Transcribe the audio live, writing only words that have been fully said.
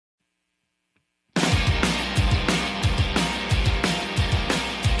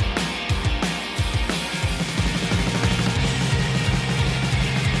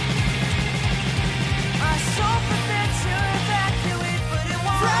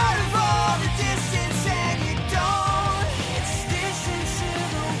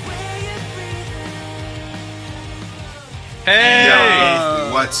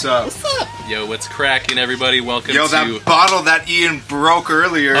What's up? Yo, what's cracking, everybody? Welcome Yo, to... that bottle that Ian broke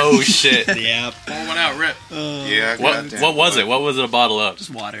earlier. Oh, shit. Yeah. Pour one out, rip. Yeah. What was it? What was it a bottle of?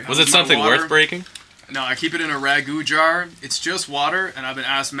 Just water. Was it something water. worth breaking? No, I keep it in a ragu jar. It's just water, and I've been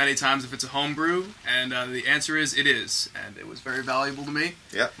asked many times if it's a home brew, and the answer is it is, and it was very valuable to me.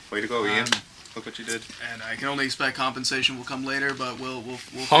 Yeah. Way to go, Ian. Look what you did. And I can only expect compensation will come later, but we'll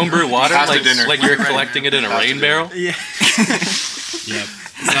Homebrew water? After Like, dinner. like you're Right, collecting man. it in a After rain dinner. barrel? Yeah. Yep.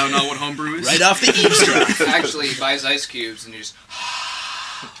 Is that not what homebrew is? Right off the eavesdrop. Actually, he buys ice cubes and you just...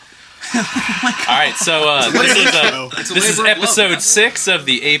 Alright, so this is labor of love, episode man. 6 of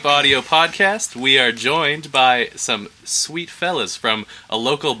the Ape Audio Podcast. We are joined by some sweet fellas from a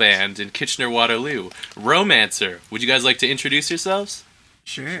local band in Kitchener-Waterloo. Romancer. Would you guys like to introduce yourselves?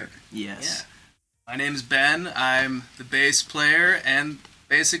 Sure. Yes. My name's Ben. I'm the bass player and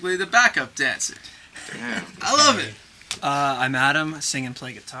basically the backup dancer. Damn. I love it. I'm Adam. I sing and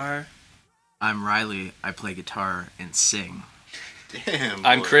play guitar. I'm Riley. I play guitar and sing. Damn.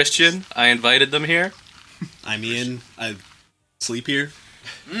 I'm boy. Christian. I invited them here. I'm Ian. I sleep here.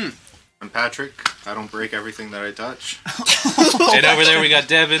 I'm Patrick. I don't break everything that I touch. And over there we got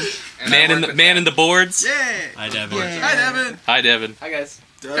Devin. And I work with Man in the boards. Yay! Hi, Devin. Hi, Devin. Hi, Devin. Hi, guys.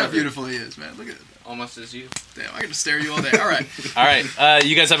 Look how beautiful he is, man. Look at it. Almost as you. Damn, I get to stare at you all day. All right. All right,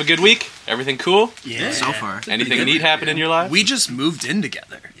 you guys have a good week? Everything cool? Yeah. So far. Anything neat happen in your life? We just moved in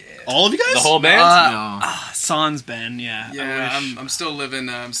together. All of you guys? The whole band? No. Sans Ben, yeah. Yeah, I wish. I'm still living.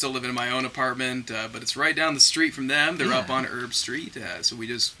 I'm still living in my own apartment, but it's right down the street from them. They're up on Herb Street, so we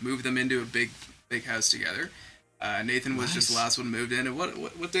just moved them into a big house together. Nathan was just the last one moved in. And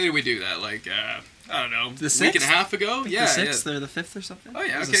what day did we do that? Like I don't know, The a week and a 6th? half ago. Yeah, the 6th yeah. or the 5th or something? Oh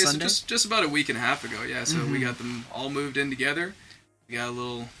yeah, It was a okay, so Sunday? just about a week and a half ago. Yeah, so we got them all moved in together. We got a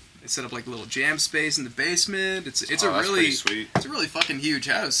little. They set up like a little jam space in the basement. It's Oh, a that's really pretty sweet. it's a really fucking huge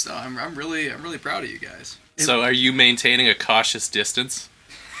house. Though I'm really proud of you guys. So are you maintaining a cautious distance?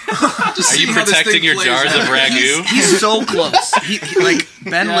 Just Are you seeing how this protecting thing your plays jars out. of ragu? He's so close. He like,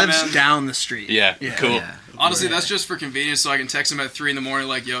 Ben Yeah, lives man. down the street. Yeah, cool. Yeah. Honestly, that's just for convenience, so I can text him at 3 a.m.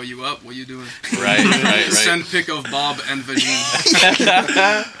 like, "Yo, you up? What you doing?" Right. Send pic of Bob and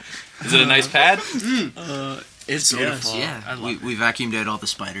vagina. Is it a nice pad? It's beautiful. Yeah. I love We, it. we vacuumed out all the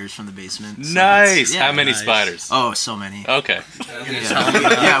spiders from the basement. so Nice. it's- yeah. How many nice. spiders? Oh, so many. Okay.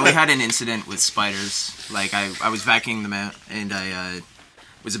 Yeah, we had an incident with spiders. Like, I was vacuuming them out, and I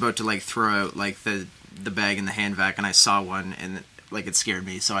was about to, like, throw out, like, the bag in the hand vac, and I saw one, and, like, it scared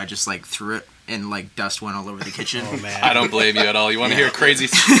me, so I just, like, threw it, and, like, dust went all over the kitchen. Oh, man. I don't blame you at all. You want to hear some crazy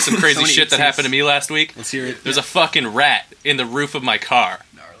So many shit that happened to me last week? Let's hear it. There's a fucking rat in the roof of my car.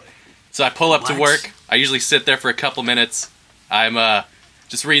 So I pull up to What? work. I usually sit there for a couple minutes. I'm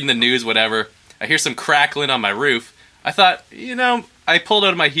just reading the news, whatever. I hear some crackling on my roof. I thought, I pulled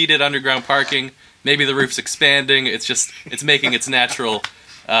out of my heated underground parking. Maybe the roof's expanding. It's making its natural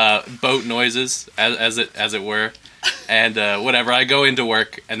boat noises, as it were. And whatever. I go into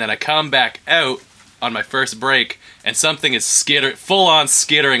work, and then I come back out on my first break, and something is full on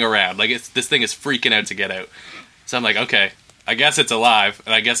skittering around. Like this thing is freaking out to get out. So I'm like, okay, I guess it's alive,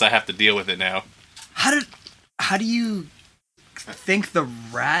 and I guess I have to deal with it now. How do you think the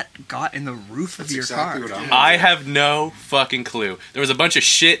rat got in the roof of That's your exactly car? what I'm I have no fucking clue. There was a bunch of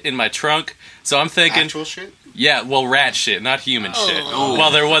shit in my trunk, so I'm thinking, Actual shit? yeah, well, rat shit, not human shit. Oh.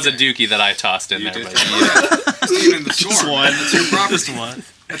 Well, there was a dookie that I tossed in You there. did. But Just even in the Just storm. one. That's your property. Just one.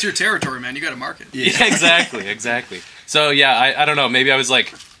 That's your territory, man. You got to mark it. yeah, exactly. So yeah, I don't know. Maybe I was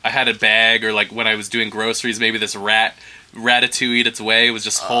like, I had a bag, or like when I was doing groceries, maybe this ratatouille'd its way, was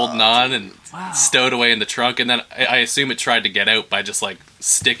just holding on and stowed away in the trunk, and then I assume it tried to get out by just like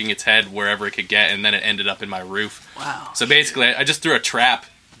sticking its head wherever it could get, and then it ended up in my roof. Wow. So basically, I just threw a trap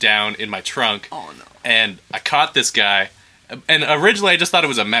down in my trunk, Oh, no. and I caught this guy. And originally, I just thought it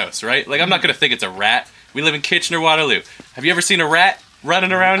was a mouse, right? Like, I'm not going to think it's a rat. We live in Kitchener-Waterloo. Have you ever seen a rat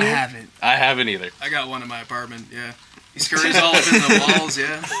running around I here? haven't. I haven't either. I got one in my apartment. Yeah. He scurries all up in the walls.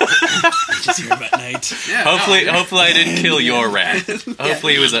 Yeah. Just hear him at night. Yeah. Hopefully I didn't kill your rat.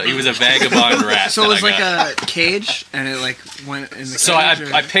 Hopefully he was a vagabond rat. So it that was I like got. a cage, and it like went in the So cage?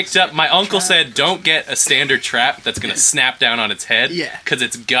 or- I picked up. My uncle said, "Don't get a standard trap that's gonna snap down on its head, Yeah. because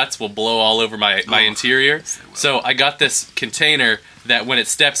its guts will blow all over my interior." So I got this container that when it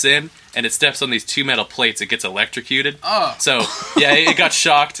steps in and it steps on these two metal plates, it gets electrocuted. Oh. So yeah, it got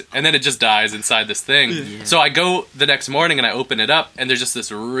shocked, and then it just dies inside this thing. So I go the next morning and I open it up, and there's just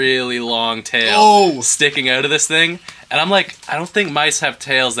this really long tail sticking out of this thing, and I'm like, I don't think mice have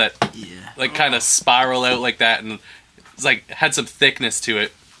tails that Yeah. like kind of spiral out like that, and it's like had some thickness to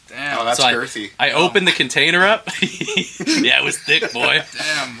it. Damn. Oh, that's So girthy. I opened the container up. Yeah, it was thick, boy.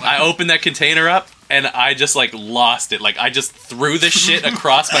 Damn. I opened that container up and I just like lost it. Like I just threw this shit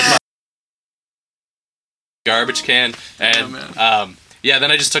across my garbage can, and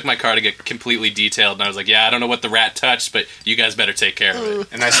then I just took my car to get completely detailed, and I was like, yeah, I don't know what the rat touched, but you guys better take care of it.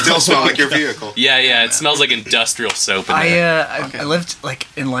 And I still smell like your vehicle. Yeah, it smells like industrial soap in there. I lived like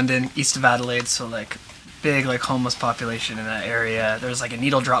in London, east of Adelaide, so like big like homeless population in that area. There was like a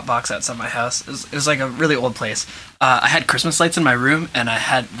needle drop box outside my house. It was like a really old place. I had Christmas lights in my room, and I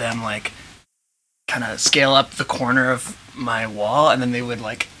had them like kind of scale up the corner of my wall, and then they would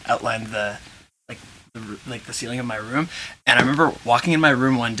like outline the ceiling of my room. And I remember walking in my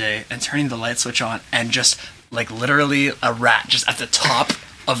room one day and turning the light switch on, and just like literally a rat just at the top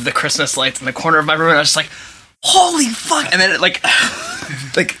of the Christmas lights in the corner of my room, and I was just like, holy fuck. And then it like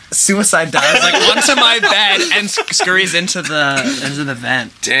suicide dives like onto my bed and scurries into the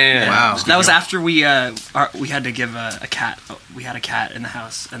vent. Damn. Wow. That was after we had to give a cat. We had a cat in the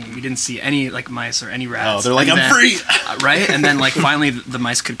house, and we didn't see any like mice or any rats. Oh, they're like, And I'm then- free! Right? And then like finally the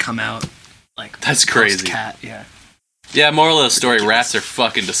mice could come out. Like That's crazy. Cat, yeah. Yeah, moral of the story, rats are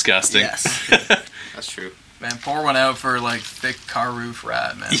fucking disgusting. Yes. That's true. Man, pour one out for like thick car roof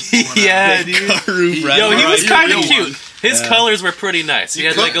rat, man. Yeah, dude. Yo, he was You're kind of real cute. one. His colors were pretty nice. He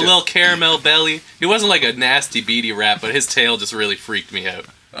had like a cooked little caramel belly. He wasn't like a nasty, beady rat, but his tail just really freaked me out.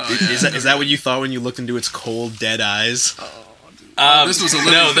 Is that what you thought when you looked into its cold, dead eyes? This was a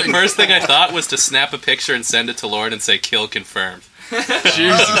living No, the thing. first thing I thought was to snap a picture and send it to Lauren and say "kill confirmed."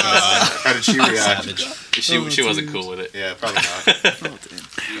 How did she react? Savage. She wasn't cool with it. Yeah, probably not.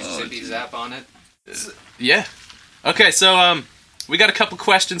 Zippy zap on it. Yeah. Okay, so we got a couple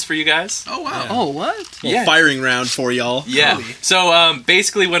questions for you guys. Oh wow. Oh, what? Little firing round for y'all. Yeah. So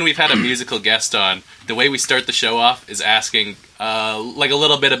basically, when we've had a musical guest on, the way we start the show off is asking like a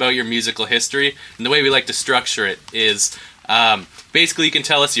little bit about your musical history, and the way we like to structure it is basically you can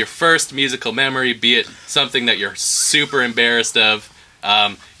tell us your first musical memory, be it something that you're super embarrassed of,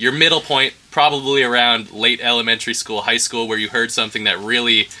 your middle point, probably around late elementary school, high school, where you heard something that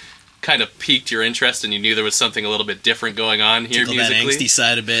really kind of piqued your interest and you knew there was something a little bit different going on here Tickle that musically. angsty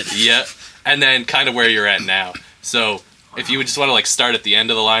side a bit. Yeah, and then kind of where you're at now. So if you would just want to like start at the end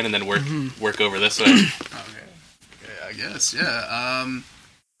of the line and then work over this way. Okay, I guess. Yeah.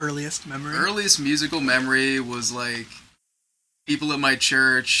 Earliest memory? Earliest musical memory was like people at my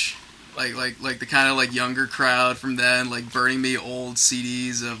church, like the kind of like younger crowd from then, like burning me old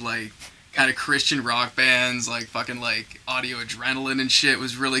CDs of like kind of Christian rock bands, like fucking like Audio Adrenaline and shit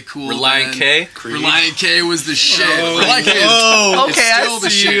was really cool. Reliant then. K. Reliant K was the shit. Reliant K is Okay, still the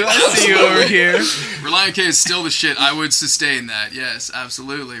shit. I see you over here. Reliant K is still the shit. I would sustain that. Yes,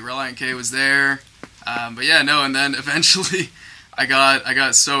 absolutely. Reliant K was there. But yeah, no, and then eventually I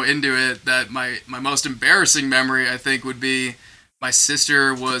got so into it that my most embarrassing memory, I think, would be my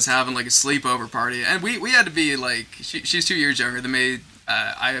sister was having like a sleepover party, and we had to be like, she's 2 years younger than me.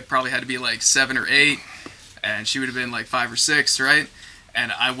 I probably had to be like 7 or 8, and she would have been like 5 or 6, right?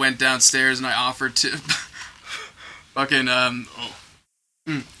 And I went downstairs and I offered to fucking put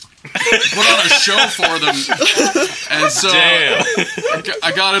on a show for them. And so Damn.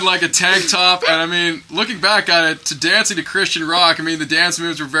 I got in like a tank top, and I mean, looking back at it, to dancing to Christian rock, I mean, the dance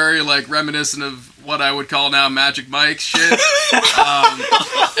moves were very like reminiscent of what I would call now Magic Mike shit.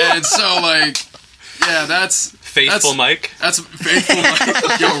 And so like, yeah, that's Faithful Mike. That's faithful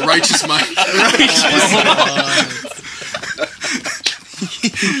Mike. Yo, righteous Mike.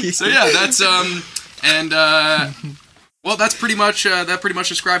 So yeah, that's well, that's pretty much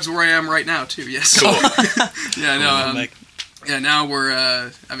describes where I am right now too. Yes. Cool. Yeah. No. Yeah. Now we're.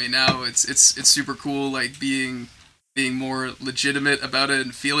 I mean, now it's super cool. Like being more legitimate about it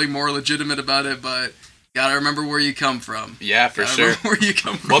and feeling more legitimate about it, but. Gotta remember where you come from. Yeah, for sure. Where you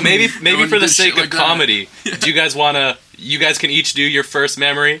come from. Well, maybe Going for the to sake shit of like that. comedy, do you guys wanna? You guys can each do your first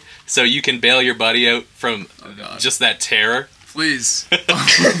memory, so you can bail your buddy out from just that terror. Please.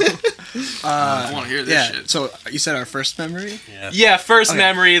 I want to hear this shit. So you said our first memory? Yeah, first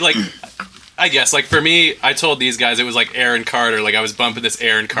memory, like, I guess, like, for me, I told these guys it was like Aaron Carter. Like, I was bumping this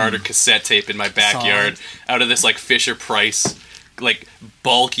Aaron Carter cassette tape in my backyard out of this, like, Fisher-Price, like,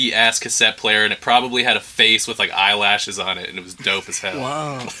 bulky-ass cassette player, and it probably had a face with, like, eyelashes on it, and it was dope as hell.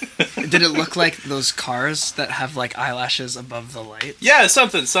 Wow. Did it look like those cars that have, like, eyelashes above the light? Yeah,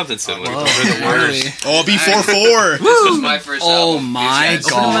 something similar. Really? Oh, B44. This was my first Oh album. my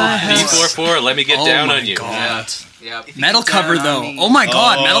Future Heads. god. B44, let me get down on you. God. Yeah. Metal cover though. Oh my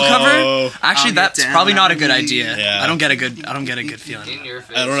god, metal cover. Actually, I'll that's get down probably not a on good me. idea. Yeah. I don't get a good feeling. In your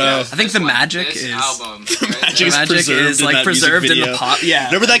face. I don't know. Yeah, I think this the one- magic this is- album. Magic Right is there. Magic preserved is in like that music preserved in the video. pop. Yeah.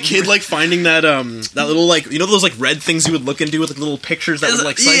 Remember that kid like finding that that little like those like red things you would look into with like little pictures that would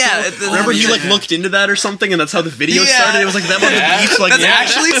like cycle? Yeah, Remember he like looked into that or something and that's how the video Yeah. started? It was like them on Yeah. the beach like That's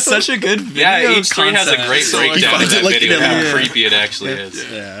actually such a good video. Yeah, each tree has a concept. great So breakdown he of finds that it, like, video, in a- how Yeah. creepy it actually is.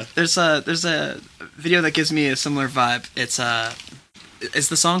 Yeah. There's a video that gives me a similar vibe. It's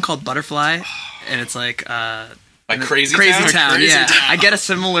the song called Butterfly, and it's like Like Crazy Crazy Town? Town. Yeah, I get a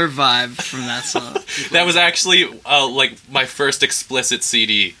similar vibe from that song. That was actually like my first explicit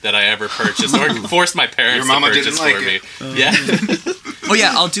CD that I ever purchased, or forced my parents Your mama to purchase didn't for like me. Yeah, Oh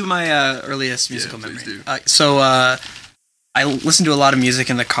yeah, I'll do my earliest musical please memory. do. So I listened to a lot of music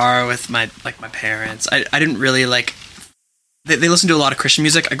in the car with my parents. I didn't really like. They listened to a lot of Christian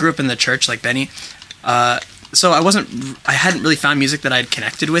music. I grew up in the church like Benny, so I hadn't really found music that I'd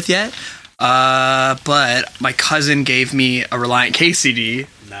connected with yet. But my cousin gave me a Reliant K CD,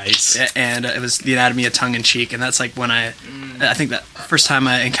 Nice. and it was The Anatomy of Tongue in Cheek, and that's like when I think that first time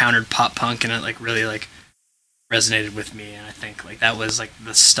I encountered pop punk, and it like really like resonated with me, and I think like that was like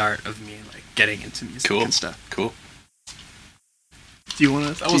the start of me like getting into music Cool. and stuff. cool. Do you want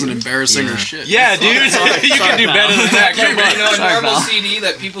to? That wasn't embarrassing Yeah. or shit. Yeah, dude, you can do better than that. Come You know, a on. normal Val. CD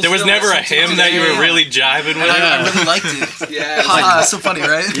that people There was still never a listen to hymn that you today. were really jiving with. I really liked it. Yeah. so funny,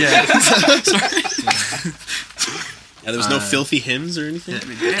 right? Yeah. Yeah, there was no filthy hymns or anything.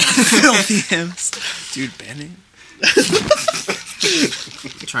 Filthy hymns, dude. Banning.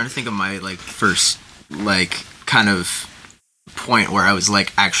 Trying to think of my like first like kind of point where I was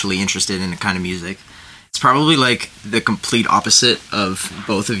like actually interested in the kind of music. It's probably like the complete opposite of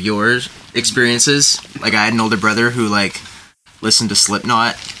both of yours experiences. Like I had an older brother who like listened to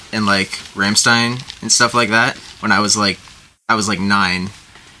Slipknot and like Rammstein and stuff like that when I was like 9.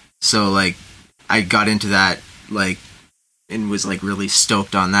 So like I got into that like and was like really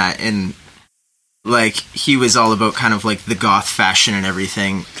stoked on that, and like he was all about kind of like the goth fashion and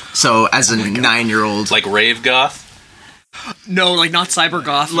everything. So as a 9-year-old, Like rave goth. No, like not cyber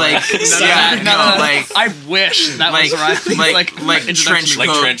goth. like no, like I wish that like was right. like trench Like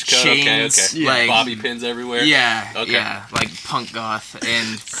coat, trench coat. Okay, chains, okay. like Bobby pins everywhere. yeah, Okay. yeah, like punk goth,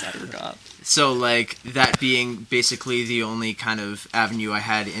 and cyber goth. so like that being basically the only kind of avenue I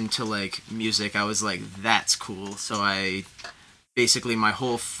had into like music, I was like, that's cool. So I basically my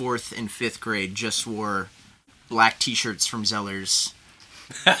whole 4th and 5th grade just wore black t-shirts from Zellers.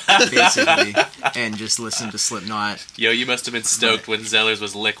 Basically, and just listened to Slipknot. Yo, you must have been stoked when Zellers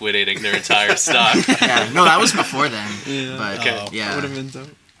was liquidating their entire stock. Yeah, no, that was before then. But Okay. yeah, Would have been dope.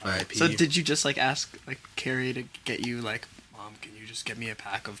 but So did you just like ask like Carrie to get you like, Mom, can you just get me a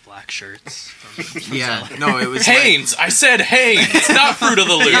pack of black shirts? From yeah, no, it was like, Hanes! I said Hanes, not Fruit of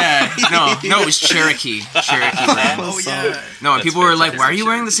the Loop. yeah, no, it was Cherokee brand. Oh yeah. No, and That's people were like, "Why are you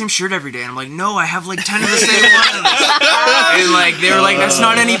wearing the same shirt every day?" And I'm like, "No, I have like 10 of the same ones." And like they were like, "That's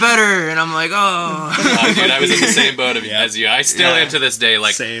not any better," and I'm like, "Oh." Dude, I was in the same boat as you. I still Yeah. am to this day.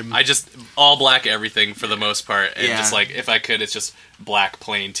 Like, Same. I just all black everything for the most part, and Yeah. just like if I could, it's just black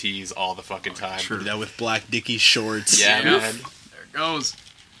plain tees all the fucking time. Do that with black Dickie shorts. Yeah, Yep. man. There it goes.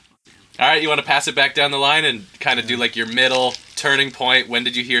 All right, you want to pass it back down the line and kind of do like your middle turning point? When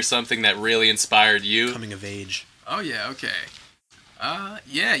did you hear something that really inspired you? Coming of age. Oh yeah, okay.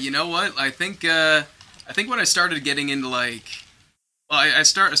 Yeah, you know what? I think when I started getting into like, well, I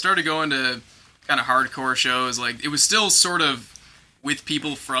started going to kind of hardcore shows. Like it was still sort of with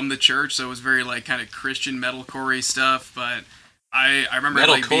people from the church, so it was very like kind of Christian metalcore stuff. But I remember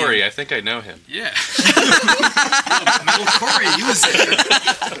Metal like Corey, being- I think I know him. yeah. Metal Corey, he was there.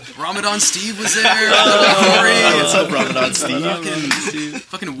 Ramadan Steve was there. Metal Corey. What's up, Ramadan Steve?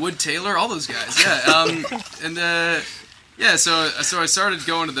 Fucking Wood Taylor, all those guys. Yeah. Yeah, so I started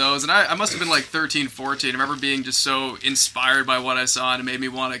going to those, and I must have been like 13, 14. I remember being just so inspired by what I saw, and it made me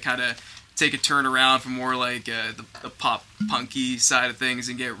want to kind of take a turn around from more like the pop punky side of things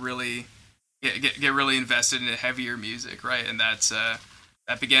and get really invested in heavier music, right? And that's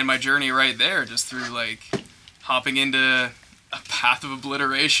that began my journey right there, just through like hopping into a Path of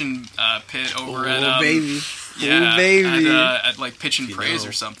Obliteration pit over at baby. yeah, baby. at like Pitch and Praise P.O.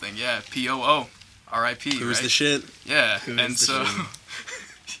 or something. Yeah, POO. R.I.P. Who's right? the shit? Yeah, Who and is the so shit?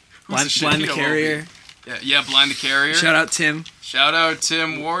 Who's Blind the POO? Carrier. Yeah, Blind the Carrier. Shout out Tim. Shout out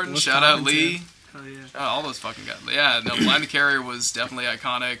Tim Warden. What's Shout out poppin', Lee. Tim? Hell yeah. Shout out all those fucking guys. Yeah, no, Blind the Carrier was definitely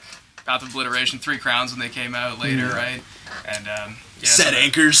iconic. Path of Obliteration, 3 Crowns when they came out later, right? And yeah, Set so-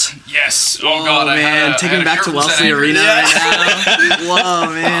 anchors. Yes. Oh god, I had man, a- I take had him a back shirt to from Set Wellesley Anchors. Arena Yeah. right now.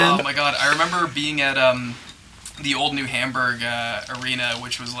 Whoa, man. Oh my god, I remember being at the old New Hamburg arena,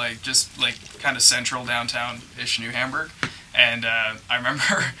 which was like just like kind of central downtown-ish New Hamburg. And I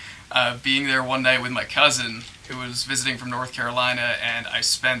remember being there one night with my cousin who was visiting from North Carolina, and I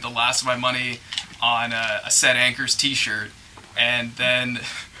spent the last of my money on a Set Anchors t-shirt. And then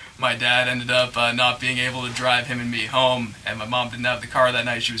my dad ended up not being able to drive him and me home, and my mom didn't have the car that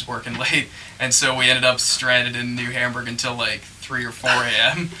night. She was working late, and so we ended up stranded in New Hamburg until like 3 or 4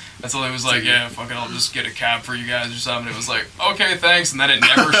 a.m. Until it was like, yeah, fuck it, I'll just get a cab for you guys or something. It was like, okay, thanks, and then it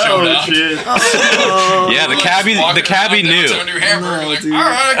never showed up. Yeah, the cabbie knew. New Hamburg, like, all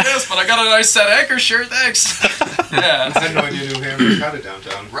right, I guess, but I got a nice Set Anchor shirt, thanks. Yeah, I had no idea New Hamburg had it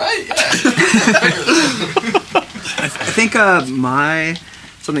downtown. right, yeah.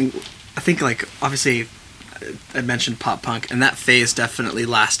 I think like obviously I mentioned pop punk, and that phase definitely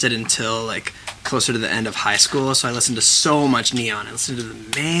lasted until like closer to the end of high school. So I listened to so much Neon. I listened to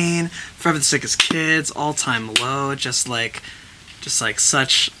The Maine, Forever the Sickest Kids, All Time Low, just like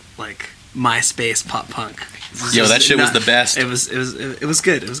such like MySpace pop punk. Yo, that shit was the best. It was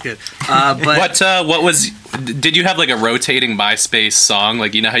good. It was good. But what was? Did you have like a rotating MySpace song?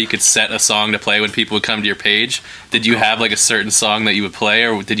 Like, you know how you could set a song to play when people would come to your page? Did you have like a certain song that you would play,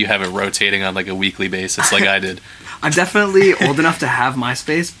 or did you have it rotating on like a weekly basis like I did? I'm definitely old enough to have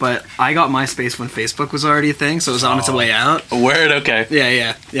MySpace, but I got MySpace when Facebook was already a thing, so it was on its way out. Word, okay.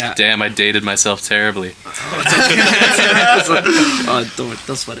 Yeah. Damn, I dated myself terribly. Don't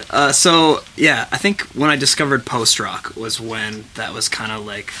sweat it. So yeah, I think when I discovered post rock was when that was kind of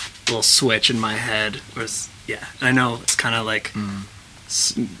like a little switch in my head. And I know it's kind of like,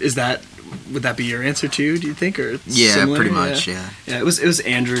 would that be your answer too? Do you think, or Yeah, similar? pretty much. Yeah. Yeah, it was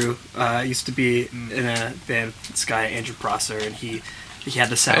Andrew. Used to be in a band. This guy Andrew Prosser, and he had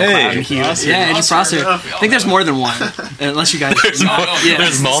the SoundCloud. Hey, and Andrew Prosser. I think there's more than one, unless you guys. There's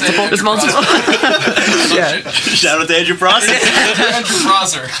multiple. There's multiple. Yeah. Shout out to Andrew Prosser. Andrew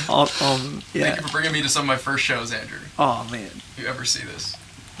Prosser. Yeah. Thank you for bringing me to some of my first shows, Andrew. Oh man. If you ever see this.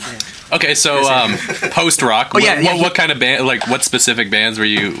 Okay, so post rock. yeah, What kind of band? Like, what specific bands were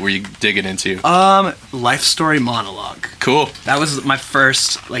you digging into? Life Story Monologue. Cool. That was my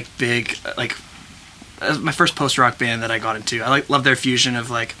first like big my first post rock band that I got into. I love their fusion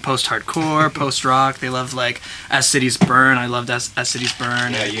of like post hardcore, post rock. They loved like As Cities Burn. I loved As Cities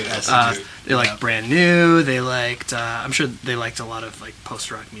Burn. Yeah, you know. They liked Brand New. They liked I'm sure they liked a lot of like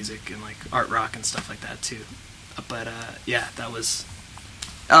post rock music and like art rock and stuff like that too. But yeah, that was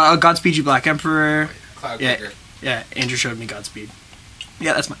Godspeed You Black Emperor. Cloud Yeah. Kicker. Yeah, Andrew showed me Godspeed.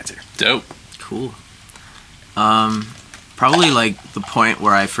 Yeah, that's my answer. Dope. Cool. Probably like the point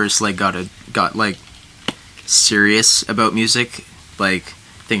where I first like got like serious about music, like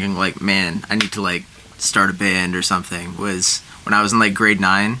thinking like, man, I need to like start a band or something, was when I was in like grade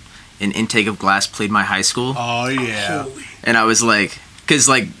 9 and Intake of Glass played my high school. Oh yeah. And I was like, because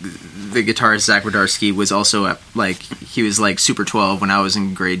like the guitarist Zach Wodarski was also at, like, he was like Super 12 when I was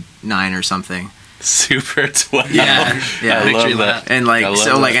in grade 9 or something. Super 12. Yeah. Yeah, I love picture that. And I like love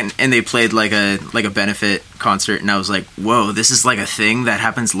so that. like and they played like a benefit concert, and I was like, whoa, this is like a thing that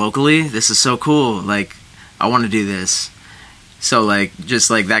happens locally. This is so cool. Like, I want to do this. So like just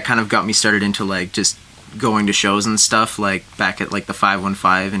like that kind of got me started into like just going to shows and stuff, like back at like the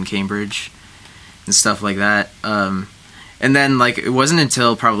 515 in Cambridge and stuff like that. And then like it wasn't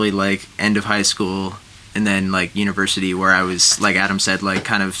until probably like end of high school and then like university where I was, like Adam said, like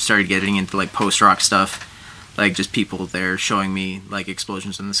kind of started getting into like post rock stuff, like just people there showing me like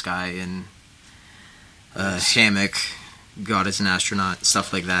Explosions in the Sky and Hammock, God is an Astronaut,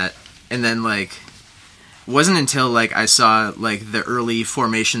 stuff like that. And then like it wasn't until like I saw like the early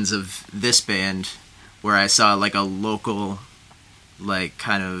formations of this band where I saw like a local like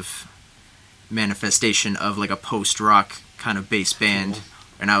kind of manifestation of like a post rock kind of bass band,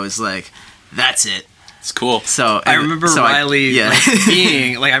 and I was like, that's it. It's cool. So I remember Riley yeah. like,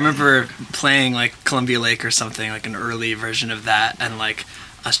 being like, I remember playing like Columbia Lake or something, like an early version of that, and like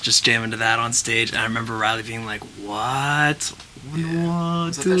us just jamming to that on stage. And I remember Riley being like, "What? What?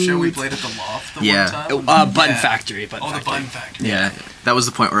 Was that show we played at the Loft the Yeah. one time? Button Yeah. Factory. Oh, the Button Factory. Yeah, that was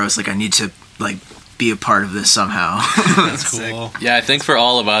the point where I was like, I need to like be a part of this somehow. That's cool. Yeah, I think for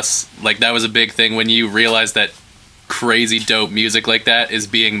all of us, like that was a big thing when you realize that crazy dope music like that is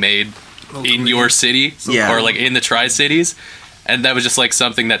being made in your city, Yeah. or like in the Tri-Cities, and that was just like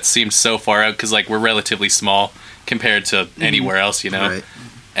something that seemed so far out because like we're relatively small compared to anywhere else, you know. Right.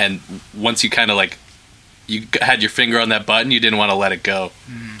 And once you kind of like you had your finger on that button, you didn't want to let it go.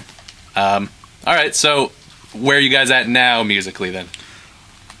 All right, so where are you guys at now musically then?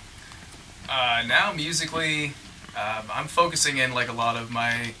 Now musically, I'm focusing in like a lot of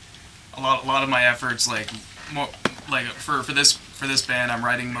my efforts, like like for this band, I'm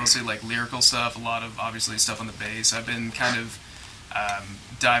writing mostly like lyrical stuff, a lot of obviously stuff on the bass. I've been kind of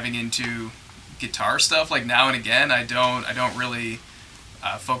diving into guitar stuff like now and again. I don't really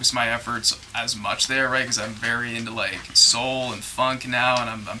focus my efforts as much there, right? Because I'm very into like soul and funk now, and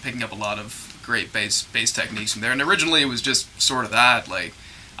I'm picking up a lot of great bass techniques from there. And originally it was just sort of that, like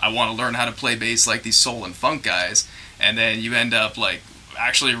I want to learn how to play bass like these soul and funk guys, and then you end up like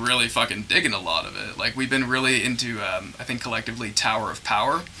actually really fucking digging a lot of it. Like we've been really into I think collectively Tower of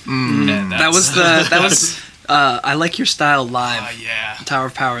Power. And That was I Like Your Style live. yeah. Tower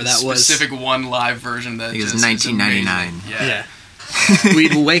of Power. That was specific one live version that It was just is 1999. amazing. yeah.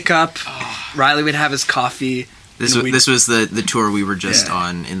 We'd wake up. Riley would have his coffee. This was the tour we were just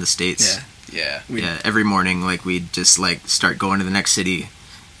on in the States. Yeah. Yeah. Every morning, like we'd just like start going to the next city,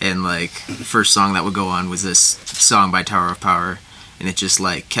 and like the first song that would go on was this song by Tower of Power, and it just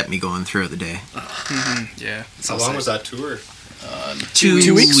like kept me going throughout the day. Yeah. How long was that tour? 2 weeks.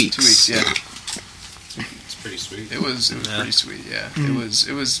 2 weeks, yeah. It's pretty sweet. It was pretty sweet, yeah. It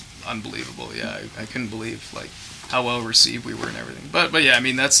was unbelievable, yeah. I couldn't believe like how well received we were and everything. But yeah, I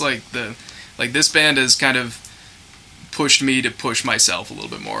mean that's like this band has kind of pushed me to push myself a little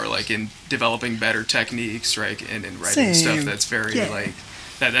bit more, like in developing better techniques, right, and in writing stuff that's very like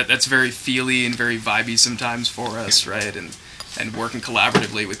that's very feely and very vibey sometimes for us, right, and working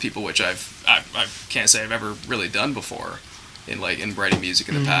collaboratively with people, which I can't say I've ever really done before in writing music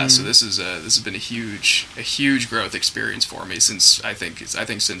in the past. So this has been a huge growth experience for me since I think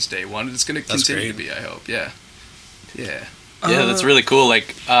since day one, and it's going to continue to be, I hope. Yeah. That's really cool.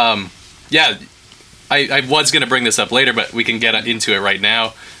 Like, I was going to bring this up later, but we can get into it right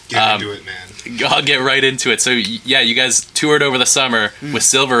now. Get into it, man. I'll get right into it. So, yeah, you guys toured over the summer with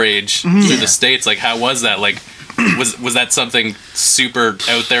Silver Age through the States. Like, how was that? Like, was that something super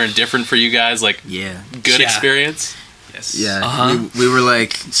out there and different for you guys? Like, good experience? Yes. Yeah, we were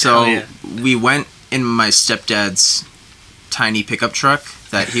like, we went in my stepdad's tiny pickup truck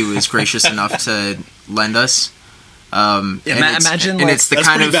that he was gracious enough to lend us. Imagine and it's the That's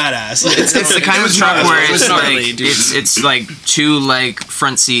kind pretty of badass. it's the kind of truck where it's gnarly, like dude. it's like two like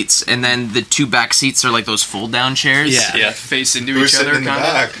front seats, and then the two back seats are like those fold down chairs. Yeah. Face into Who's each other, sitting in the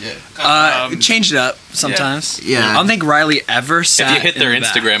kind back? of. Changed it up sometimes. Yeah. I don't think Riley ever sat. If you hit their in the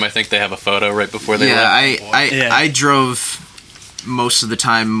back. Instagram, I think they have a photo right before they left. I drove most of the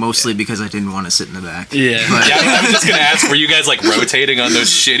time, mostly because I didn't want to sit in the back. Yeah. But, Yeah, I was just gonna ask, were you guys like rotating on those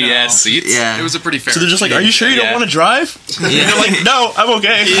shitty ass seats? yeah. It was a pretty fair. So they're just like, "Are you sure you don't Yeah. want to drive?" And you're like, "No, I'm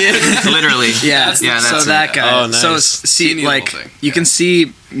okay." Literally. Yeah, Yeah, so that's that it. guy. Oh, nice. So see, Teeny like little thing. you can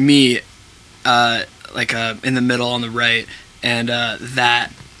see me, in the middle on the right, and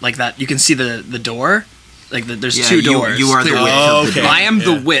that you can see the door. Like there's Yeah, two doors. You are the clearly. width Oh, of the okay. I am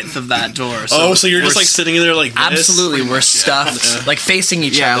the Yeah. width of that door. So you're just we're like sitting in there like this? absolutely we're stuffed like facing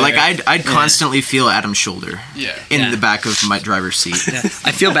each Yeah, other. like I'd constantly feel Adam's shoulder Yeah. in Yeah. the back of my driver's seat. Yeah.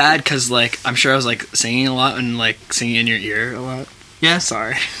 I feel bad because like I'm sure I was like singing a lot and like singing in your ear a lot. Yeah.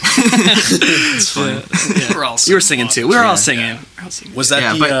 Sorry. It's fun. We're all You were singing too. We were all Yeah. singing. Was that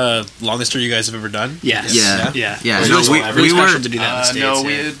Yeah, the longest tour you guys have ever done? Yes. Yeah. Yeah. Yeah. Was No, yours we live? Really were special to do that in the States. No,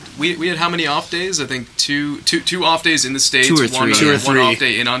 yeah. we had how many off days? I think two off days in the States. Two or one, three. Two or one three. off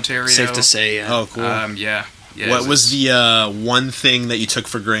day in Ontario. Safe to say. Yeah. Oh, cool. Yeah. What was the one thing that you took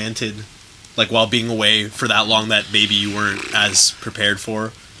for granted, like while being away for that long, that maybe you weren't as prepared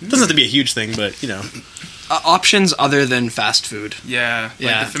for? It doesn't have to be a huge thing, but you know. Options other than fast food. Yeah, like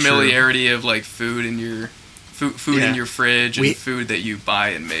Yeah, the familiarity of like food in your food Yeah. in your fridge and We- food that you buy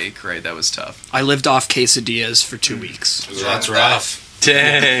and make. Right, that was tough. I lived off quesadillas for 2 weeks. That's rough.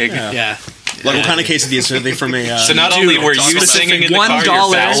 Dang. Yeah. Like what kind of quesadillas are they from a? So not only were you specific singing in the car, your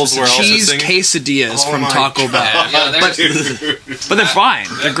 $1 vowels were also cheese singing. quesadillas Oh from my Taco Bell. Yeah, But they're fine.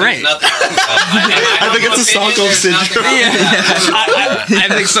 They're great. I think it's a Stockholm syndrome. I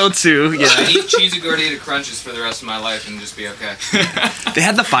think so too. Yeah. I eat cheesy gordita crunches for the rest of my life and just be okay. They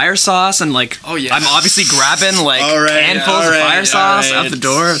had the fire sauce and like Oh, yeah. I'm obviously grabbing like All right, handfuls all of right, fire sauce all right. out the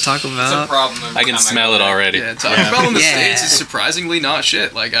door of Taco It's a Bell. problem. I can smell it already. Yeah, Taco Bell in the Yeah. States is surprisingly not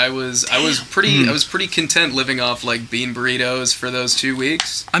shit. Like I was pretty content living off like bean burritos for those 2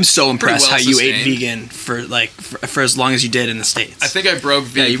 weeks. I'm so impressed well how you ate sustained. vegan for as long as you did in the States. I think I broke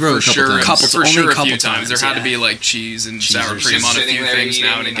vegan you broke for a couple sure, times. Couple- for only sure a a few couple times. There times, had to yeah. be like cheese and sour or cream on a Sitting few there things eating,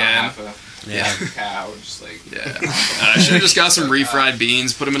 now and you know, again. half a cow, just like Yeah, I should have just got some refried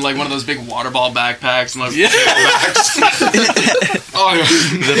beans, put them in like one of those big water ball backpacks, and like oh yeah,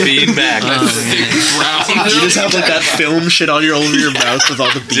 The bean bag. brown. You just have like that film shit on your over your mouth with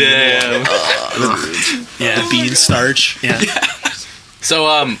all the bean, Damn. the bean starch. yeah. So,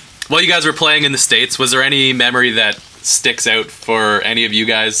 While you guys were playing in the States, was there any memory that sticks out for any of you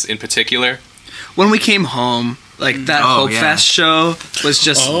guys in particular? When we came home, like that Hope yeah. Fest show was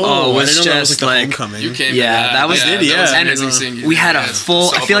just I was didn't know that was just like a like homecoming. You came. Yeah, to that was it, That yeah. was And amazing seeing you we had a guys. full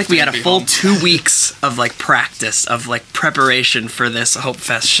So I feel like we had a uplifting to be full home. 2 weeks of like practice of like preparation for this Hope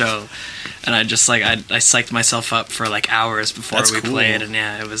Fest show, and I just like I psyched myself up for like hours before That's we cool. played, and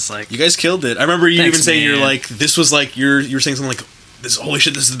yeah, it was like You guys killed it. I remember you Thanks, even saying you're man. like, this was like you were saying something like, this holy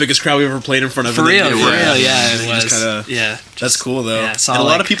shit, this is the biggest crowd we've ever played in front of. for And then real, you- for real, yeah, and it you just was. kinda- Yeah, That's cool though. yeah, saw, and a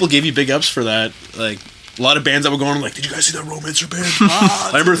lot like- of people gave you big ups for that. Like a lot of bands that were going like, did you guys see that Romancer band? I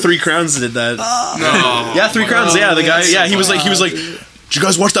remember Three Crowns did that. No. Yeah, Three Crowns. Yeah, the guy. Yeah, he was like, did you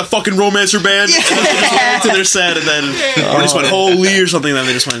guys watch that fucking Romancer band? And then they just went into their set, and then or just went holy or something. And then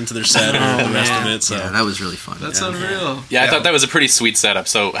they just went into their set and the rest of it. So Yeah, that was really fun. That's unreal. Yeah, I thought that was a pretty sweet setup.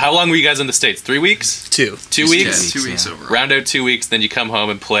 So, how long were you guys in the States? 3 weeks? 2. 2 Yeah, weeks? 2 weeks yeah. overall. Round out 2 weeks, then you come home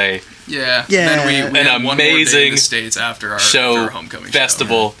and play Yeah. Yeah. Then we An had one more day in amazing the States after our show homecoming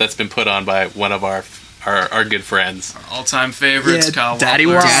festival that's been put on by one of our good friends. show. All-time favorites, Yeah, Kyle Daddy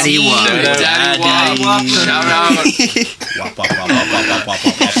Wampler. Wop. Daddy Wop. Shout out. Daddy Wop. Daddy. Shout out. wop, wop, wop, wop, wop, wop,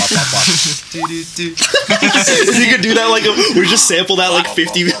 wop, wop, wop, wop, wop. You could do that like we just sample that like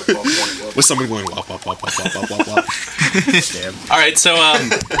 50 with someone going wop wop wop wop wop wop wop wop. Damn. All right, so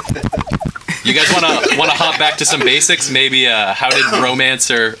you guys want to hop back to some basics? Maybe how did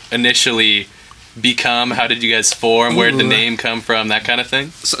Romancer initially become? How did you guys form? Where did the Ooh. name come from? That kind of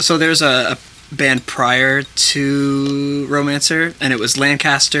thing. So there's a band prior to Romancer, and it was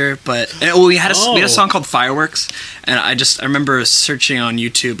Lancaster. But we had a song called Fireworks, and I remember searching on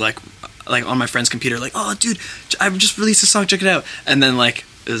YouTube like on my friend's computer, like, oh dude, I just released a song, check it out. And then like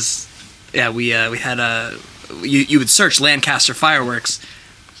we had you would search Lancaster Fireworks,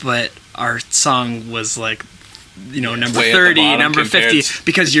 but our song was like, number Way at the 30, bottom number compared 50,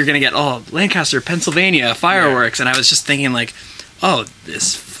 because you're gonna get Lancaster, Pennsylvania fireworks, and I was just thinking like, oh,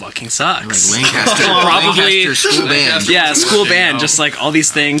 this fucking sucks. Like Lancaster, Probably- Lancaster school band. Lancaster. Yeah, school There you band, go. just like all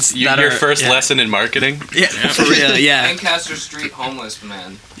these things that Your are first yeah. lesson in marketing. Yeah, for real, yeah. Lancaster Street homeless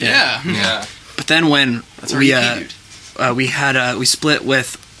man. Yeah. Yeah. But then when That's our we EP, we split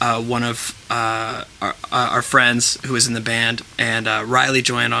with one of our friends who was in the band, and Riley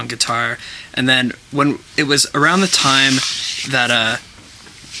joined on guitar. And then when it was around the time that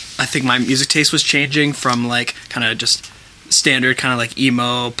I think my music taste was changing from like kind of just standard kind of like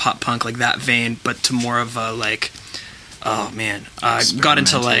emo pop punk like that vein, but to more of a like, oh man, got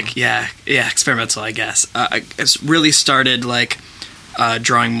into like yeah experimental, I guess. It's really started like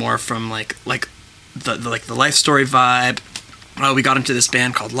drawing more from like the life story vibe. We got into this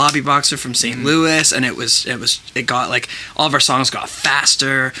band called Lobby Boxer from St. Louis, and it got like all of our songs got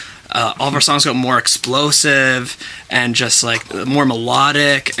faster, all of our songs got more explosive and just like more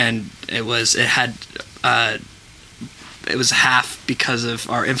melodic, and it was half because of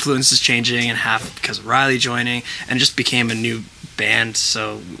our influences changing and half because of Riley joining, and it just became a new band.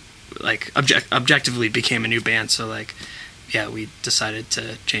 So like objectively became a new band. So like yeah, we decided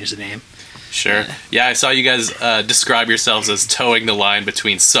to change the name. Sure. Yeah, I saw you guys describe yourselves as towing the line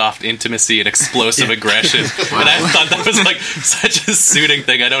between soft intimacy and explosive aggression. And I thought that was like such a suiting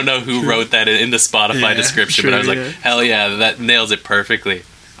thing. I don't know who wrote that in the Spotify Yeah, description, true, but I was like, yeah. hell yeah, that nails it perfectly.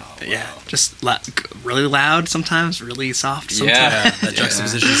 Yeah, just really loud sometimes, really soft sometimes. Yeah. That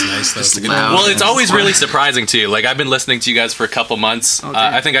juxtaposition is nice though. It's a good loud. Well, it's always really surprising too. Like I've been listening to you guys for a couple months. Okay.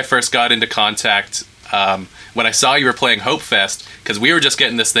 I think I first got into contact when I saw you were playing Hope Fest, because we were just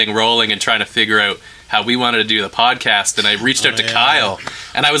getting this thing rolling and trying to figure out how we wanted to do the podcast. And I reached out to yeah. Kyle,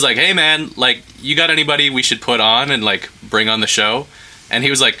 and I was like, "Hey man, like you got anybody we should put on and like bring on the show?" And he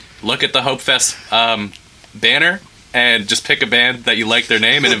was like, "Look at the Hope Fest banner and just pick a band that you like their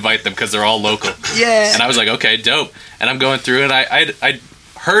name and invite them because they're all local." Yeah. And I was like, okay, dope. And I'm going through and I'd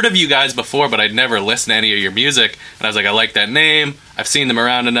heard of you guys before, but I'd never listened to any of your music. And I was like, I like that name. I've seen them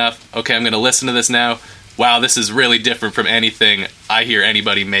around enough. Okay, I'm going to listen to this now. Wow, this is really different from anything I hear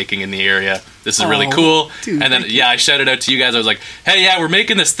anybody making in the area. This is really Aw, cool. dude, And then, thank yeah, I shouted out to you guys. I was like, hey, yeah, we're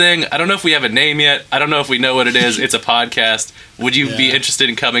making this thing. I don't know if we have a name yet. I don't know if we know what it is. It's a podcast. Would you be Yeah. interested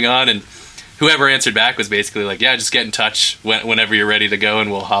in coming on? And whoever answered back was basically like, yeah, just get in touch whenever you're ready to go and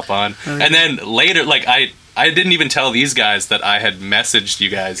we'll hop on. yeah. And then later, like, I didn't even tell these guys that I had messaged you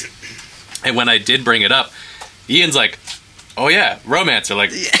guys. And when I did bring it up, Ian's like, oh yeah, Romancer.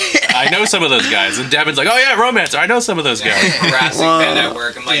 Like, I know some of those guys. And Devin's like, oh yeah, Romancer. I know some of those guys. Harassing Ben at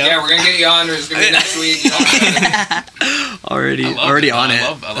work. I'm like, yeah, we're gonna get you on. It's gonna be next week. You know? already I love on it. I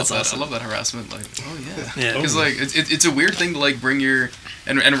love That's that. awesome. I love that harassment. Like, oh yeah. Yeah. Because like it's a weird thing to like bring your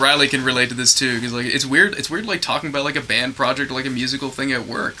and Riley can relate to this too. Because like it's weird like talking about like a band project or like a musical thing at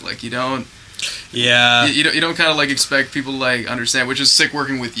work. Like you don't you don't kind of like expect people to like understand. Which is sick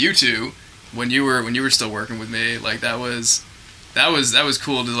working with you two when you were still working with me. Like that was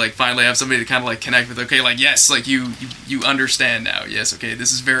cool to like finally have somebody to kind of like connect with. Okay, like yes, like you understand now. Yes, okay,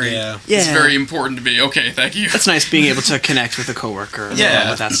 this is very this is very important to me. Okay, thank you. That's nice being able to connect with a coworker. With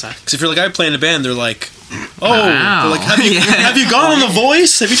that stuff. Because if you're like, I play in a band, they're like, oh, Wow. they're like, have you gone on The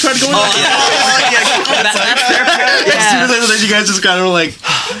Voice? Have you tried to go on That's their that? Then you guys just kind of like,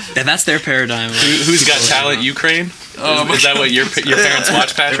 that's their paradigm. Who's Got Talent? Ukraine? Is that what your parents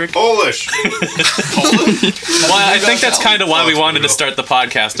watch, Patrick? Polish. Well, I think that's kind of why we wanted to start the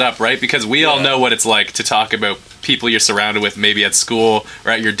podcast up, right? Because we all know what it's like to talk about people you're surrounded with, maybe at school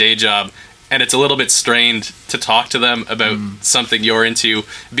or at your day job, and it's a little bit strained to talk to them about something you're into,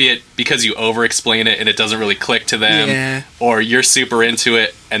 be it because you over-explain it and it doesn't really click to them, or you're super into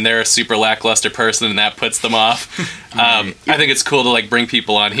it and they're a super lackluster person and that puts them off. I think it's cool to like bring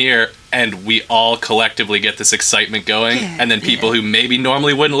people on here and we all collectively get this excitement going, and then people who maybe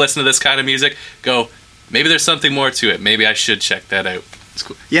normally wouldn't listen to this kind of music go, maybe there's something more to it. Maybe I should check that out. It's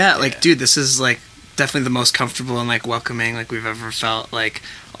cool. Yeah, like dude, this is like definitely the most comfortable and like welcoming like we've ever felt like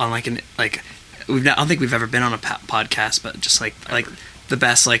on like an like I don't think we've ever been on a podcast, but just like the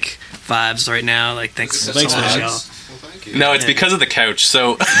best like vibes right now. Like thanks so much, man. y'all. Well, thank you. No, it's because of the couch.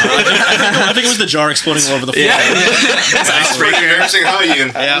 So I think it was the jar exploding all over the floor. That's pretty embarrassing, huh, Ian?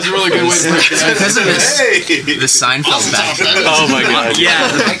 Yeah. That's a really good way to break it down. Because of this, Hey! the Seinfeld backdrop. oh my god.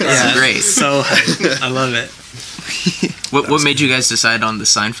 It's great. So I love it. What made you guys decide on the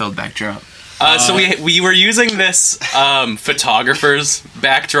Seinfeld backdrop? So we were using this photographer's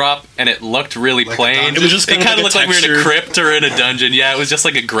backdrop, and it looked really Like a plain. dungeon? It was just It kind kind of of like looked like we were in a texture. crypt or in a dungeon. Yeah, it was just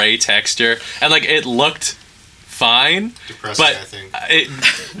like a gray texture, and like it looked fine, Depressing, but I think.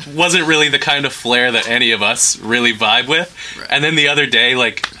 it wasn't really the kind of flair that any of us really vibe with. And then the other day,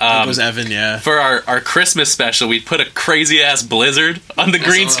 like It was Evan, yeah. for our Christmas special, we put a crazy ass blizzard on the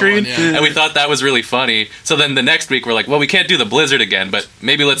green saw that screen, one, yeah. and we thought that was really funny. So then the next week we're like, well, we can't do the blizzard again, but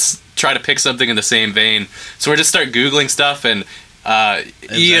maybe let's try to pick something in the same vein. So we just start googling stuff, and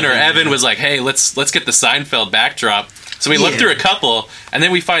Ian or Evan was like, hey, let's get the Seinfeld backdrop. So we looked through a couple, and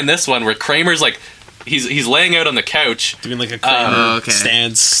then we find this one where Kramer's like, he's laying out on the couch. Doing like a Kramer okay.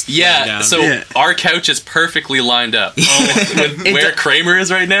 stance. Yeah, down. so our couch is perfectly lined up with where Kramer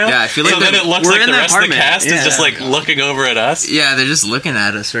is right now. Yeah, I feel like so then it looks we're like in the the rest of the apartment. cast is Yeah. just like looking over at us. Yeah, they're just looking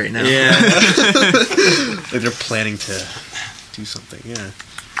at us right now. Yeah. Like they're planning to do something, yeah.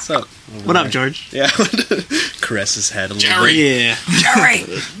 So, What up, George? yeah. Caress his head a little Jerry. bit. Yeah. Jerry.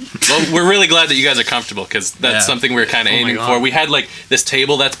 Well, we're really glad that you guys are comfortable because that's Yeah. something we were kind of Oh my aiming God. for. We had like this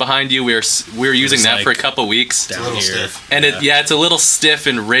table that's behind you. We were using was, that like, for a couple weeks. Down little here. stiff. And it's a little stiff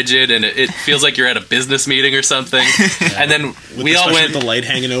and rigid, and it feels like you're at a business meeting or something. And then we all Especially went. with the light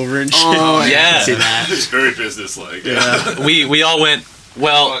hanging over and shit. Oh Yeah. I can see that. It's very businesslike. We all went.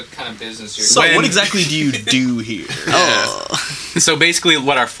 Well, What kind of business you're So When- what exactly do you do here? so basically,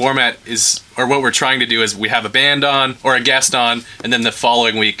 what our format is, or what we're trying to do, is we have a band on or a guest on, and then the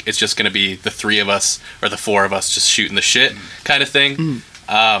following week it's just going to be the three of us or the four of us just shooting the shit kind of thing.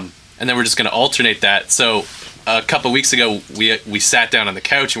 And then we're just going to alternate that. So a couple weeks ago, we sat down on the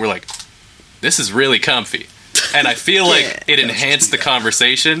couch and we're like, this is really comfy. And I feel like it enhanced the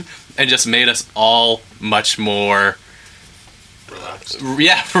conversation and just made us all much more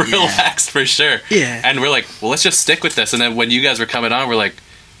relaxed for sure. Yeah. And we're like, well, let's just stick with this. And then when you guys were coming on, we're like,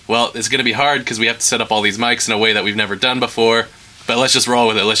 well, it's going to be hard because we have to set up all these mics in a way that we've never done before. But let's just roll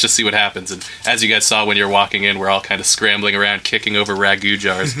with it. Let's just see what happens. And as you guys saw when you're walking in, we're all kind of scrambling around, kicking over ragu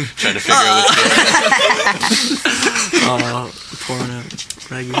jars, trying to figure out what's going on. Pouring out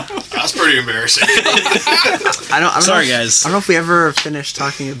ragu. That's pretty embarrassing. I don't Sorry, know, guys. I don't know if we ever finished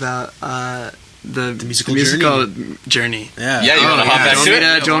talking about the musical journey. Yeah. Yeah, you want to hop back Do to you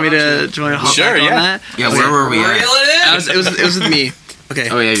it? want me to hop Sure, back on yeah. that? Yeah, where were we at? It was with me. Okay.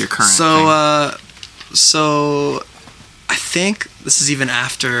 Oh yeah, your current. So I think this is even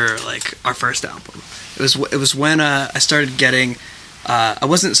after like our first album. It was when I started getting I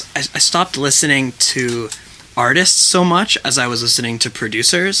stopped listening to artists so much as I was listening to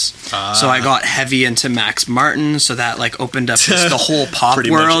producers. So I got heavy into Max Martin, so that like opened up just the whole pop Pretty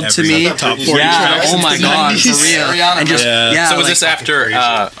much world to every me. top 40 Yeah, tracks oh in my the god, 90s. for real. Ariana And just Grande. yeah, So was like, this after,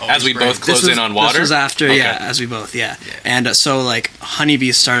 as we both closed in on water? This was after, Okay. yeah, as we both, yeah. And so like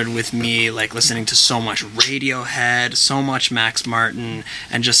Honeybee started with me like listening to so much Radiohead, so much Max Martin,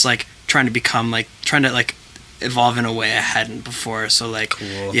 and just like trying to evolve in a way I hadn't before. So like,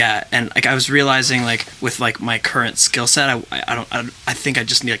 Cool. yeah, and like I was realizing like with like my current skill set, I think I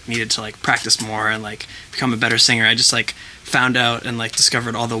just needed to like practice more and like become a better singer. I just like found out and like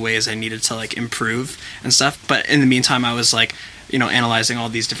discovered all the ways I needed to like improve and stuff. But in the meantime, I was like, you know, analyzing all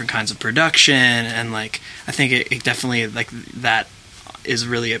these different kinds of production, and like I think it definitely like that is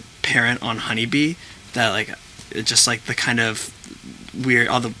really apparent on Honeybee, that like it just like the kind of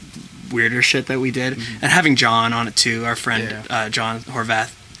all the weirder shit that we did, and having John on it too, our friend John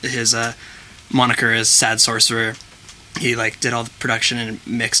Horvath, his moniker is Sad Sorcerer. He like did all the production and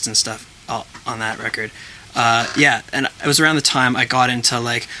mixed and stuff on that record. Yeah, and it was around the time I got into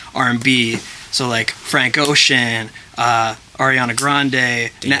like R&B, so like Frank Ocean, Ariana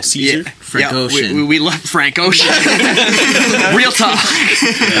Grande, Caesar? Frank Ocean. We love Frank Ocean. Real talk.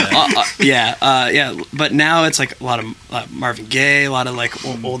 Yeah. But now it's like a lot of Marvin Gaye, a lot of like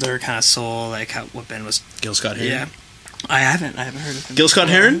older kind of soul, like what band was? Gil Scott Heron. Yeah, I haven't heard of him. Gil Scott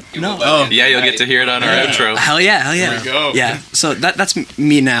Heron? No. Oh, Yeah, you'll get to hear it on our outro. Hell yeah. There we go. Yeah. So that's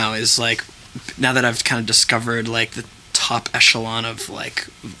me now. Is like now that I've kind of discovered like the top echelon of like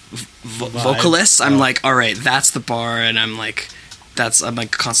vocalists, I'm like, all right, that's the bar, and I'm like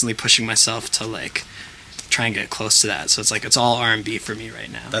constantly pushing myself to like try and get close to that. So it's all R&B for me right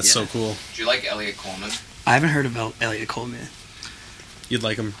now. that's so cool. Do you like Elliot Coleman? I haven't heard of Elliot Coleman. You'd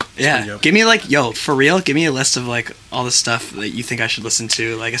like him. It's pretty Yeah, dope. give me like, for real, give me a list of like all the stuff that you think I should listen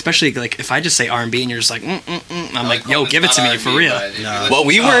to. Like especially like if I just say R&B and you're just like, I'm like, yo, give it to me for real. Well,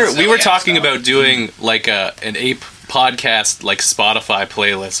 we were talking about doing like an ape podcast like Spotify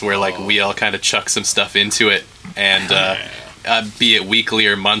playlist where like we all kind of chuck some stuff into it, and be it weekly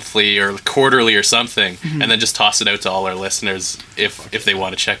or monthly or quarterly or something, and then just toss it out to all our listeners if they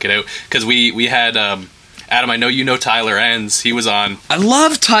want to check it out. Because we had Adam, I know you know Tyler Enns. He was on. I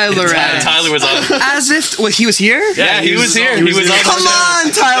love Tyler Enns. Tyler was on. As if he was here. Yeah, he was here. He was on. Come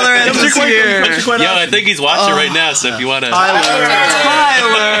on, Tyler Enns was here. Yo, I think he's watching right now. So if you want to.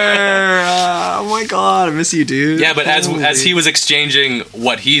 Tyler. Oh my god, I miss you, dude. Yeah, but as he was exchanging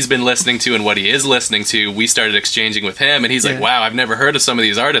what he's been listening to and what he is listening to, we started exchanging with him, and he's like, "Wow, I've never heard of some of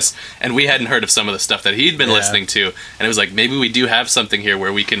these artists," and we hadn't heard of some of the stuff that he'd been listening to, and it was like, maybe we do have something here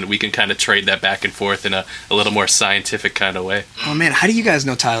where we can kind of trade that back and forth in a little more scientific kind of way. Oh man, how do you guys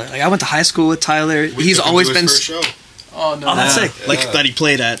know Tyler? Like I went to high school with Tyler. He's took him always to his been. first show. Oh no. Oh, that's sick. Like that he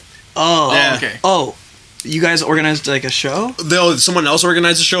played at. Oh, Yeah. Okay. Oh, you guys organized like a show? Someone else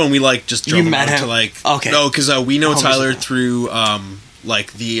organized a show, and we like just drove You him met out him? to like. Okay. No, because we know Homies Tyler with that. through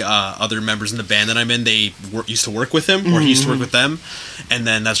like the other members in the band that I'm in. They used to work with him, or he used to work with them, and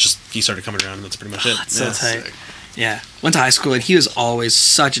then that's just he started coming around, and that's pretty much it. That's so Yeah. tight. Yeah, went to high school, and he was always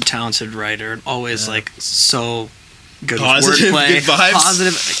such a talented writer, and always like so good Positive, with wordplay, good vibes.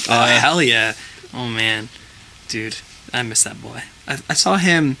 positive. Oh hell yeah! Oh man, dude, I miss that boy. I saw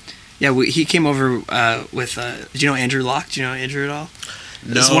him. Yeah, he came over with. Do you know Andrew Locke? Do you know Andrew at all?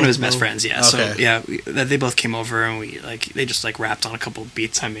 This is one of his best friends. Yeah. So Okay. yeah, they both came over, and they just like rapped on a couple of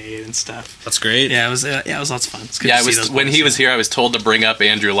beats I made and stuff. That's great. Yeah, it was lots of fun. It's good Yeah, to I see was those when boys. he was here. I was told to bring up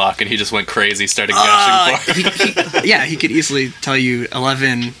Andrew Locke, and he just went crazy, started gushing for it. Yeah, he could easily tell you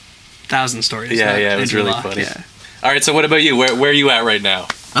 11,000 stories. Yeah, about yeah, it was Andrew really Locke, funny. Yeah. All right, so what about you? Where are you at right now?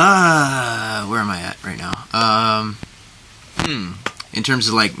 Where am I at right now? In terms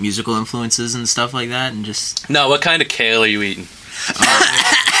of like musical influences and stuff like that, and just No, what kind of kale are you eating?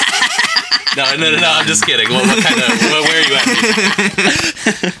 No, I'm just kidding. What kind of? Where are you at?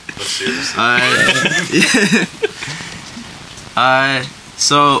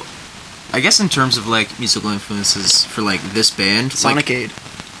 so I guess in terms of like musical influences for like this band, like, Sonicade.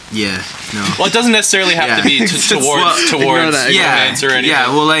 yeah, no. Well, it doesn't necessarily have to be towards ignore that. romance or anything. Yeah,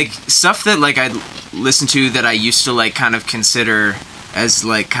 well, like stuff that like I listened to that I used to like kind of consider as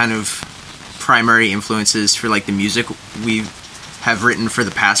like kind of primary influences for like the music we have written for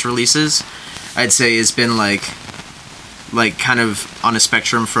the past releases, I'd say has been like kind of on a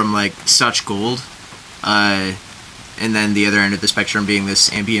spectrum from like Such Gold, and then the other end of the spectrum being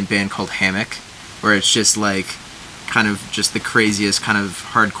this ambient band called Hammock, where it's just like kind of just the craziest kind of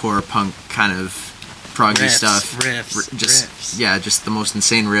hardcore punk kind of proggy stuff. Riffs. Yeah, just the most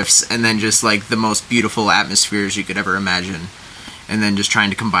insane riffs, and then just like the most beautiful atmospheres you could ever imagine, and then just trying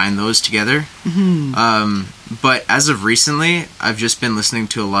to combine those together. But as of recently, I've just been listening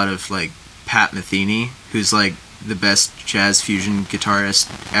to a lot of like Pat Metheny, who's like the best jazz fusion guitarist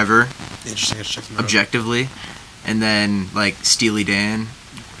ever, Interesting. I should check them out. objectively, and then like Steely Dan,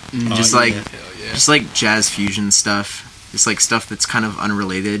 just like jazz fusion stuff. It's like stuff that's kind of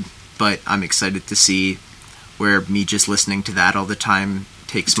unrelated, but I'm excited to see where me just listening to that all the time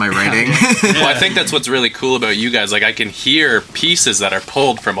takes my writing. Well, I think that's what's really cool about you guys. Like, I can hear pieces that are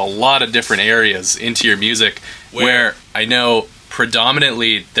pulled from a lot of different areas into your music, where I know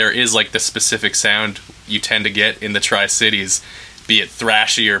predominantly there is like the specific sound you tend to get in the Tri-Cities, be it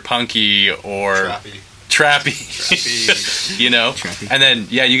thrashy or punky or trappy. You know? Trappy. And then,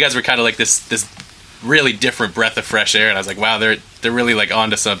 yeah, you guys were kind of like this really different breath of fresh air, and I was like, wow, they're really like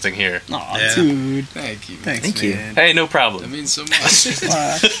onto something here. Aw, Yeah. dude. Thank you. Thanks, you. man. Hey, no That problem. means so much.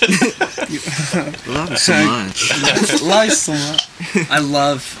 Love it so much. Lies so much. I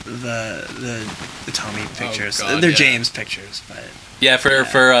love the Tommy pictures. God, They're yeah. James pictures, but Yeah,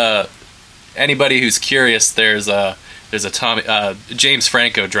 for anybody who's curious, there's a Tommy James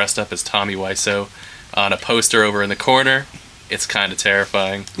Franco dressed up as Tommy Wiseau on a poster over in the corner. It's kind of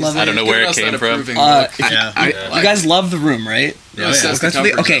terrifying. Love I don't know Giving where it us that came from. approving Uh, look. Yeah. you guys love The Room, right? Assess the That's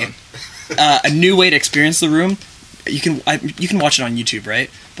the- comfort okay. zone. A new way to experience The Room. You can watch it on YouTube, right?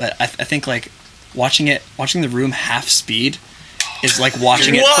 But I think like watching The Room half speed is like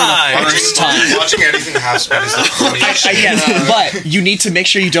watching it Why? for the first time. Watching anything half sped is the funniest shit. Yes, but you need to make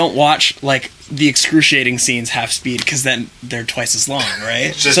sure you don't watch like the excruciating scenes half speed, because then they're twice as long,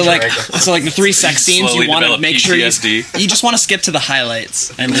 right? Just So like drag the 3 sex scenes, Slowly you want to develop make sure you PTSD. just want to skip to the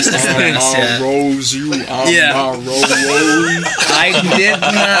highlights and just yeah. Rose, you are Yeah. my rose. I did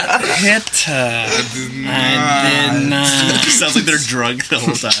not hit her. I did not. It sounds like they're drunk the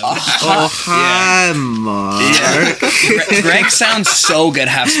whole time. Oh, hi, Mark. Greg sounds so good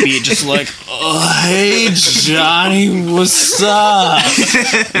half speed, just like, oh, hey, Johnny, what's up?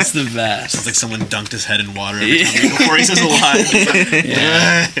 It's the best. It's like someone dunked his head in water every time before he says a line.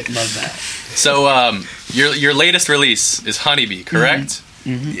 Yeah, love that. So, your latest release is Honeybee, correct?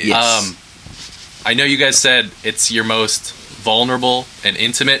 Yes. I know you guys said it's your most vulnerable and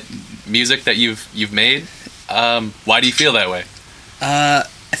intimate music that you've made. Why do you feel that way? I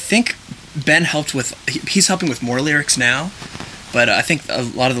think Ben helped with. He's helping with more lyrics now, but I think a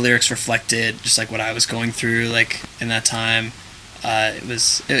lot of the lyrics reflected just like what I was going through, like in that time. It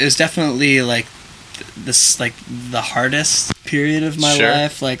was definitely like this, like the hardest period of my Sure.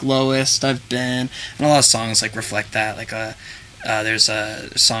 life, like lowest I've been, and a lot of songs like reflect that. Like there's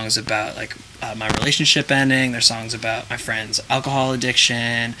songs about like my relationship ending. There's songs about my friend's alcohol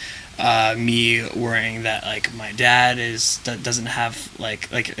addiction. Me worrying that like my dad doesn't have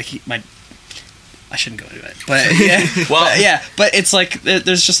I shouldn't go into it, but yeah, Well- but it's like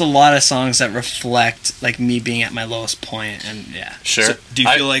there's just a lot of songs that reflect like me being at my lowest point, and yeah, Sure. So, do you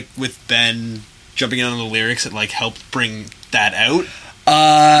feel like with Ben jumping in on the lyrics, it like helped bring that out?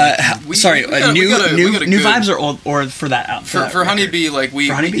 We new got a new good- vibes or old, or for that out For Honeybee, like we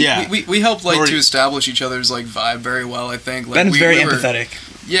For Honeybee? Yeah. we helped like Already- to establish each other's like vibe very well. I think like, Ben's very we were- empathetic.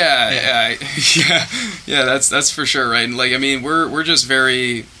 Yeah. That's for sure, right? And like I mean, we're just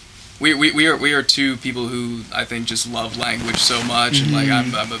very. We are two people who I think just love language so much, and like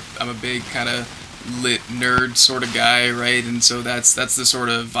I'm a big kind of lit nerd sort of guy, right? And so that's the sort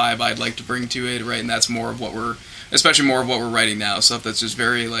of vibe I'd like to bring to it, right? And that's more of what we're writing now, stuff that's just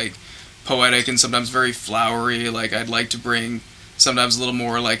very like poetic and sometimes very flowery. Like I'd like to bring sometimes a little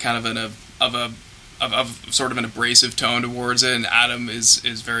more like kind of sort of an abrasive tone towards it, and Adam is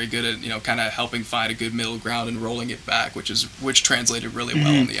very good at kind of helping find a good middle ground and rolling it back, which translated really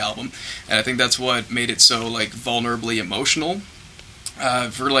well on the album, and I think that's what made it so like vulnerably emotional.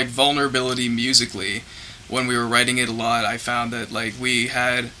 For like vulnerability musically, when we were writing it a lot, I found that like we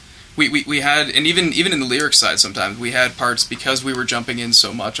had, and even in the lyric side, sometimes we had parts because we were jumping in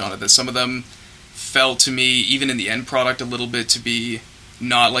so much on it that some of them felt to me, even in the end product, a little bit to be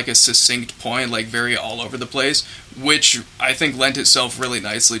not like a succinct point, like very all over the place, which I think lent itself really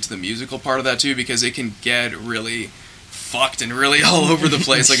nicely to the musical part of that too, because it can get really fucked and really all over the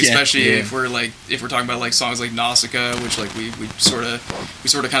place, like especially if we're talking about like songs like Nausicaa, which like we sort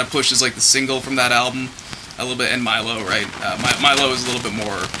of kind of pushed as like the single from that album a little bit, and Milo, right? Milo is a little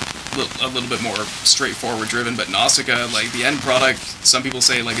bit more straightforward driven, but Nausicaa, like the end product, some people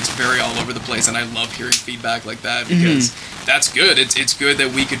say like it's very all over the place, and I love hearing feedback like that because that's good. It's good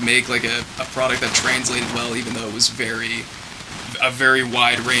that we could make like a product that translated well, even though it was a very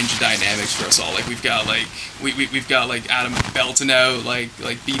wide range of dynamics for us all. Like we've got like Adam belting out like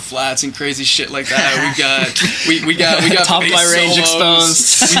B flats and crazy shit like that. We got Top of bass my range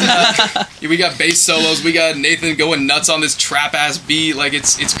solos. exposed. we got bass solos. We got Nathan going nuts on this trap ass beat. Like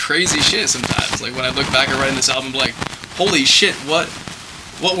it's crazy shit sometimes. Like when I look back at writing this album, I'm like, holy shit, what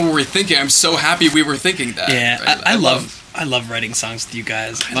were we thinking? I'm so happy we were thinking that. Yeah, right? I love writing songs with you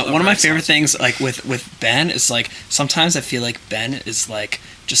guys. love One of my writing favorite songs. things, like with Ben, is like sometimes I feel like Ben is like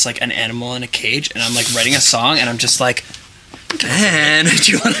just like an animal in a cage, and I'm like writing a song, and I'm just like, Ben,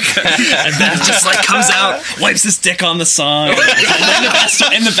 do you want to? And Ben just like comes out, wipes his dick on the song, in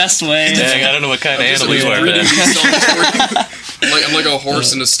the best way. Dang, I don't know what kind of Just animal you are, breeding Ben. songs for you. I'm like a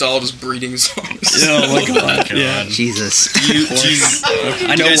horse in a stall, just breeding songs. Oh my god! Yeah, Jesus.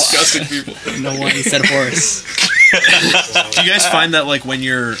 I know. Disgusting people. I know why he said horse. Do you guys find that like when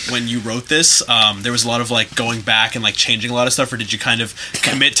you wrote this, there was a lot of like going back and like changing a lot of stuff, or did you kind of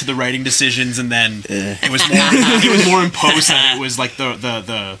commit to the writing decisions and then it was more in post that it was like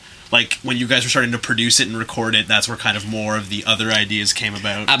the like when you guys were starting to produce it and record it, that's where kind of more of the other ideas came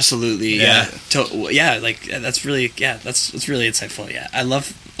about? Absolutely, Yeah. Like that's really that's really insightful. Yeah, I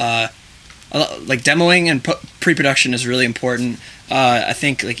love like demoing and pre-production is really important. I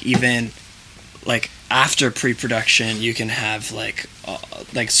think like even like after pre-production you can have like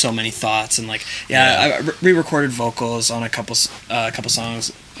so many thoughts and like I re-recorded vocals on a couple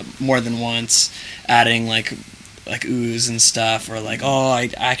songs more than once, adding like oohs and stuff, or like, I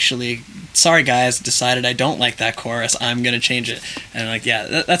actually, sorry guys, decided I don't like that chorus, I'm gonna change it. And like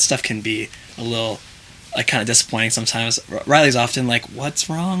that stuff can be a little like kind of disappointing sometimes. Riley's often like, what's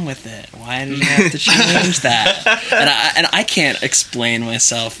wrong with it, why did you have to change that? and I can't explain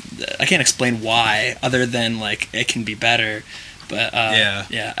myself, I can't explain why, other than like it can be better. But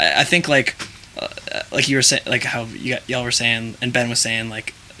I think like you were saying, like how y'all were saying and Ben was saying,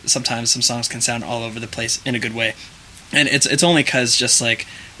 like sometimes some songs can sound all over the place in a good way, and it's only because just like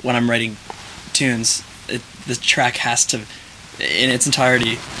when I'm writing tunes, the track has to in its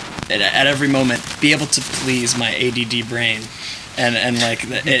entirety at every moment be able to please my ADD brain, and like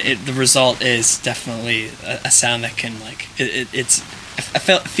the result is definitely a sound that can like I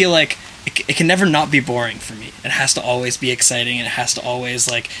feel like it can never not be boring for me. It has to always be exciting, and it has to always,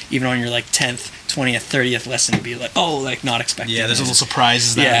 like, even on your like 10th, 20th, 30th listen, be like, like not expecting. Yeah, there's little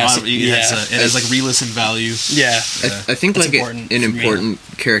surprises that it has like re-listen value. Yeah, I think like an important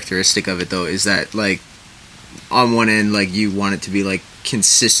characteristic of it though is that like on one end, like you want it to be like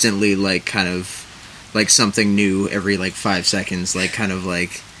consistently like kind of like something new every like 5 seconds, like kind of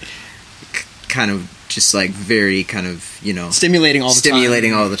just like very kind of, you know, stimulating all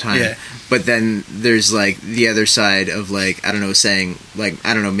the time. Yeah. But then there's like the other side of like, I don't know, saying like,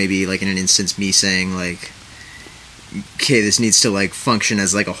 I don't know, maybe like in an instance me saying like, okay, this needs to like function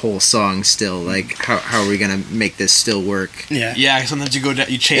as like a whole song still, like how are we gonna make this still work? Yeah, sometimes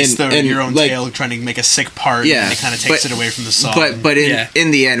you chase your own tail trying to make a sick part, and it kind of takes it away from the song. But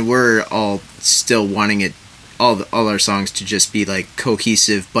in the end, we're all still wanting it, all our songs to just be like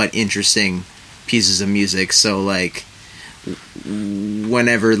cohesive but interesting pieces of music. So like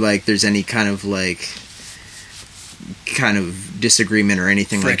whenever like there's any kind of disagreement or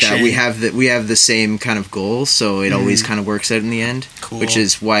anything friction, like that, we have the same kind of goal, so it always kind of works out in the end. Cool. Which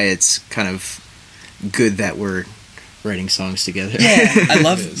is why it's kind of good that we're writing songs together. I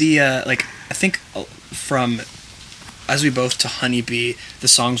love the I think from As We Both to Honeybee, the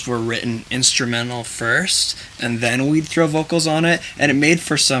songs were written instrumental first, and then we'd throw vocals on it, and it made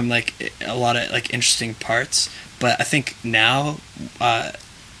for some like a lot of like interesting parts. But I think now, I'd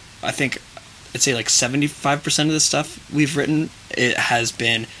say like 75% of the stuff we've written, it has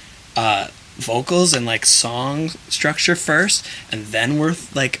been vocals and like song structure first, and then we're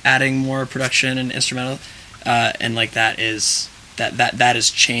like adding more production and instrumental, and like that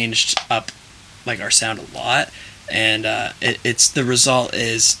has changed up like our sound a lot. And it's the result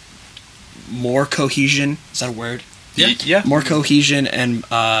is more cohesion. Is that a word? Yeah. More cohesion and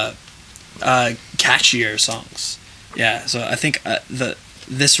catchier songs. Yeah. So I think the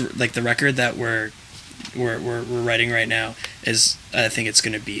record that we're writing right now is, I think it's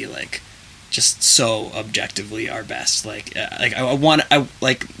gonna be like just so objectively our best. Like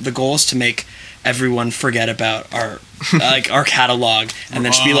the goal is to make everyone forget about our like our catalog, and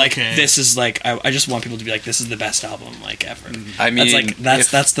then just be like, this is like, I just want people to be like, this is the best album like ever. I mean,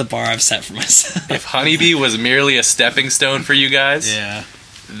 that's the bar I've set for myself. If Honeybee was merely a stepping stone for you guys,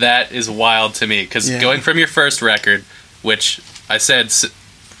 that is wild to me, because going from your first record, which I said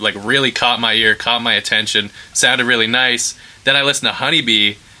like really caught my ear, caught my attention, sounded really nice, then I listened to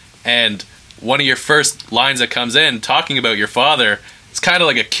Honeybee, and one of your first lines that comes in talking about your father, it's kind of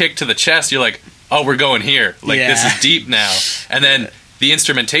like a kick to the chest. You're like, oh, we're going here. Like, this is deep now. And then the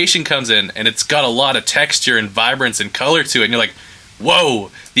instrumentation comes in, and it's got a lot of texture and vibrance and color to it. And you're like,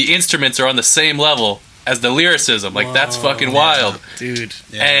 whoa, the instruments are on the same level as the lyricism. Like, that's fucking wild. Dude.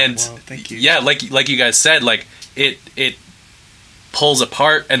 Yeah. And, thank you. Yeah, like you guys said, like, it pulls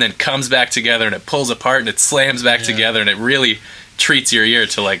apart and then comes back together, and it pulls apart and it slams back together, and it really treats your ear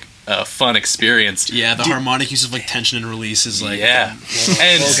to, like, a fun experience. Yeah, the harmonic use of like tension and release is like and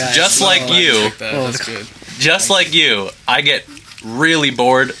just like you, that's good. just like you, I get really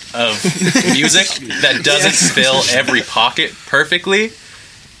bored of music that doesn't fill every pocket perfectly.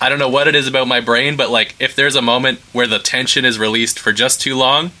 I don't know what it is about my brain, but like if there's a moment where the tension is released for just too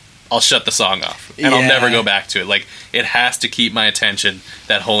long, I'll shut the song off and I'll never go back to it. Like it has to keep my attention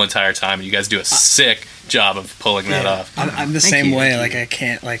that whole entire time. And you guys do a sick job of pulling that off. I'm the same way. Like I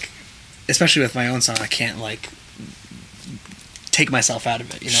can't especially with my own song, I can't take myself out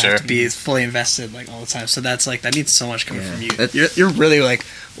of it. I have to be fully invested all the time. So that's that needs so much coming from you. You're really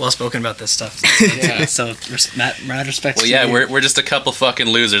well spoken about this stuff. So mad respect. Well, yeah, we're just a couple fucking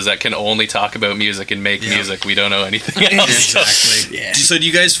losers that can only talk about music and make music. We don't know anything else. Exactly. Yeah. So do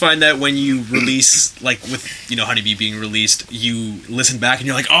you guys find that when you release, with Honeybee being released, you listen back and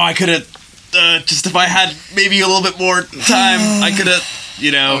you're like, oh, I could have just if I had maybe a little bit more time, I could have,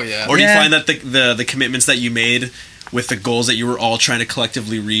 Or do you find that the commitments that you made with the goals that you were all trying to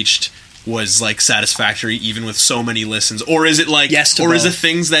collectively reach was satisfactory even with so many listens, or is it is it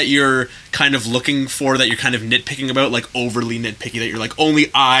things that you're kind of looking for that you're kind of nitpicking about, overly nitpicky, that you're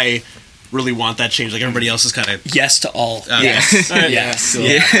only I really want that change, everybody else is kind of yes to all. Yes. Yes. Cool.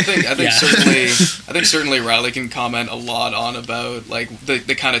 I think certainly Riley can comment a lot on about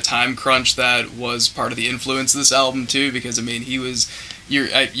the kind of time crunch that was part of the influence of this album too, because he was you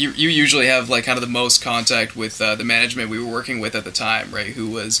usually have kind of the most contact with the management we were working with at the time, right? Who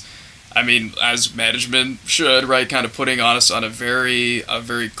was, as management should, right, kind of putting on us on a very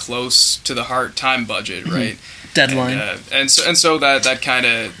close to the heart time budget, right? Deadline. And so that kind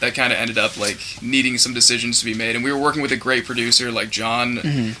of ended up needing some decisions to be made, and we were working with a great producer like John.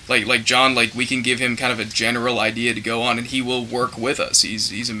 John, we can give him kind of a general idea to go on, and he will work with us.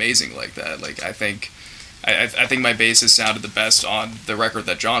 He's amazing like that. I think my bass has sounded the best on the record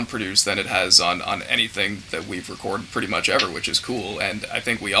that John produced than it has on anything that we've recorded pretty much ever, which is cool. And I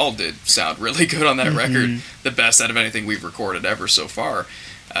think we all did sound really good on that record, the best out of anything we've recorded ever so far.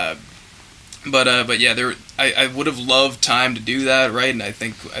 But yeah, I would have loved time to do that, right? And I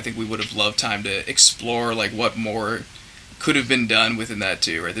think we would have loved time to explore what more could have been done within that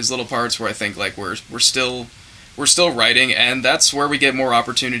too, right? There's little parts where I think we're still writing, and that's where we get more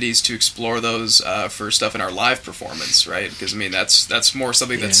opportunities to explore those for stuff in our live performance, right? Because that's more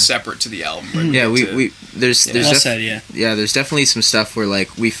something that's separate to the album. Right? Yeah, there's there's definitely some stuff where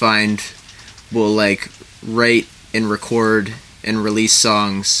we find we'll write and record and release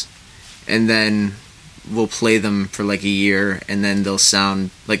songs, and then we'll play them for a year, and then they'll sound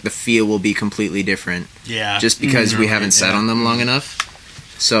the feel will be completely different. Yeah, just because we haven't sat on them long enough.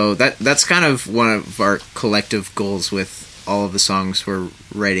 So that's kind of one of our collective goals with all of the songs we're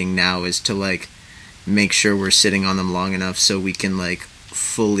writing now, is to make sure we're sitting on them long enough so we can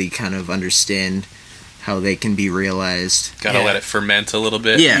fully kind of understand how they can be realized. Gotta let it ferment a little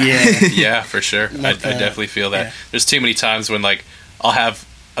bit. Yeah, for sure. I definitely feel that. There's too many times when I'll have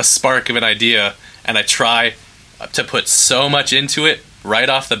a spark of an idea and I try to put so much into it right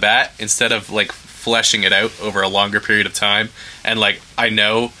off the bat instead of fleshing it out over a longer period of time, and I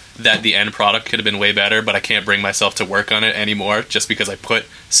know that the end product could have been way better, but I can't bring myself to work on it anymore just because I put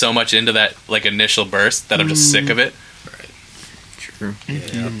so much into that initial burst that I'm just sick of it. Right. True.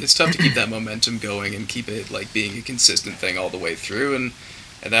 Yeah. It's tough to keep that momentum going and keep it being a consistent thing all the way through, and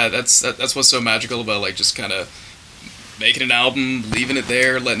that's what's so magical about just kind of making an album, leaving it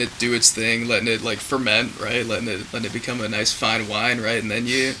there, letting it do its thing, letting it ferment, right? Letting it become a nice fine wine, right? And then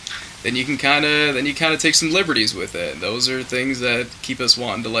you can kind of take some liberties with it. And those are things that keep us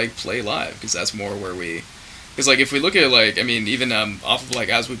wanting to play live, because that's more where we, because if we look at even off of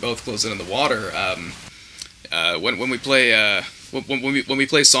As We Both Close In the Water, when we play when we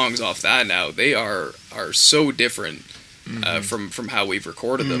play songs off that now, they are so different from how we've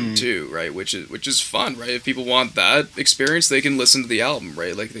recorded them too, right? Which is fun, right? If people want that experience, they can listen to the album,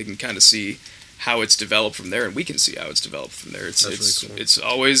 right? They can kind of see how it's developed from there, and we can see how it's developed from there.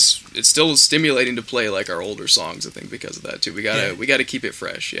 It's still stimulating to play our older songs, I think, because of that too. We gotta keep it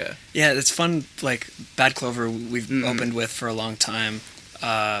fresh. Yeah it's fun. Bad Clover we've opened with for a long time,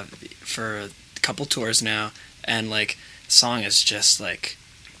 for a couple tours now, and the song is just I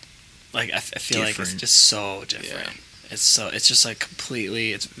feel different. It's just so different. It's just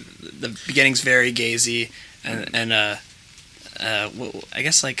completely, the beginning's very gazy, and I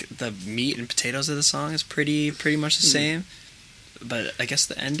guess the meat and potatoes of the song is pretty much the same, but I guess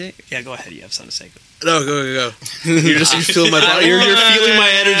the ending. Yeah, go ahead. You have something to say. No, go. You're feeling my body. You're feeling my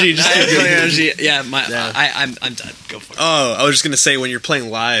energy. Just energy. Yeah, I'm done. Go for it. Oh, I was just gonna say, when you're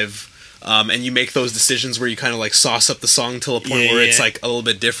playing live, and you make those decisions where you kind of sauce up the song till a point where it's a little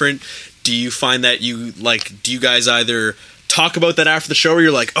bit different. Do you find that you do you guys either talk about that after the show, where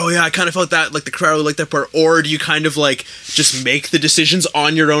you're like, oh yeah, I kind of felt that, like the crowd really liked that part, or do you kind of like just make the decisions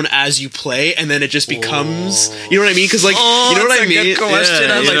on your own as you play, and then it just becomes, you know what I mean? Because like, you know what I mean? Good question.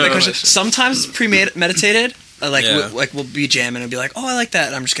 Yeah, I you like know. that question. Sometimes it's premeditated. Yeah. We'll be jamming and be like, oh, I like that,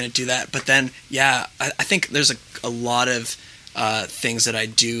 and I'm just gonna do that. But then, yeah, I think there's a lot of things that I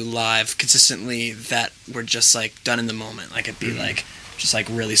do live consistently that were just like done in the moment. Like it'd be like just like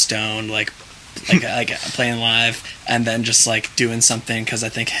really stoned, like playing live, and then just like doing something because I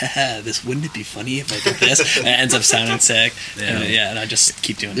think, haha, this wouldn't it be funny if I did this? And it ends up sounding sick. And I just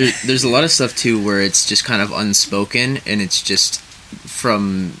keep doing it. There's a lot of stuff too where it's just kind of unspoken, and it's just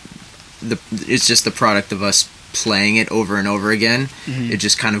it's just the product of us playing it over and over again. It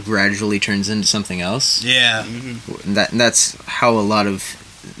just kind of gradually turns into something else. Yeah. And that's how a lot of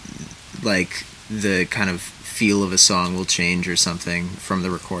like the kind of feel of a song will change or something from the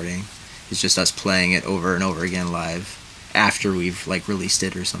recording. It's just us playing it over and over again live after we've like released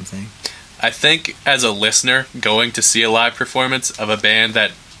it or something. I think as a listener, going to see a live performance of a band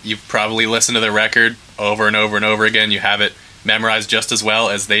that you've probably listened to the record over and over and over again, you have it memorized just as well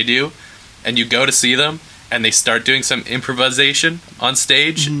as they do, and you go to see them and they start doing some improvisation on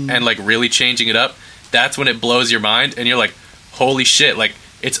stage and like really changing it up, that's when it blows your mind and you're like, holy shit, like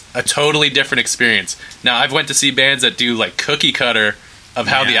it's a totally different experience. Now I've went to see bands that do like cookie cutter of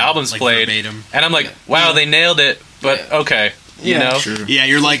how the album's like played, verbatim. and I'm like, wow, they nailed it, but okay, you know? Sure. Yeah,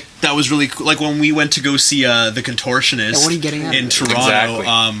 you're like, that was really cool. Like when we went to go see The Contortionist what are you getting at? in Toronto,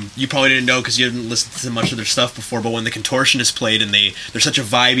 Exactly. you probably didn't know because you hadn't listened to much of their stuff before, but when The Contortionist played, and they're such a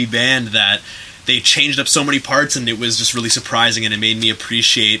vibey band that they changed up so many parts, and it was just really surprising, and it made me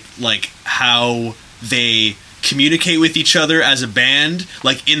appreciate like how they communicate with each other as a band,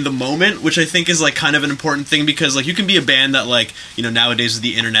 like in the moment, which I think is like kind of an important thing, because like you can be a band that like, you know, nowadays with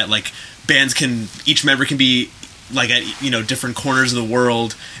the internet, like bands can, each member can be like at, you know, different corners of the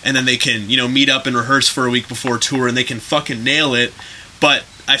world, and then they can, you know, meet up and rehearse for a week before tour and they can fucking nail it. But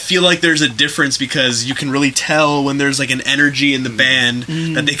I feel like there's a difference because you can really tell when there's like an energy in the band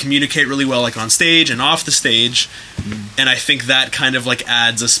that they communicate really well, like on stage and off the stage. And I think that kind of like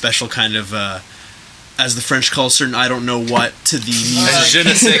adds a special kind of as the French call certain I don't know what to the music. Je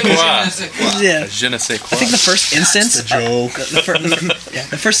ne sais quoi. Yeah. Je ne sais quoi. I think the first instance, That's a joke.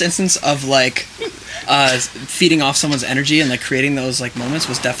 the first instance of like feeding off someone's energy and like creating those like moments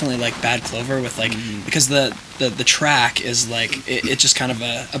was definitely like Bad Clover with like because the track is like it just kind of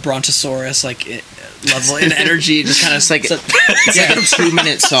a brontosaurus like level in energy, just kind of It's like a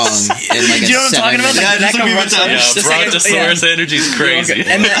 2-minute song. And like do you know what I'm talking about? Yeah, That just kind of like we brontosaurus. Yeah, Brontosaurus energy is crazy.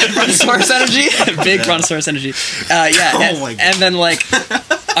 And then brontosaurus energy, big brontosaurus energy. Oh my God. And then like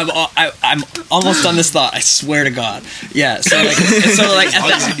I'm almost on this thought. I swear to God. Yeah. So like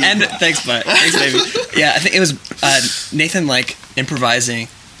at the end. Thanks, bud. Thanks, baby. Yeah, I think it was Nathan like improvising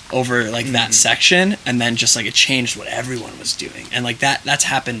over like that section, and then just like it changed what everyone was doing, and like that's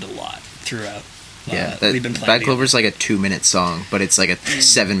happened a lot throughout. Yeah, we've been playing Bad together. Clover's like a 2-minute song, but it's like a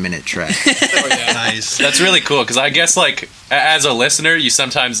 7-minute track. Nice. That's really cool because I guess like as a listener, you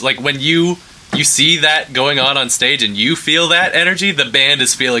sometimes like when you see that going on stage and you feel that energy, the band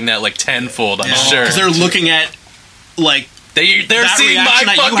is feeling that like tenfold. I'm sure Because they're looking at like they're that seeing my reaction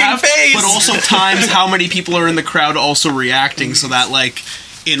that you fucking have, face, but also times how many people are in the crowd also reacting, so that like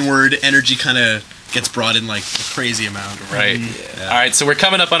inward energy kind of gets brought in like a crazy amount. right. All right, so we're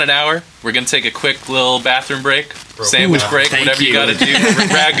coming up on an hour. We're gonna take a quick little bathroom break, sandwich break, thank whatever you you. got to do,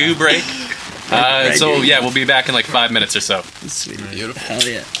 ragu break. So yeah, we'll be back in like 5 minutes or so. Sweet. Hell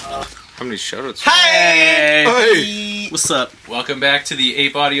yeah. How many shoutouts? Hey, What's up? welcome back to the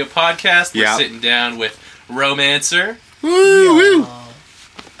Ape Audio Podcast. We're Yeah. sitting down with Romancer.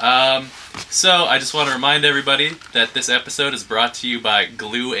 So I just want to remind everybody that this episode is brought to you by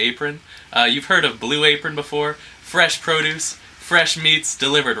Glue Apron. You've heard of Blue Apron before. Fresh produce, fresh meats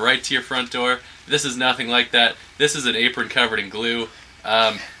delivered right to your front door. This is nothing like that. This is an apron covered in glue.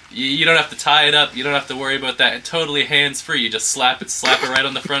 You don't have to tie it up. You don't have to worry about that. It's totally hands-free. You just slap it right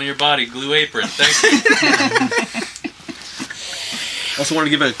on the front of your body. Glue Apron. Thank you. Also want to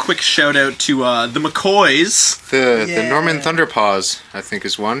give a quick shout out to the McCoys. The Norman Thunderpaws, I think,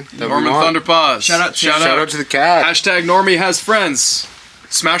 is one. that we Norman want. Thunderpaws. Shout out Shout out to the cat. Hashtag Normie has friends.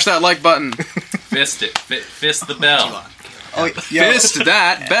 Smash that like button. Fist it. Fist the bell. Oh, yo, Fist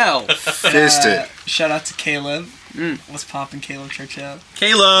that bell. Fist it. shout out to Caleb. What's poppin', Caleb Churchill?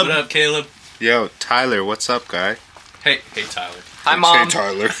 Caleb. What up, Caleb? Yo, Tyler, what's up, guy? Hey, Tyler. Hi, Mom. Hey,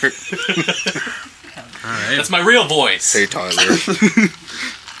 Tyler. That's my real voice. Hey, Tyler.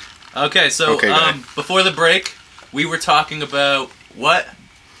 Okay, so Okay, guy. before the break, we were talking about what?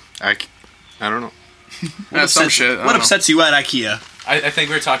 I don't know. some shit. I What don't know. upsets you at IKEA? I think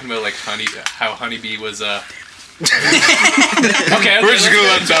we were talking about like how Honeybee was. Okay, We're just gonna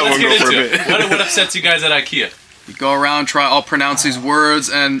let that let's one get go for a into it. bit. What upsets you guys at IKEA? You go around, I'll pronounce these words,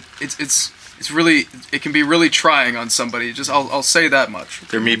 and it's really, it can be really trying on somebody. Just I'll say that much.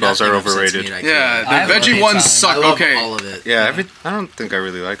 Their meatballs are overrated. Yeah, I the love veggie pizza. ones I suck. love Okay, all of it. Yeah, I don't think I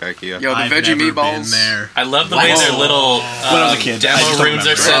really like IKEA. yo, the I've veggie never meatballs. been there. I love the way their little When I was a kid, I just demo don't rooms are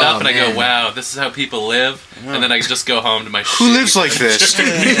remember. set up, Oh, and I go, man. "Wow, this is how people live." And then I just go home to my. Who lives like this?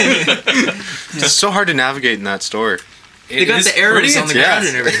 It's so hard to navigate in that store. They got the arrows on the ground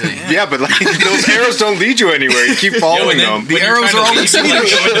and everything. Yeah, but like those arrows don't lead you anywhere. You keep following them. The arrows are all like, go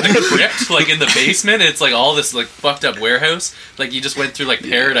into the crypt, like in the basement. It's like all this like fucked up warehouse. Like you just went through like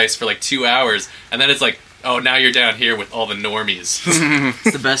paradise for like 2 hours, and then it's like, oh, now you're down here with all the normies.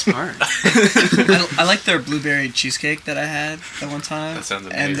 It's the best part. I like their blueberry cheesecake that I had at one time. That sounds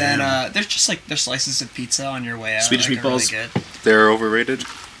And amazing. then there's just like there's slices of pizza on your way out. Swedish like, are meatballs. Really good. They're overrated.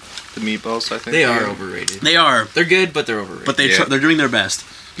 The meatballs, I think. They are overrated. They are, They're good, but they're overrated. but Yeah. they're doing their best.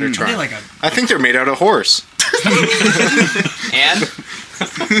 They're Are trying. they like a I think they're made out of horse. And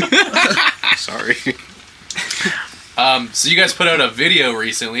Sorry. So you guys put out a video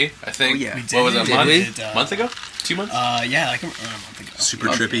recently. I think. Oh, yeah. We What was it? did. A month? We did, Month ago? 2 months? yeah, like a month ago. Super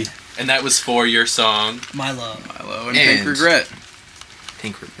trippy. And that was for your song. Milo. Milo and Pink Regret.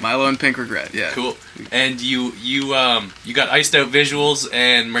 Pink Regret. Milo and Pink Regret. Yeah. Cool. And you got iced out visuals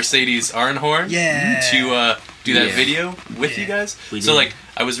and Mercedes Arnhorn Yeah. to do that Yeah. video with Yeah. you guys. We So did. like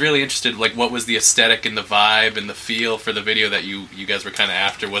I was really interested, like what was the aesthetic and the vibe and the feel for the video that you guys were kind of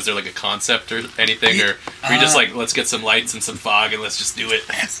after? Was there like a concept or anything, or were you just like, let's get some lights and some fog and let's just do it?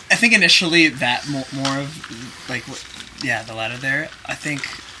 I think initially that more of like the latter there. I think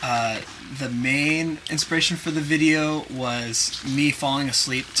the main inspiration for the video was me falling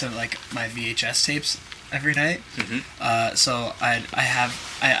asleep to like my VHS tapes every night. So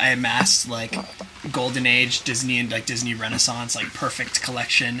I amassed like Golden Age Disney and like Disney Renaissance like perfect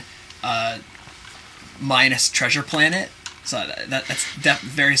collection, minus Treasure Planet. So that's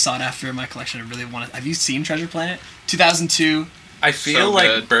very sought after in my collection. I really want to. Have you seen Treasure Planet? 2002. I feel So like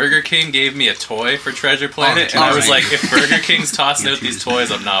good. Burger King gave me a toy for Treasure Planet, and I was like, if Burger King's tossing out these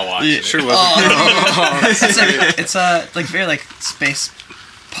toys, I'm not watching it. Sure was. It's like very like space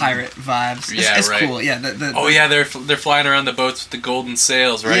pirate vibes. Yeah, It's right. cool. Yeah. Oh yeah, they're flying around the boats with the golden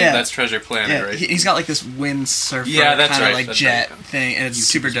sails, right? Yeah. That's Treasure Planet, Yeah, right? he's got like this windsurfer Yeah, that's kind of right. like That's jet right. thing, and it's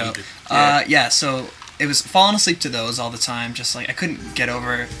super dope. Yeah. Yeah, so it was falling asleep to those all the time. Just like I couldn't get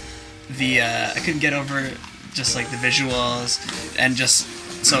over just like the visuals, and just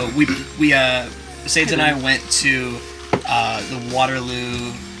so we Sades and I went to the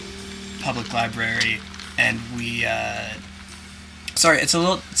Waterloo Public Library, and we. Sorry,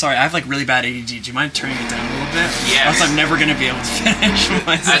 I have like really bad ADD. Do you mind turning it down a little bit? Yes. Or else I'm never gonna be able to finish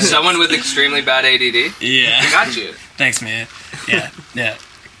my as someone with extremely bad ADD, Yeah. got you. Thanks, man. Yeah.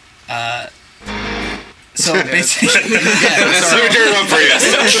 So basically, Let me turn it up for you.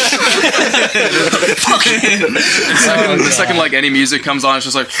 The second like any music comes on, it's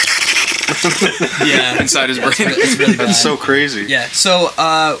just like yeah, inside his brain. it's really bad. That's so crazy. Yeah.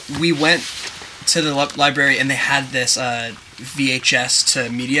 So we went to the library, and they had this VHS to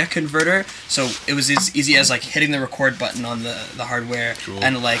media converter. So it was as easy as like hitting the record button on the hardware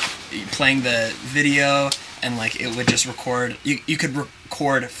and like playing the video, and like it would just record. You could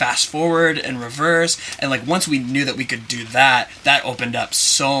record fast forward and reverse, and like once we knew that we could do that, that opened up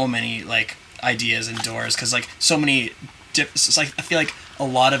so many like ideas and doors, because like so many. It's like I feel like a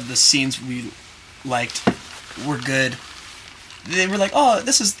lot of the scenes we liked were good. They were like, oh,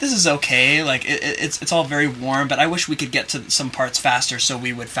 this is okay. Like it's all very warm, but I wish we could get to some parts faster. So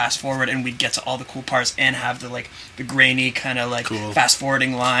we would fast forward, and we'd get to all the cool parts and have the grainy kind of like fast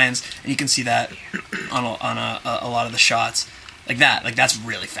forwarding lines. And you can see that on a lot of the shots like that. Like that's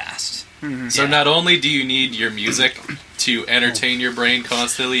really fast. So not only do you need your music to entertain your brain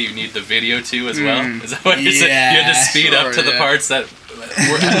constantly, you need the video too as well. Is that what you're saying? You had to speed up to the parts that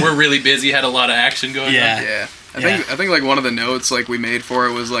were really busy, had a lot of action going on. Yeah. I think like one of the notes like we made for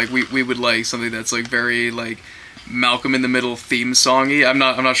it was like we would like something that's like very like Malcolm in the Middle theme songy. I'm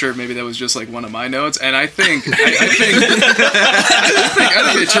not sure if maybe that was just like one of my notes, and I think I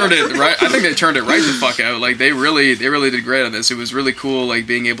think they turned it right. I think they turned it right the fuck out. Like they really did great on this. It was really cool, like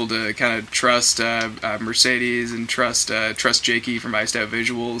being able to kind of trust Mercedes and trust Jakey from Iced Out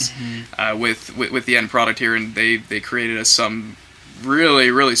Visuals with the end product here, and they created us some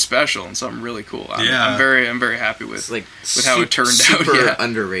really special and something really cool. I'm very happy with how it turned out. Super Yeah.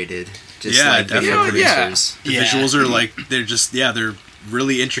 underrated. Just Yeah, like video definitely. producers. The visuals are like they're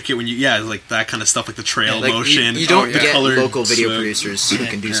really intricate when you like that kind of stuff, like the trail Like, motion. You don't the get colored local video smoke. producers who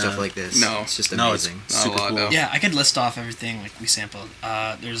can do stuff like this. No. It's just No, it's amazing. Not a super lot, cool. no. Yeah, I could list off everything like we sampled.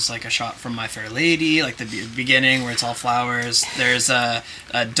 There's like a shot from My Fair Lady, like the beginning where it's all flowers. There's a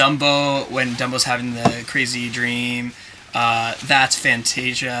Dumbo when Dumbo's having the crazy dream. That's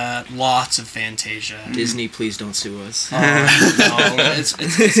Fantasia. Lots of Fantasia. Disney, please don't sue us. No, it's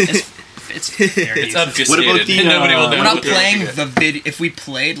very It's easy. obfuscated. What about the, Nobody will know. We're not what playing they're the video. If we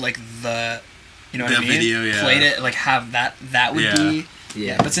played like the, you know what The I mean? video, yeah. Played it like have that would Yeah. be.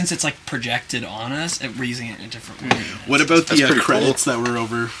 Yeah. But since it's like projected on us, we're using it in a different way. What about That's the pretty cool. credits that were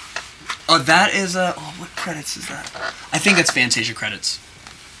over? Oh, that is what credits is that? I think it's Fantasia credits.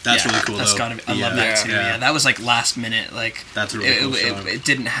 That's Yeah, really cool. That's though. gotta be. I love that Yeah. too. Yeah. That was like last minute. Like That's a really cool shot. it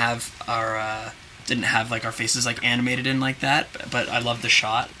didn't have our like our faces like animated in like that, but I love the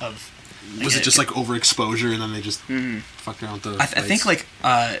shot of. Was it just like overexposure and then they just fucked around with the? I think like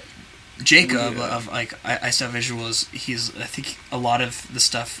Jacob of like I Still Have Visuals. I think a lot of the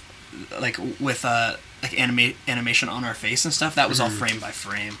stuff like with like animation on our face and stuff that was all frame by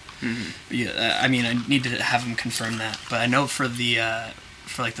frame. Yeah, I mean I need to have him confirm that, but I know for the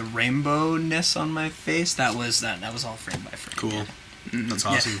for like the rainbowness on my face that was all frame by frame. cool. Yeah. That's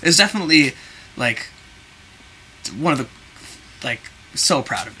awesome. Yeah, it's definitely like one of the like so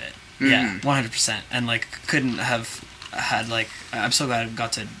proud of it. Yeah, 100%. And like couldn't have had like I'm so glad I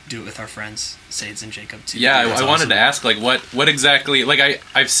got to do it with our friends Sades and Jacob too. Yeah, That's I wanted awesome. to ask, like, what exactly, like,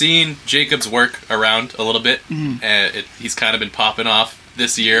 I've seen Jacob's work around a little bit, and he's kind of been popping off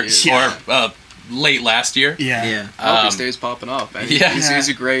this year, Yeah. or late last year. Yeah. Yeah. I hope he stays popping up. I mean, yeah. he's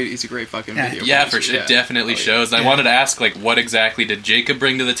a great fucking Yeah. video. Yeah, for producer. sure. It definitely shows. And I wanted to ask, like, what exactly did Jacob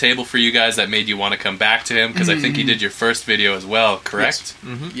bring to the table for you guys that made you want to come back to him? Because I think he did your first video as well, correct?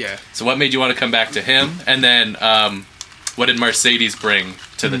 Yeah. So what made you want to come back to him? And then, what did Mercedes bring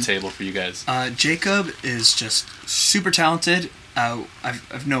to the table for you guys? Jacob is just super talented.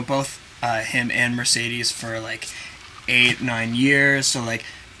 I've known both him and Mercedes for like 8-9 years. So like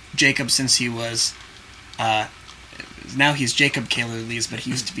Jacob since he was now he's Jacob Kaler-Lees, but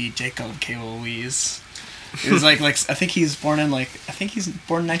he used to be Jacob Kaler-Lees. It was like I think he's born in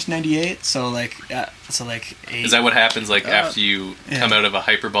 1998. So like Is that what happens, like, after you come out of a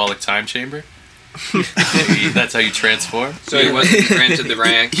hyperbolic time chamber? That's how you transform? So he wasn't granted the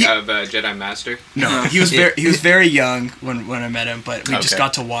rank of Jedi Master? No, he was very young when I met him, but we just Okay.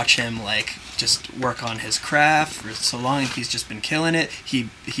 got to watch him like just work on his craft for so long. And he's just been killing it. He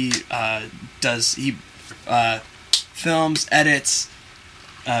films, edits,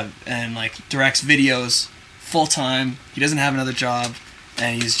 and like directs videos full time. He doesn't have another job,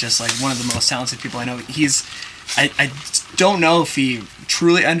 and he's just like one of the most talented people I know. I don't know if he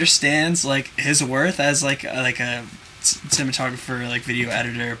truly understands like his worth as like a cinematographer, like video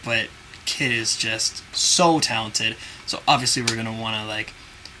editor, but kid is just so talented. So obviously we're gonna want to like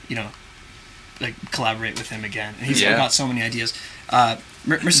collaborate with him again, and he's got so many ideas.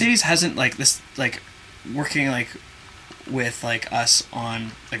 Mercedes hasn't like this like working like with like us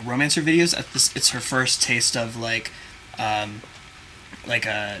on like romancer videos. It's her first taste of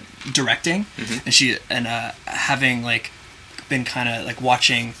directing, and having like been kind of like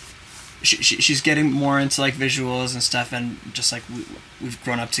watching. She's getting more into like visuals and stuff, and just like we've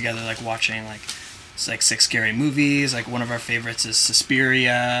grown up together like watching like six scary movies. Like one of our favorites is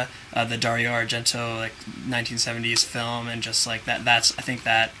Suspiria, the Dario Argento like 1970s film, and just like that's I think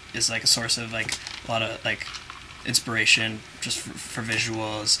that is like a source of like a lot of like inspiration just for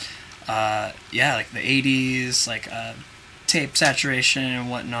visuals. Like the 80s, like tape saturation and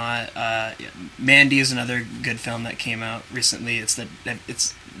whatnot. Mandy is another good film that came out recently. It's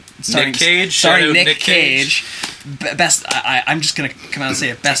starring Nick Cage? starring Shout out Nick Nick Cage. Best. I'm just gonna come out and say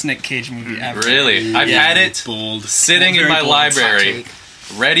it. Best Nick Cage movie ever. Really? I've had it Bold. sitting in Very my bold. library,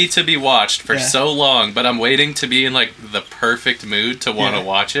 ready to be watched for Yeah. so long, but I'm waiting to be in like the perfect mood to want to Yeah.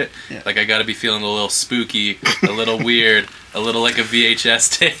 watch it. Yeah. Like I got to be feeling a little spooky, a little weird, a little like a VHS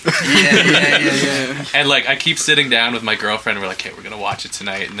tape. Yeah. And like I keep sitting down with my girlfriend and we're like, "Hey, we're going to watch it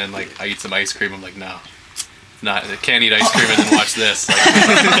tonight." And then like I eat some ice cream. I'm like, "No. I can't eat ice cream and then watch this." Like,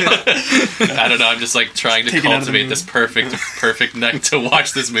 I don't know. I'm just like trying to Take it out of the cultivate this perfect night to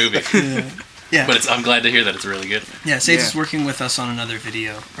watch this movie. Yeah. But I'm glad to hear that it's really good. Yeah, Sage is working with us on another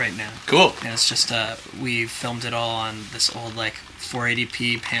video right now. Cool. And it's just we filmed it all on this old like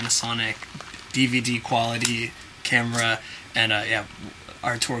 480p Panasonic DVD quality camera, and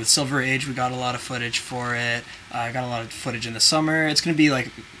our tour with Silver Age, we got a lot of footage for it. I got a lot of footage in the summer. It's gonna be like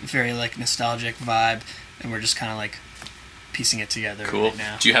very like nostalgic vibe, and we're just kind of like piecing it together Cool. right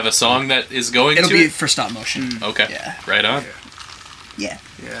now. Do you have a song that is going It'll to be it? for stop motion. Okay. Yeah. Right on. Yeah.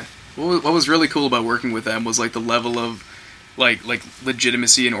 Yeah. What was really cool about working with them was like the level of like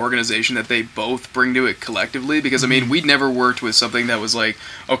legitimacy and organization that they both bring to it collectively. Because I mean, we'd never worked with something that was like,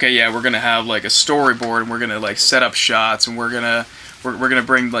 okay, yeah, we're gonna have like a storyboard and we're gonna like set up shots and we're gonna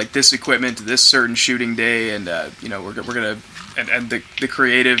bring like this equipment to this certain shooting day, and you know, we're gonna and the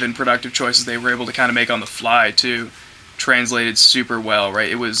creative and productive choices they were able to kind of make on the fly too translated super well,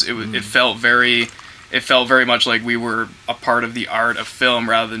 right? It felt very much like we were a part of the art of film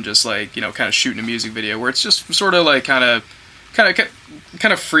rather than just like, you know, kind of shooting a music video where it's just sort of like kind of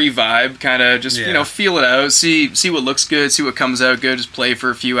free vibe, kind of just, you know, feel it out, see what looks good, see what comes out good, just play for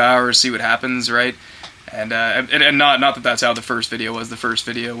a few hours, see what happens, right? And not that that's how the first video was. The first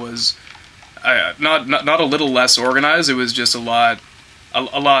video was not a little less organized. It was just a lot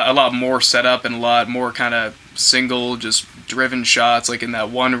more set up and a lot more kind of single, just driven shots, like in that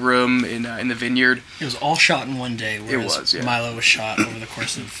one room in the vineyard. It was all shot in one day. It was, yeah. Milo was shot over the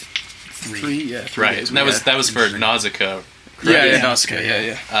course of three Right, days. and that was for Nausicaa. Yeah, Nausicaa,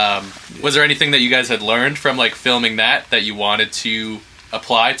 yeah. Was there anything that you guys had learned from like filming that you wanted to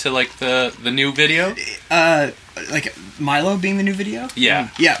apply to like the new video? Like Milo being the new video? Yeah.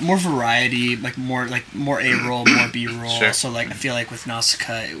 Yeah, more variety, more A-roll, more B-roll. Sure. So like I feel like with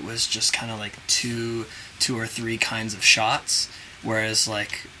Nausicaa it was just kind of like two or three kinds of shots, whereas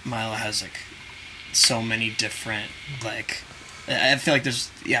like Milo has like so many different, like I feel like there's,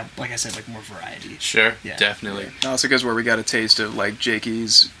 like I said, like more variety. Sure, Yeah. definitely. Nausicaa's where we got a taste of like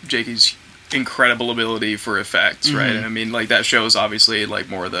Jakey's incredible ability for effects, right? And I mean, like that shows obviously like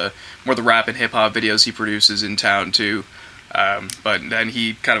more the rap and hip hop videos he produces in town too. But then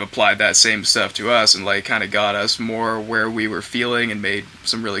he kind of applied that same stuff to us and like kind of got us more where we were feeling and made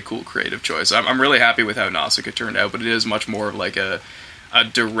some really cool creative choice. I'm really happy with how Nausicaa turned out, but it is much more of like a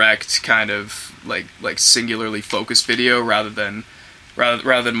direct kind of like singularly focused video rather than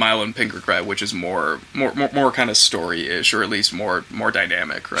Milo and Pink Regret, which is more kind of story-ish, or at least more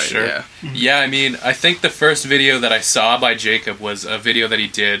dynamic, right? Sure. Yeah. Yeah, I mean, I think the first video that I saw by Jacob was a video that he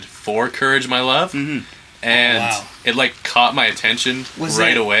did for Courage My Love. Mm-hmm. And Wow. it like caught my attention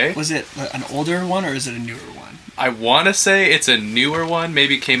away. Was it an older one or is it a newer one? I want to say it's a newer one.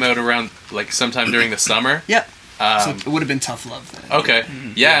 Maybe it came out around like sometime during the summer. Yep. So it would have been Tough Love then. Okay.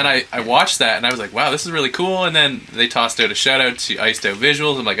 Yeah, and I watched that and I was like, wow, this is really cool. And then they tossed out a shout out to Iced Out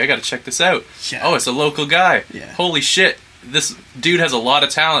Visuals. I'm like, I got to check this out. Yeah. Oh, it's a local guy. Yeah. Holy shit. This dude has a lot of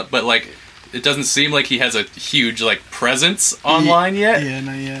talent, but like it doesn't seem like he has a huge like presence online yet. Yeah,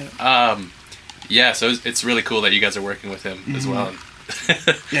 not yet. Yeah, so it's really cool that you guys are working with him as well.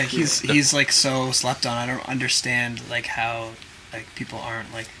 Yeah, he's like so slept on. I don't understand like how like people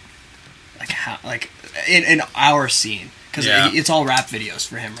aren't like how like in our scene, because it's all rap videos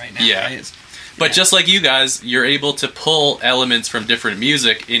for him right now. Yeah. Right? But just like you guys, you're able to pull elements from different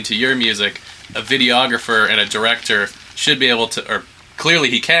music into your music. A videographer and a director should be able to, or clearly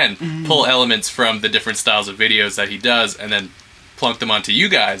he can, pull elements from the different styles of videos that he does and then plunk them onto you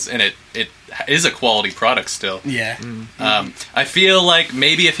guys, and it is a quality product still. Yeah. I feel like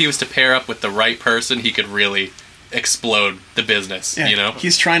maybe if he was to pair up with the right person, he could really explode the business, Yeah, you know?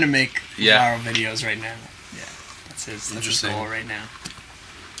 he's trying to make Yeah. viral videos right now. Yeah, that's his Interesting. goal right now.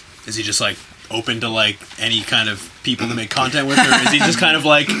 Is he just like open to like any kind of people to make content with, or is he just kind of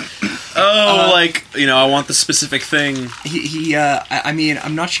like, like, you know, I want the specific thing? I mean,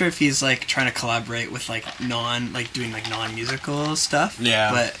 I'm not sure if he's like trying to collaborate with like doing like non-musical stuff.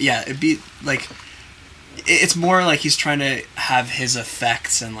 Yeah. But yeah, it'd be like, it's more like he's trying to have his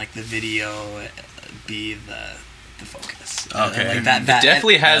effects and like the video be the focus. Okay. And, like that It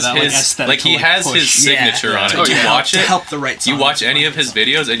definitely has that, like, his, aesthetic like he to, has push. his signature on it. To You help- watch to it, help the right you song watch any of find his the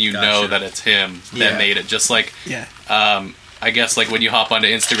song. videos and you know Gotcha. that it's him that Yeah. made it. Just like, Yeah. I guess like when you hop onto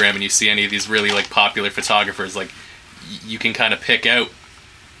Instagram and you see any of these really like popular photographers, like you can kind of pick out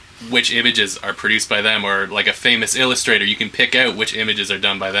which images are produced by them, or like a famous illustrator, you can pick out which images are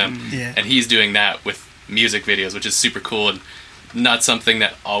done by them. Yeah. And he's doing that with music videos, which is super cool and not something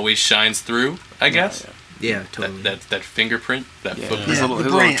that always shines through, I guess. Yeah, totally. That fingerprint, that footprint. His Yeah, little the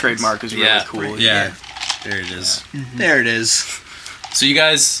brands. trademark is really Yeah. cool. Yeah. There it is. There it is. So you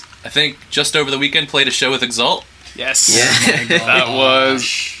guys, I think just over the weekend played a show with Exalt. Yes. Yeah. That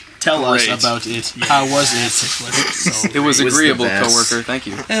was. Tell Great. us about it. How was it? It was It was the agreeable, best. coworker. Thank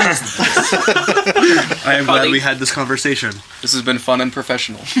you. I am glad we had this conversation. This has been fun and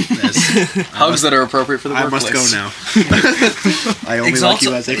professional. Yes. Hugs that are appropriate for the I workplace. must go now. I only Exalt's- like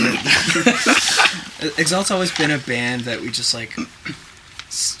you as a friend. Exalt's always been a band that we just like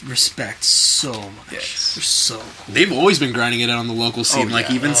respect so much. Yes. They're so cool. They've always been grinding it out on the local scene, Oh, like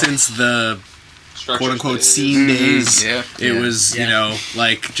yeah. even since the quote unquote scene days. Yeah. It was, you Yeah. know,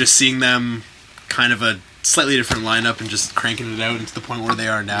 like just seeing them kind of a slightly different lineup and just cranking it out into the point where they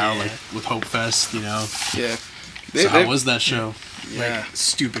are now, Yeah. like with Hope Fest, you know. Yeah. So how was that show? Like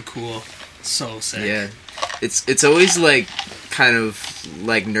stupid cool. So sick. Yeah, it's always like kind of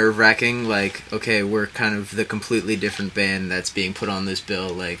like nerve wracking. Like, okay, we're kind of the completely different band that's being put on this bill.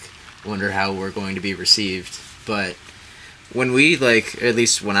 Like, wonder how we're going to be received. But when we like, at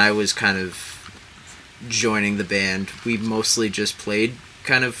least when I was kind of joining the band, we mostly just played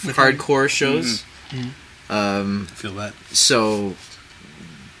kind of hardcore shows. I feel that. So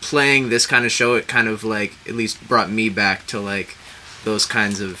playing this kind of show, it kind of like at least brought me back to like those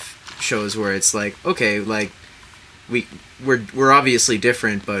kinds of shows where it's like, okay, like we're obviously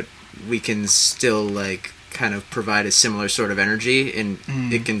different, but we can still like kind of provide a similar sort of energy, and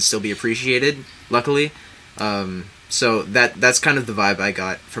it can still be appreciated, luckily. So that's kind of the vibe I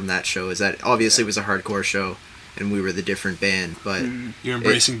got from that show, is that obviously it was a hardcore show and we were the different band, but You're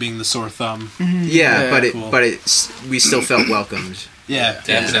embracing being the sore thumb. yeah, cool. we still felt welcomed. Yeah,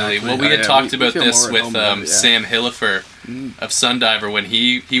 Definitely. exactly. Well, we had Yeah, talked we about feel this more at with home about it, yeah. Sam Hillifer of Sundiver when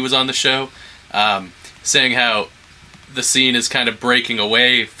he was on the show, saying how the scene is kind of breaking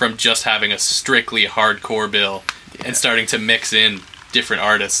away from just having a strictly hardcore bill and starting to mix in different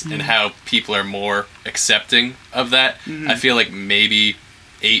artists, and how people are more accepting of that. I feel like maybe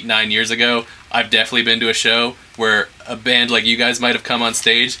 8-9 years ago, I've definitely been to a show where a band like you guys might have come on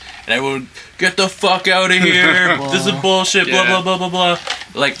stage and everyone, get the fuck out of here, this is bullshit, blah blah blah blah blah.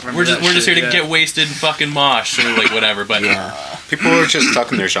 Like, we're just here to get wasted and fucking mosh or like whatever. But People were just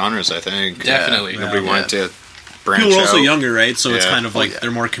stuck in their genres, I think. Definitely. Nobody wanted to branch People are also out. younger, right? So it's Yeah. kind of like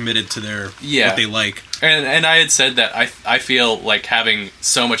they're more committed to their Yeah. what they like. And I had said that I feel like having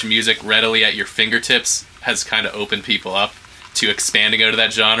so much music readily at your fingertips has kind of opened people up to expanding out of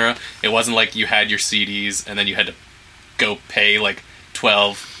that genre. It wasn't like you had your CDs and then you had to go pay like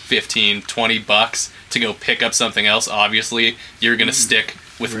 12, 15, 20 bucks to go pick up something else. Obviously, you're going to stick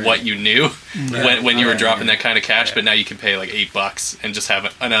with what you knew when you were dropping that kind of cash, but now you can pay like $8 and just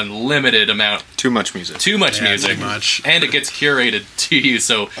have an unlimited amount. Too much music. Too much Yeah, music, too much. and it gets curated to you.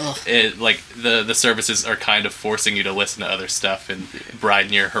 So, it like the services are kind of forcing you to listen to other stuff and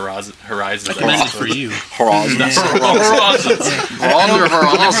broaden your horizons. Recommended for you. Horizons. Broaden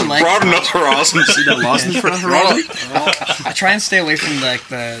Broaden up horizons. See that lost in front of her? I try and stay away from like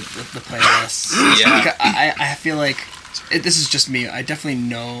the playlists. Yeah. Because I feel like this is just me. I definitely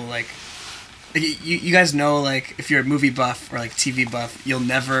know like you guys know, like if you're a movie buff or like TV buff, you'll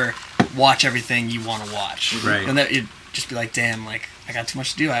never watch everything you want to watch. Right. And that you'd just be like, damn, like I got too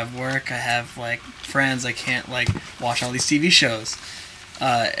much to do. I have work. I have like friends. I can't like watch all these TV shows.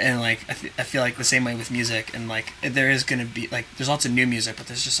 And like I feel like the same way with music, and like there is gonna be like there's lots of new music, but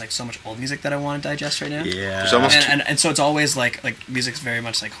there's just like so much old music that I want to digest right now. Yeah. There's almost And so it's always like music's very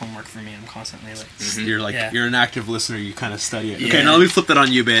much like homework for me. I'm constantly like You're like Yeah. you're an active listener. You kind of study it. Yeah. Okay, now let me flip that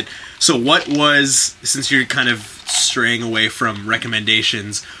on you a bit. So, what was, since you're kind of straying away from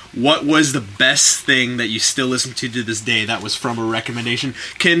recommendations, what was the best thing that you still listen to this day that was from a recommendation?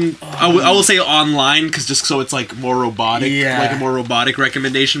 I will say online, because just so it's like more robotic, Yeah. like a more robotic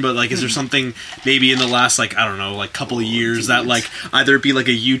recommendation. But like, is there something maybe in the last like I don't know, like couple of years that like either it be like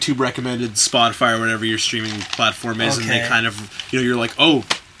a YouTube recommended, Spotify or whatever your streaming platform is, and they Okay. kind of you're like, oh,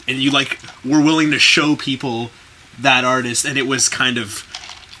 and you like were willing to show people that artist, and it was kind of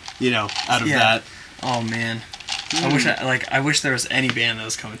out of Yeah. that. oh man. I wish there was any band that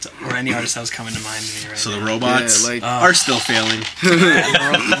was coming to, or any artist that was coming to mind to me right So now. the robots Yeah, like- are still failing.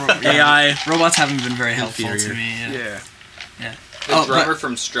 Yeah. AI. Robots haven't been very helpful to Inferior. me. Yeah. The Oh, drummer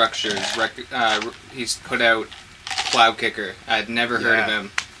from Structures, he's put out Cloud Kicker. I'd never heard of Yeah.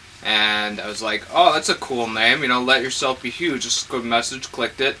 him. And I was like, oh, that's a cool name. Let yourself be huge. Just a good message.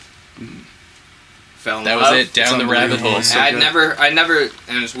 Clicked it. Fell in That love. was it, down the rabbit hole. unbelievable. And I never,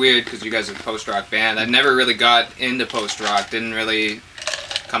 and it's weird because you guys are a post-rock band. I never really got into post-rock. Didn't really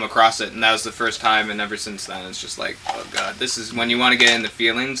come across it, and that was the first time. And ever since then, it's just like, oh god, this is when you want to get into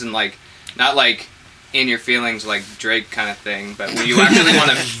feelings, and like, not like in your feelings like Drake kind of thing, but when you actually want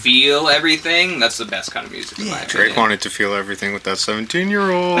to feel everything, that's the best kind of music. In my Drake opinion. wanted to feel everything with that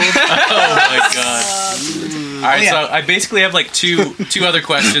 17-year-old. Oh my god! All right, so I basically have like two other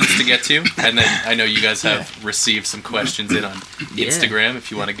questions to get to, and then I know you guys have received some questions in on Instagram.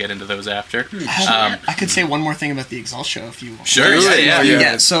 If you want to get into those after, I could say one more thing about the Exalt show if you want. sure, Do yeah, it. yeah. Yeah.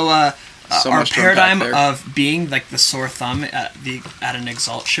 Yeah. So So our much to unpack paradigm there. of being like the sore thumb at an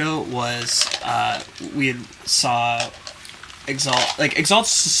Exalt show was we had saw Exalt, like Exalt's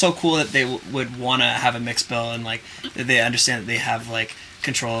so cool that they would want to have a mixed bill, and like they understand that they have like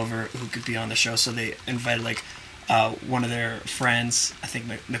control over who could be on the show, so they invited like one of their friends, I think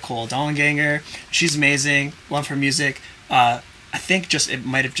Nicole Dollenganger. She's amazing, love her music. I think it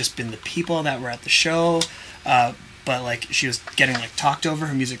might have just been the people that were at the show, but like she was getting like talked over.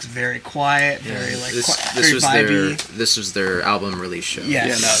 Her music's very quiet, very like very vibey. This was their album release show. Yeah,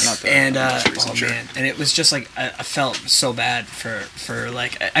 not that. And man, and it was just like I felt so bad for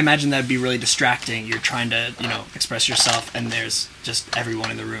like I imagine that'd be really distracting. You're trying to express yourself, and there's just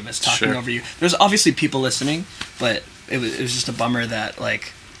everyone in the room is talking over you. There's obviously people listening, but it was just a bummer that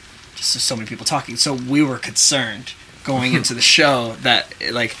like just so many people talking. So we were concerned going into the show that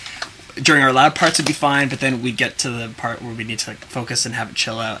like during our loud parts it'd be fine, but then we get to the part where we need to like focus and have it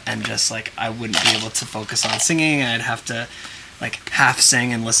chill out, and just like I wouldn't be able to focus on singing. I'd have to like half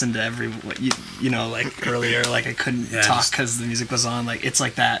sing and listen to every like earlier, like I couldn't talk because the music was on. Like it's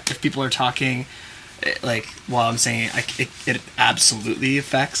like that if people are talking like while I'm singing, it absolutely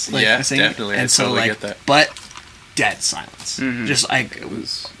affects like my singing. Definitely. And I so totally like get that. but dead silence, just like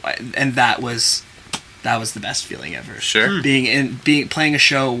and that was the best feeling ever. Sure. Playing a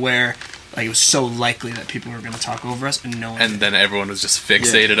show where like it was so likely that people were going to talk over us, and no one. And then everyone was just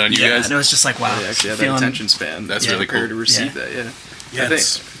fixated on you guys. And it was just like, wow. They actually had that attention span. That's really cool to receive that. Yeah.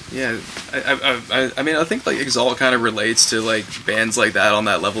 Yeah, I mean, I think like Exalt kind of relates to like bands like that on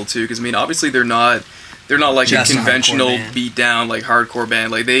that level too, because I mean, obviously they're not like just a conventional a beat down like hardcore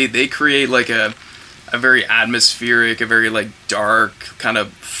band. Like they create like a very atmospheric, a very like dark, kind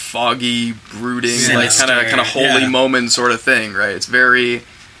of foggy, brooding, Sinister. like kind of holy moment sort of thing, right? It's very,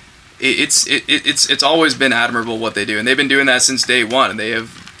 it's always been admirable what they do, and they've been doing that since day one, and they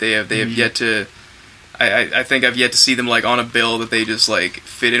have yet to. I think I've yet to see them like on a bill that they just like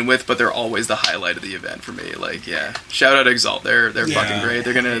fit in with, but they're always the highlight of the event for me. Like, shout out Exalt, they're fucking great.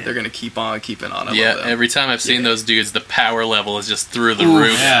 They're gonna keep on keeping on. Every time I've seen those dudes, the power level is just through the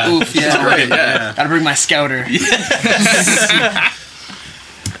roof. Oof, yeah. Right, yeah. Gotta bring my scouter.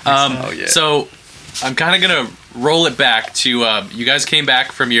 So I'm kind of gonna roll it back to you guys came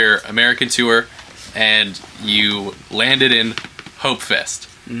back from your American tour, and you landed in Hope Fest.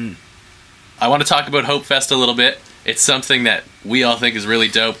 I want to talk about Hope Fest a little bit. It's something that we all think is really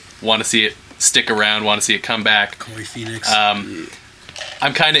dope. Want to see it stick around. Want to see it come back. Koi Phoenix.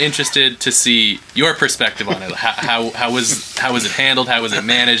 I'm kind of interested to see your perspective on it. How was it handled? How was it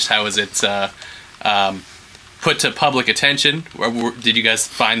managed? How was it put to public attention? Did you guys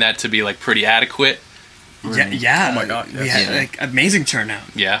find that to be like pretty adequate? Yeah. Oh my god. We had like amazing turnout.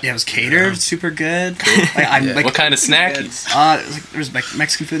 Yeah. It was catered, super good. What kind of snackies? There was like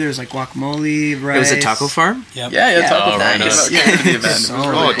Mexican food. There was like guacamole, rice. It was a taco farm. Yeah, Yeah. Taco Oh, Farm right came on. out to the event. So It was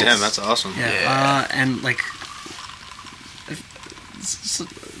really Oh cool. damn, that's awesome. Yeah. And like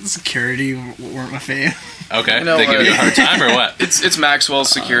security weren't my fave. Okay, You know, they give you a hard time or what? It's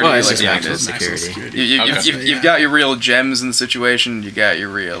Maxwell's security. Well, it's like just behind Maxwell's it. security. Okay. You've got your real gems in the situation. You got your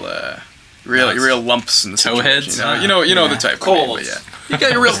real your real lumps in the situation. Towheads? You know the type. Coals. Yeah. You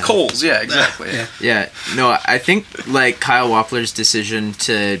got your real coals. Yeah, exactly. Yeah, no, I think like Kyle Wappler's decision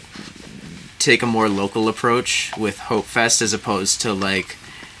to take a more local approach with Hope Fest as opposed to like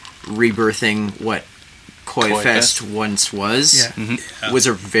rebirthing what Koi Fest once was was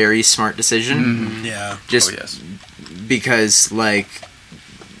a very smart decision. Yeah. Just Oh yes. because like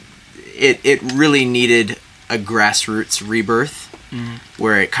it really needed a grassroots rebirth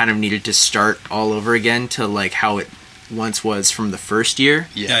where it kind of needed to start all over again to like how it once was from the first year.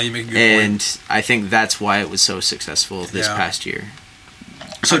 Yeah, you make a good And point. I think that's why it was so successful this Yeah. past year.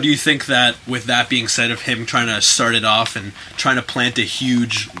 So do you think that with that being said of him trying to start it off and trying to plant a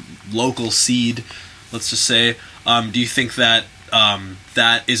huge local seed, let's just say, do you think that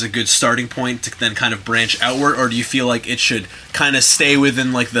that is a good starting point to then kind of branch outward, or do you feel like it should kind of stay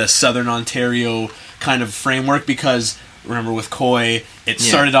within like the Southern Ontario kind of framework? Because remember with Koi, it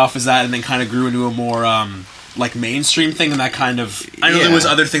started off as that and then kind of grew into a more like mainstream thing, and that kind of I know there was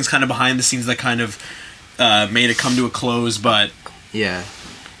other things kind of behind the scenes that kind of made it come to a close, but Yeah.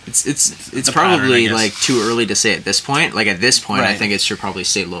 It's a probably pattern, I guess. like too early to say at this point. Like at this point, I Right. think it should probably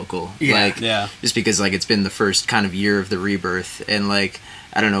stay local. Yeah. Like Yeah. just because like it's been the first kind of year of the rebirth, and like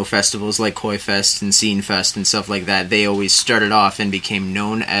I don't know, festivals like Koi Fest and Scene Fest and stuff like that, they always started off and became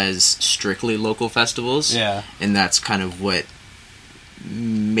known as strictly local festivals. yeah. And that's kind of what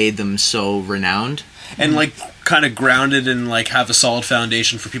made them so renowned. And like kind of grounded and like have a solid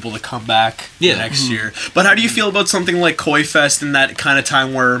foundation for people to come back the next year. But how do you feel about something like Koi Fest in that kind of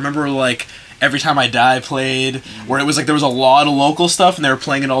time where remember like Every Time I Die played, where it was like there was a lot of local stuff, and they were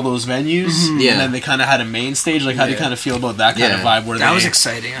playing in all those venues. Yeah. And then they kind of had a main stage. Like, how do you kind of feel about that kind of vibe? Where That they, was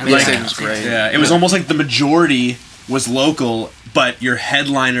exciting. I Main like stage that. was great. Yeah, it was almost like the majority was local, but your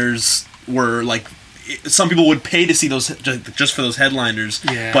headliners were like. Some people would pay to see those just for those headliners.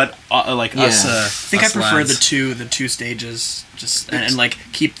 Yeah. But like us, I think I us prefer lads. the two stages, just and like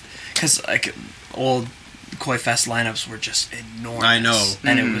keep, because like old Koi Fest lineups were just enormous. I know.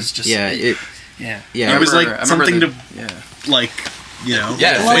 and it was just Yeah, it yeah. yeah. It was like I remember something the- to Yeah. like, you know.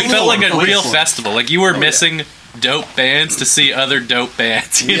 Yeah, Like, it felt like a wait real for it. festival. Like you were missing dope bands to see other dope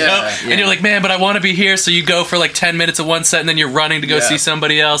bands, you Yeah, know? yeah. And you're like, man, but I want to be here. So you go for like 10 minutes of one set and then you're running to go Yeah. see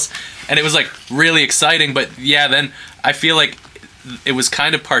somebody else. And it was like really exciting. But yeah, then I feel like it was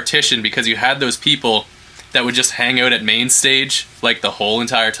kind of partitioned because you had those people that would just hang out at main stage like the whole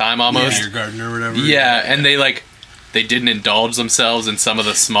entire time almost. Beer garden or whatever. Yeah, and they didn't indulge themselves in some of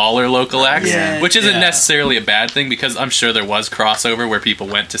the smaller local acts, Yeah. which isn't Yeah. necessarily a bad thing because I'm sure there was crossover where people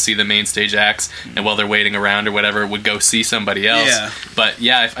went to see the main stage acts and while they're waiting around or whatever would go see somebody else. Yeah. But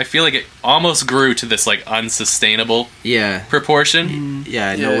yeah, I feel like it almost grew to this like unsustainable yeah. proportion.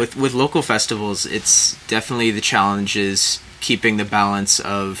 Yeah, Yeah. no, with local festivals, it's definitely the challenge is keeping the balance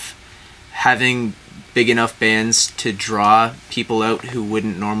of having big enough bands to draw people out who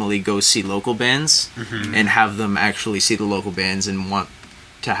wouldn't normally go see local bands and have them actually see the local bands and want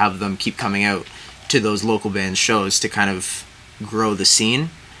to have them keep coming out to those local band shows to kind of grow the scene.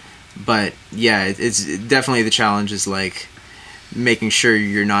 But yeah, it's definitely the challenge is like making sure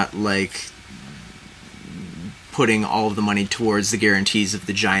you're not like putting all of the money towards the guarantees of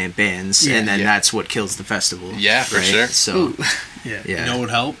the giant bands, and then that's what kills the festival. Yeah, for right? sure. So Yeah. yeah, You know what would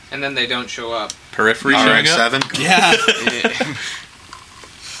help? And then they don't show up. Periphery showing up. RX-7. Yeah.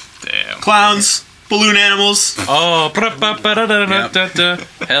 Damn. Clowns, balloon animals. Oh,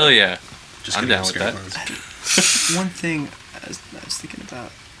 hell yeah. Just I'm kidding, down with scare that. clowns. One thing I was thinking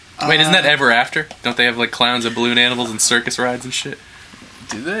about. Wait, isn't that Ever After? Don't they have like clowns and balloon animals and circus rides and shit?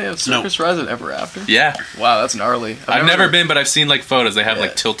 Do they have circus rides at Ever After? Yeah. Wow, that's gnarly. I've never been, but I've seen like photos. They have Yeah.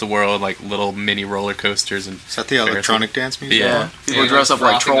 like tilt-a-whirl, like little mini roller coasters, and Is that the electronic dance music? Yeah. People Yeah, dress up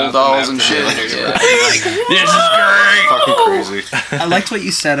like frothing troll up dolls and after shit. the Yeah. this is great. Fucking crazy. I liked what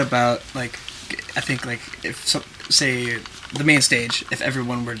you said about like, I think like if say the main stage, if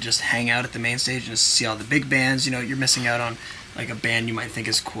everyone were to just hang out at the main stage and just see all the big bands, you know, you're missing out on like a band you might think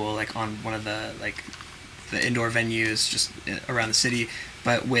is cool, like on one of the like the indoor venues just around the city.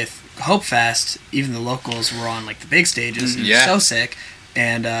 But with Hope Fest, even the locals were on like the big stages. And Yeah. so sick,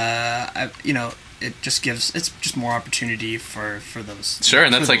 and you know, it just gives it's just more opportunity for those. Sure,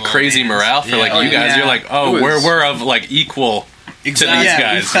 and that's for like the crazy bands. morale for like Yeah. you guys. Yeah. You're like, oh, It was- we're of like equal to these Yeah, we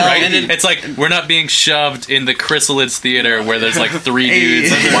guys, felt- right? and it- It's like we're not being shoved in the Chrysalids Theater where there's like three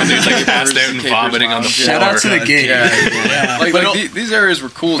dudes and one dude's like passed out and Capers vomiting on the Lounge. floor. Shout out to the gig. Yeah. Like But these areas were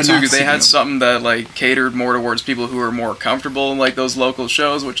cool but too not because they seeing had them. something that like catered more towards people who are more comfortable in like those local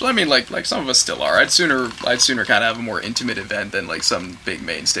shows. Which I mean, like some of us still are. I'd sooner kind of have a more intimate event than like some big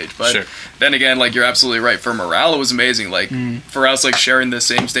main stage. But Sure. then again, like you're absolutely right. For morale, it was amazing. Like for us, like sharing the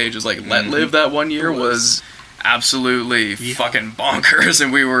same stage as like Let Live that one year was absolutely fucking bonkers,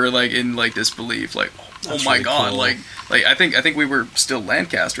 and we were like in like disbelief, like oh my really god, cool. like I think we were still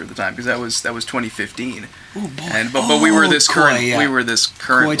Lancaster at the time because that was 2015. Oh boy. And but we were this Koi, current yeah. we were this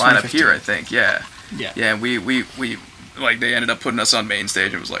current Koi lineup 2015. here, I think. Yeah. Yeah. Yeah, and we like they ended up putting us on main stage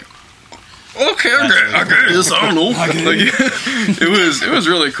and it was like okay, I get this. I don't know. Like, it was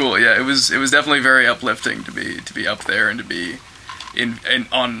really cool. Yeah, it was definitely very uplifting to be up there and to be in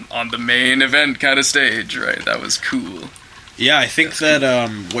on the main event kind of stage, right? That was cool. Yeah, I think that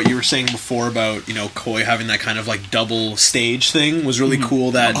what you were saying before about, you know, Koi having that kind of like double stage thing was really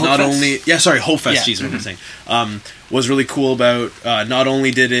cool. That Hope not Fest. only Hope Fest, Yeah. geez, what am I saying? Was really cool about not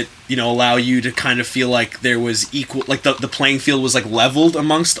only did it, you know, allow you to kind of feel like there was equal, like the playing field was like leveled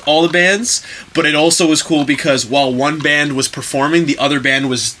amongst all the bands, but it also was cool because while one band was performing, the other band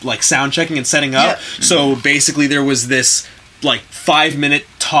was like sound checking and setting up. So basically there was this like 5-minute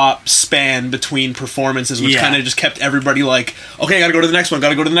top span between performances, which Yeah. kind of just kept everybody like, okay, gotta go to the next one,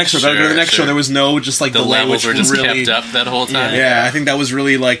 gotta go to the next one, gotta go to the Sure, next sure. show. There was no just like The delay, levels which were just really, kept up that whole time. yeah, I think that was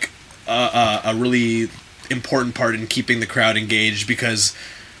really like a really important part in keeping the crowd engaged because,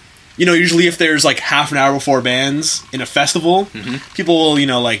 you know, usually if there's like half an hour before bands in a festival, people will, you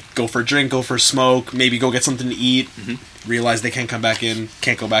know, like go for a drink, go for a smoke, maybe go get something to eat, realize they can't come back in,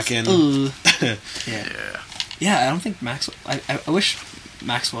 can't go back in. Yeah, I don't think Maxwell. I wish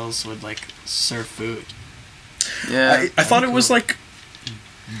Maxwell's would like serve food. Yeah. I thought it was like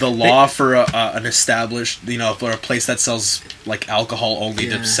the law for an established, for a place that sells like alcohol only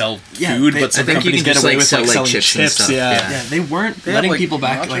to sell food, but some companies get away with like selling chips. Yeah, they weren't letting people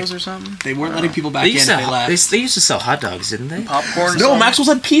back. Like, or something. they weren't letting people back in if they left. They used to sell hot dogs, didn't they? Popcorn. No, Maxwell's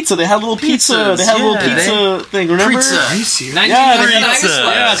had pizza. They had a little pizza. They had a little pizza thing. Remember? Are you serious? Yeah,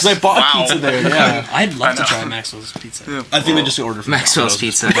 because I bought pizza there. Yeah, I'd love to try Maxwell's pizza. I think they just ordered from Maxwell's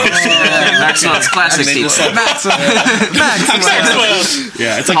Domino's. pizza. Maxwell's classic pizza. Maxwell.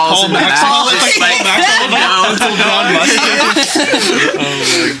 Yeah, it's like Paul's Paul in the Maxwell. back. It's like Paul Maxwell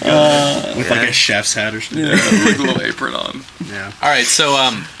with like a chef's hat or something. With a little apron on. Yeah. All right, so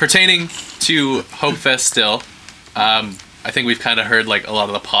pertaining to Hope Fest still, I think we've kind of heard like a lot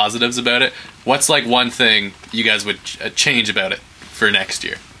of the positives about it. What's like one thing you guys would change about it for next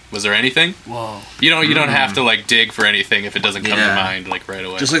year? Was there anything? Whoa. You don't have to like dig for anything if it doesn't come to mind like right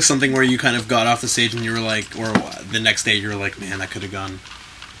away. Just like something where you kind of got off the stage and you were like, or the next day you were like, man, that could have gone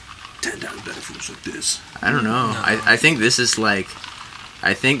 10 times better if it was like this. I don't know. I think this is like,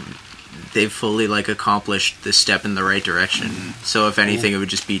 I think they've fully like accomplished the step in the right direction. So if anything, it would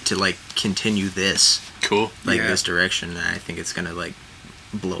just be to like continue this, Cool. like this direction. And I think it's gonna like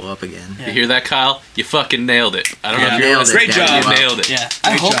blow up again. You hear that, Kyle? You fucking nailed it. I don't know if you're nailed it. Great job. You nailed it. Yeah,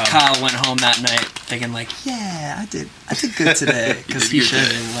 I hope job. Kyle went home that night thinking like, yeah, I did good today because he should.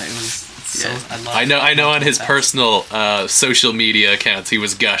 And like, it was so. I I know. On his personal social media accounts, he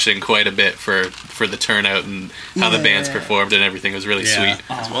was gushing quite a bit for the turnout and how the bands performed and everything. It was really Yeah. sweet.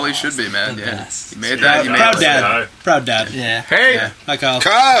 Well, he should be, man. The Yeah. best. You made that. You made Proud it. dad. Proud dad. Yeah. Hey, Yeah. Hi, Kyle.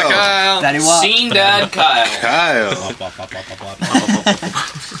 Kyle. Kyle. Daddy Wop. Scene Dad Kyle. Kyle. Blah, blah, blah, blah, blah.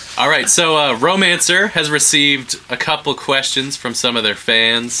 all right. So Romancer has received a couple questions from some of their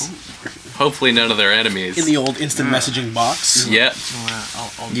fans. Hopefully, none of their enemies. In the old instant messaging box. Yeah.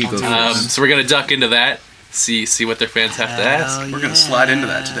 You go first. So we're gonna duck into that. See what their fans have to ask. We're gonna slide into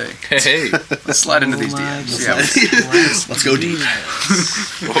that today. Hey. Let's slide into these DMs. See how Let's go deep.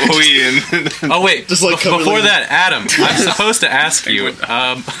 Oh, Ian. Oh wait. Just like Before that, Adam, I'm supposed to ask you.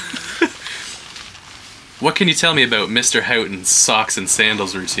 What can you tell me about Mr. Houghton's socks and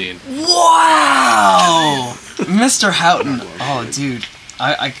sandals routine? Wow, Mr. Houghton. Oh, dude,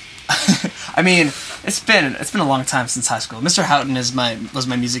 I mean, it's been a long time since high school. Mr. Houghton was my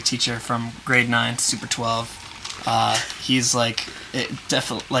music teacher from grade 9 to Super 12. He's like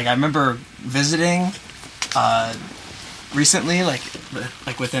definitely like I remember visiting recently, like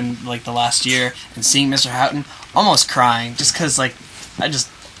within like the last year, and seeing Mr. Houghton, almost crying just because like I just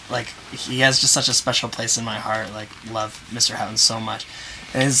like he has just such a special place in my heart. Like love Mr. Houghton so much.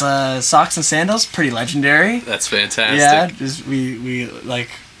 His socks and sandals pretty legendary. That's fantastic. Yeah, just we like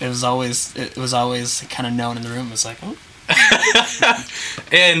it was always kind of known in the room. It was like, oh.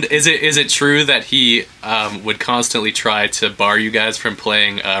 And is it true that he would constantly try to bar you guys from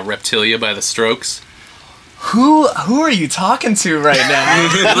playing Reptilia by the Strokes? Who are you talking to right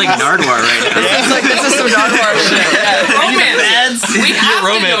now? like Nardwar right now. It's like this is some Nardwar shit. Yeah. Romance. We have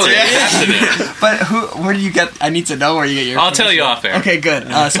Romancer. to know You this. have to know. But where do you get? I need to know where you get your. I'll tell you off air. Okay, good.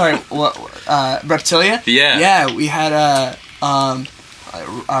 Sorry. What? Reptilia. Yeah. Yeah, we had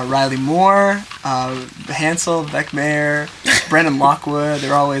Riley Moore, Hansel, Beck Mayer, Brandon Lockwood.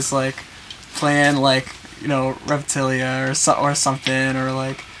 They're always like playing like Reptilia or something, or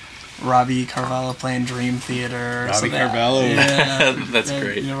like Robbie Carvalho playing Dream Theater. Or Robbie something. Carvalho. Yeah, That's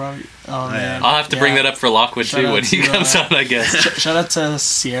great. Robbie. Oh man. I'll have to bring that up for Lockwood Shout too out when he to, comes on, I guess. Shout out to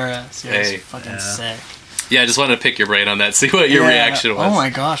Sierra. Sierra's Hey. fucking sick. Yeah, I just wanted to pick your brain on that, see what your reaction was. Oh my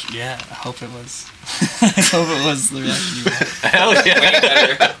gosh, yeah. I hope it was. I hope it was the reaction you had. Hell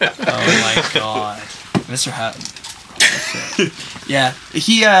yeah. Oh my god. Mr. Houghton. Yeah,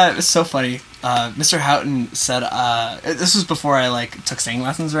 he it's so funny. Mr. Houghton said this was before I like took singing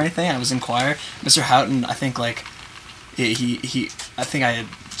lessons or anything. I was in choir. Mr. Houghton, I think like he I think I had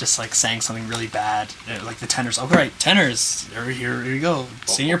just like sang something really bad, like the tenors. Oh right, tenors. Here you go.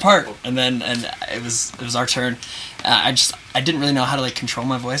 Sing your part. And it was our turn. I didn't really know how to like control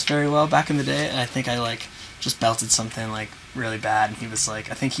my voice very well back in the day, and I think I like just belted something like really bad, and he was like,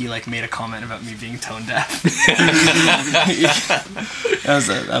 I think he like made a comment about me being tone deaf.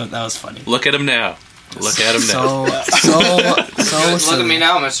 that was funny. Look at him now. Look at him now. So Look at me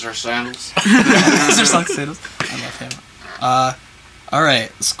now, Mr. Sandals. Mr. Soxados. I love him. All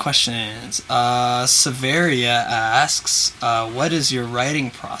right, this questions. Severia asks, what is your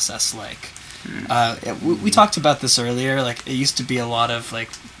writing process like? We talked about this earlier. Like, it used to be a lot of like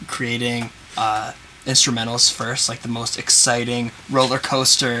creating instrumentals first, like the most exciting roller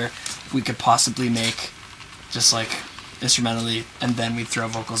coaster we could possibly make, just like instrumentally, and then we'd throw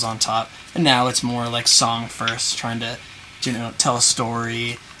vocals on top. And now it's more like song first, trying to tell a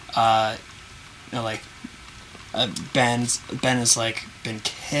story. Like Ben has like been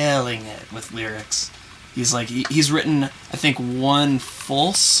killing it with lyrics. He's like he's written, I think, one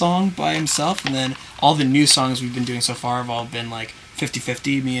full song by himself, and then all the new songs we've been doing so far have all been like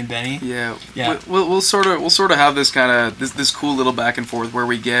 50-50, me and Benny. Yeah. Yeah. We'll sort of have this kind of this cool little back and forth where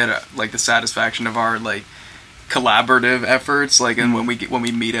we get like the satisfaction of our like collaborative efforts, like, and when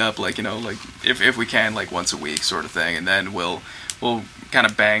we meet up, like, like if we can, like once a week sort of thing, and then we'll kind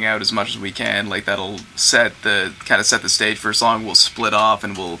of bang out as much as we can, like that'll set the stage for a song. We'll split off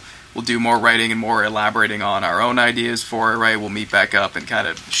and we'll do more writing and more elaborating on our own ideas for it, right? We'll meet back up and kind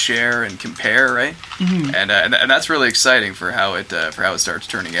of share and compare, right? Mm-hmm. And that's really exciting for how it starts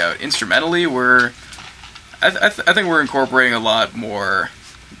turning out. Instrumentally, I think we're incorporating a lot more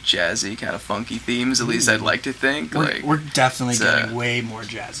jazzy, kind of funky themes. At least I'd like to think. We're definitely getting way more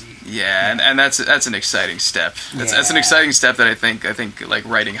jazzy. Yeah, and that's an exciting step. That's an exciting step that I think like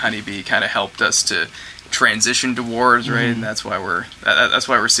writing Honeybee kind of helped us to transition towards, right? And that's why we're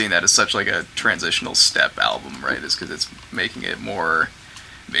seeing that as such like a transitional step album, right? Is because it's making it more.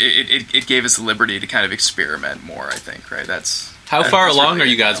 It gave us the liberty to kind of experiment more, I think, right? How far along are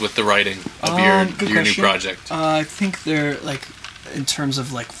you guys with the writing of your new project? I think they're like, in terms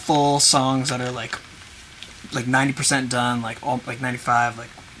of like full songs that are like 90% done, like all like 95, like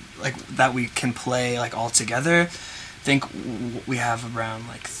that we can play like all together. I think we have around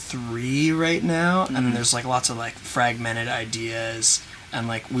like 3 right now, and then there's like lots of like fragmented ideas, and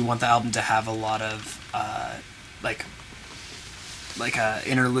like we want the album to have a lot of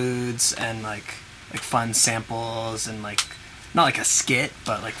interludes and like fun samples, and like not like a skit,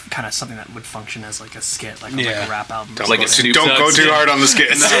 but like kind of something that would function as like a skit, like a rap album. Don't go too hard on the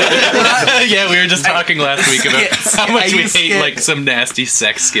skits. Yeah, we were just talking last week about how much we hate like some nasty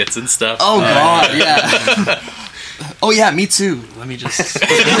sex skits and stuff. Oh god, yeah. Oh yeah, me too. Let me just. What's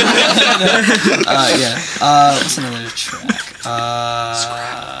another track?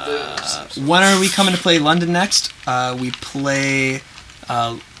 When are we coming to play London next? We play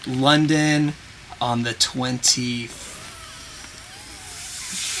London on the 20th.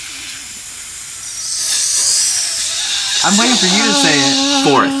 I'm waiting for you to say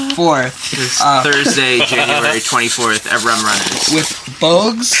it. 4th. This Thursday, January 24th at Rum Runners. With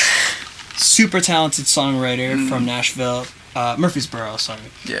Bogues, super talented songwriter from Nashville, Murfreesboro, sorry.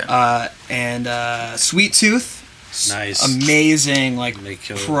 Yeah. And Sweet Tooth. Nice. Amazing, like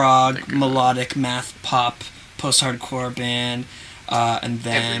prog, melodic, math pop, post-hardcore band. And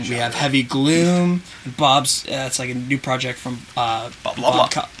then we have Heavy Gloom. Bob's, it's like a new project from Bob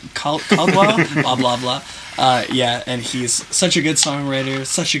Caldwell. Blah, blah, blah. And he's such a good songwriter,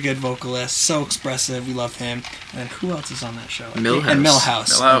 such a good vocalist, so expressive. We love him. And who else is on that show? Millhouse. And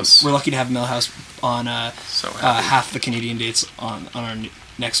Millhouse. Millhouse. We're lucky to have Millhouse on half the Canadian dates on our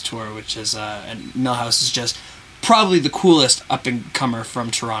next tour, which is and Millhouse is just probably the coolest up-and-comer from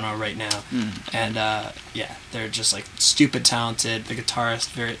Toronto right now. And they're just like stupid talented. The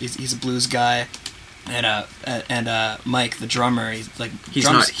guitarist, he's a blues guy. And Mike, the drummer, he's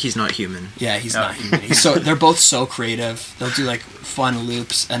not human. Yeah, he's not human. They're both so creative. They'll do like fun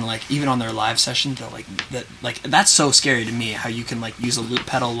loops, and like even on their live session, they'll that's so scary to me, how you can like use a loop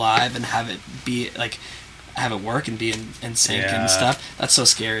pedal live and have it be like have it work and be in sync and stuff. That's so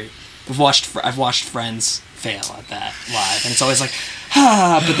scary. I've watched friends fail at that live, and it's always like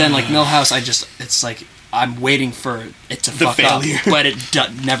but then like Millhouse, it's like I'm waiting for it to fuck up, but it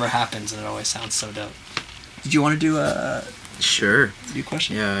never happens, and it always sounds so dope. Did you want to do a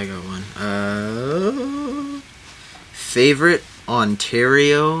question? Yeah, I got one. Favorite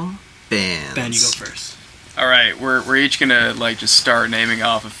Ontario bands? Ben, you go first. All right, we're each gonna like just start naming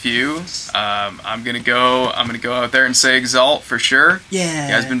off a few. I'm gonna go out there and say Exalt for sure. Yeah,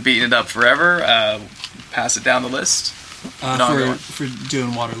 you guys been beating it up forever. Pass it down the list. For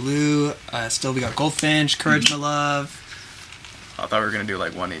doing Waterloo, still we got Goldfinch, Courage My Love. I thought we were gonna do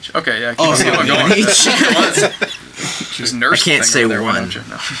like one each. Okay, yeah. Keep on going. Just nurse. I can't say there, one.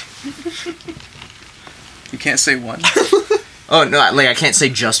 No. You can't say one. Oh no! Like I can't say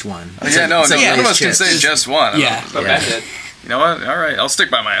just one. None of us can say just one. But Ben did. You know what? All right, I'll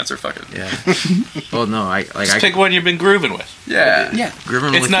stick by my answer. Fuck it. Yeah. Well, no, I pick one you've been grooving with. Yeah.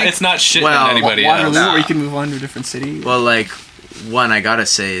 Grooving it's with. It's not shitting Well, on anybody Waterloo, else. or you can move on to a different city. Well, like one I gotta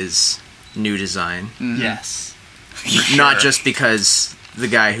say is New Design. Yes. Not just because the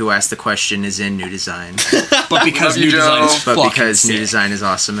guy who asked the question is in New Design, but because New Design is but fucking because sick. New Design is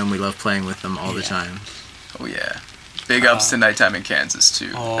awesome and we love playing with them all the time. Oh yeah. Big ups to Nighttime in Kansas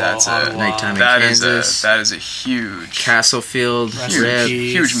too. That's Nighttime in Kansas. That is a huge Castlefield,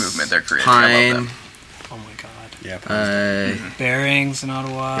 huge movement they're creating. Pine. I love them. Oh my god. Yeah. Bearings in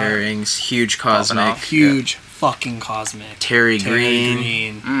Ottawa. Bearings, huge Cosmic, Huge fucking Cosmic. Terry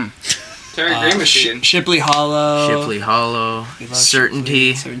Green, Terry Green Machine. Shipley Hollow. Shipley Hollow, We love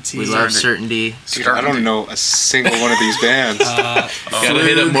Certainty. Certainty. We love Certainty. Dude, I don't know a single one of these bands. Gotta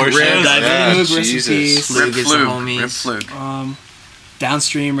hit up more Red shows. Yeah, Flug, rest in Jesus. peace. Flug is the Rip homies. Flug.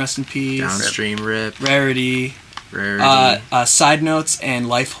 Downstream, rest in peace. Downstream Rip. Rarity. Rarity. Side Notes and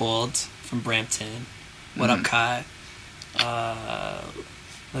Life Hold from Brampton. What up, Kai?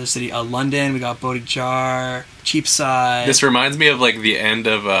 Another city. London, we got Bodie Jar. Cheapside. This reminds me of like the end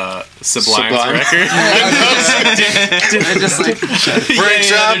of Sublime's Sublime. record. I just like,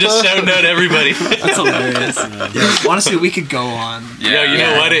 They're just shouting out everybody. that's hilarious. Honestly, we could go on. Yeah, you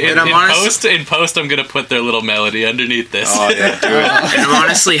know what? In, And I'm in post, I'm gonna put their little melody underneath this. Oh yeah, do it. And I'm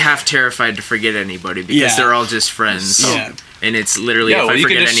honestly half terrified to forget anybody because Yeah. they're all just friends. Yeah. And it's literally Yeah, if well, I you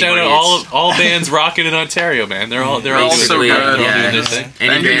forget can just shout anybody, out it's all bands rocking in Ontario, man. They're all all so doing good. Yeah. their thing. any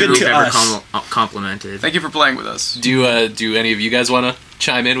Thank you. band Good we've to ever us. complimented. Thank you for playing with us. Do any of you guys want to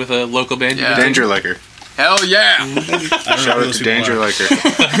chime in with a local band? Yeah. Danger Liker. Hell yeah! I don't know Shout who out those to people Danger are.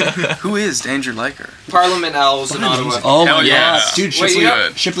 Liker. Who is Danger Liker? Parliament Owls in Ottawa. Oh Hell my yeah. god, dude! Wait, Shipley, you know-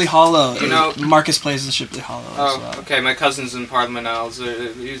 Shipley Hollow. You know- Marcus plays in Shipley Hollow as Oh, well. okay. My cousin's in Parliament Owls.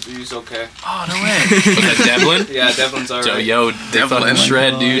 He's okay. Oh, no way. Was that Devlin? Yeah, Devlin's So, alright. yo, they Devlin. fucking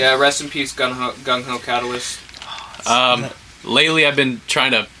shred, dude. Yeah, rest in peace, Gung Ho Catalyst. Lately, I've been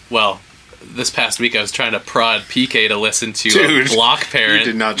trying to. Well, this past week I was trying to prod PK to listen to Dude, Block You Parent.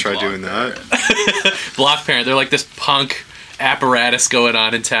 did not try doing that. Block Parent. They're like this punk apparatus going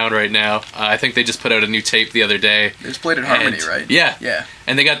on in town right now. I think they just put out a new tape the other day. They just played at Harmony, And- right? Yeah. Yeah.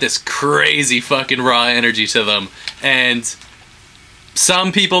 And they got this crazy fucking raw energy to them. And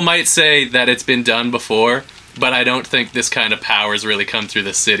some people might say that it's been done before, but I don't think this kind of power's really come through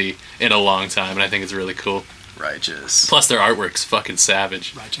the city in a long time, and I think it's really cool. Righteous. Plus, their artwork's fucking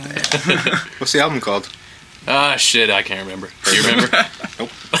savage. Right, John? What's the album called? Ah, shit, I can't remember. Do you remember?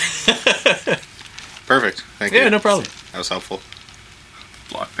 Perfect. Thank you. Yeah, no problem. That was helpful.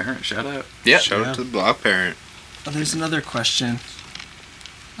 Block Parent, shout out. Yeah. Shout out to the Block Parent. Oh, there's another question.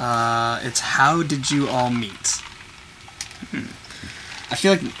 It's how did you all meet? I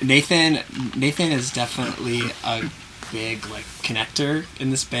feel like Nathan is definitely a big like connector in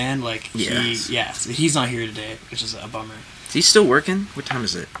this band. Like he's not here today, which is a bummer. Is he still working? What time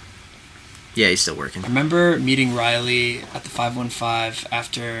is it? Yeah, he's still working. I remember meeting Riley at the 515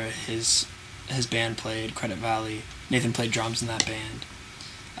 after his band played Credit Valley. Nathan played drums in that band,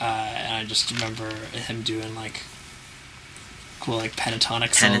 and I just remember him doing like cool like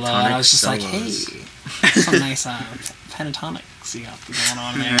pentatonic solo, and I was just like, "Hey, some nice pentatonics you got going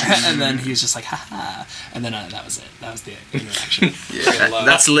on there." And then he was just like, "Ha!" And then that was it. That was the interaction.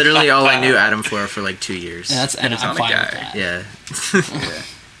 That's literally all I knew Adam for like 2 years. And I'm Pentatonic fine guy. with that. Yeah.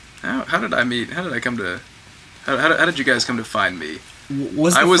 How did I meet? How did I come to? How did you guys come to find me?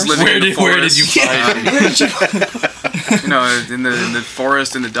 Was I the was first- living in the Where forest. did you find me? You know, in the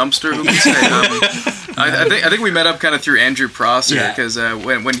forest in the dumpster. Who can say? I think we met up kind of through Andrew Prosser Yeah. because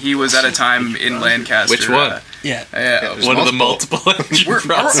when he was at a time in Lancaster. Which one? Yeah. Yeah, One of the multiple.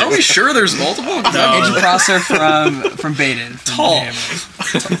 Are we sure there's multiple? Andrew Prosser from Baden. From Tall.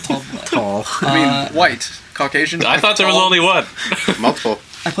 Hammer. Tall blood. Tall. I mean, white, Caucasian. I thought there was tall. only one. Multiple.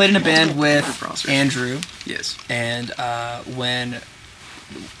 I played in a band with Prosser. Andrew, Yes. and when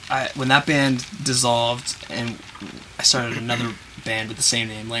that band dissolved and I started another band with the same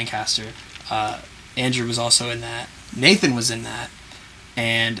name, Lancaster, Andrew was also in that. Nathan was in that,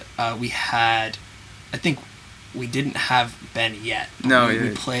 and we had, I think we didn't have Ben yet. But No, we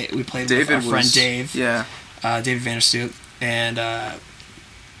yeah. played with David our friend was- Dave. Yeah. David Vanderstoot, and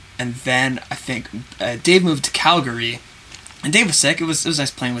then I think Dave moved to Calgary, and Dave was sick. It was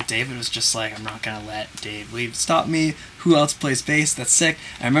nice playing with Dave. It was just like, I'm not gonna let Dave leave. Stop me. Who else plays bass? That's sick.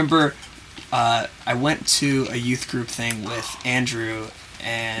 I remember I went to a youth group thing with Andrew,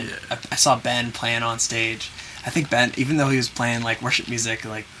 and I saw Ben playing on stage. I think Ben, even though he was playing like worship music,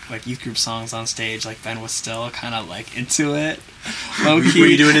 like youth group songs on stage, like Ben was still kind of like into it. Low key. Were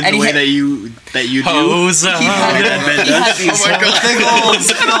you doing it And the he way had- that you do? Hose up. he had, Ben he had does? these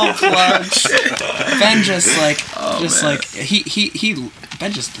big old plugs. Ben just like, he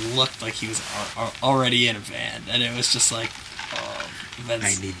Ben just looked like he was already in a band, and it was just like, oh, Ben's,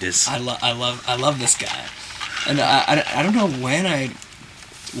 I need this. I love this guy, and I don't know when I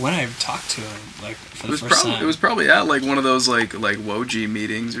when I talked to him, like for It the was first probably time. it was probably at like one of those like Woji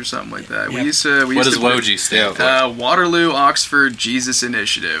meetings or something like that. Yeah. We used to. What does Woji stand for? Waterloo Oxford Jesus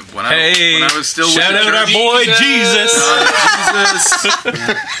Initiative. When Hey, I was still shout with the out our church. boy Jesus.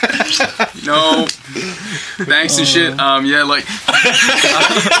 Jesus. No. Thanks and shit. Yeah, like.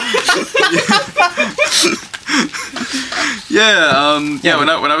 Yeah. When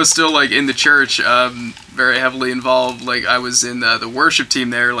I was still like in the church, very heavily involved. Like I was in the worship team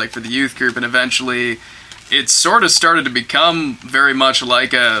there, like for the youth group, and eventually, it sort of started to become very much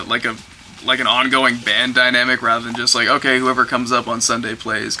like an ongoing band dynamic rather than just like, okay, whoever comes up on Sunday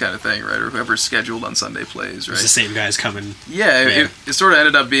plays kind of thing, right? Or whoever's scheduled on Sunday plays, right? It's the same guys coming. Yeah, Yeah. it sort of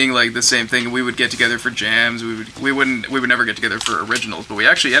ended up being like the same thing. We would get together for jams. We would never get together for originals, but we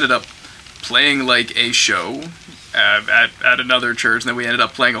actually ended up playing like a show at another church, and then we ended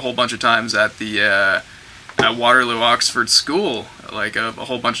up playing a whole bunch of times at the at Waterloo Oxford School, like a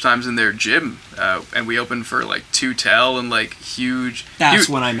whole bunch of times in their gym, and we opened for like Two Tell and like huge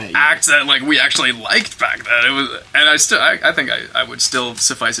when I met you. acts that like we actually liked back then. It was, and I think I would still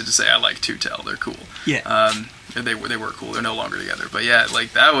suffice it to say I like Two Tell. They're cool. Yeah. They were cool. They're no longer together, but yeah,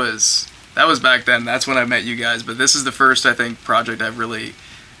 like that was back then. That's when I met you guys. But this is the first, I think, project I've really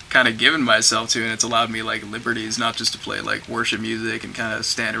kind of given myself to, and it's allowed me like liberties, not just to play like worship music and kind of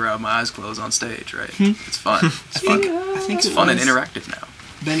stand around with my eyes closed on stage, right? It's fun. It's fun. I think It's it fun and was- interactive now.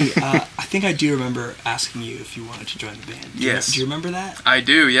 Benny, I think I do remember asking you if you wanted to join the band. Yes. Do you remember that? I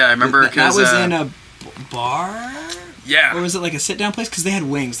do, yeah. I remember that because was in a bar, yeah, or was it like a sit-down place? Because they had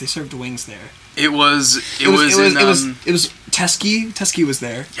wings. They served wings there. it was It was Teskey. Teskey was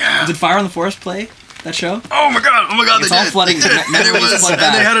there. Yeah. Did Fire on the Forest play that show? Oh my god! It's they all did. flooding. And it was, and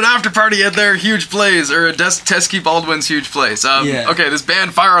they had an after party at their huge plays, or Teskey Baldwin's huge plays. Yeah. Okay, this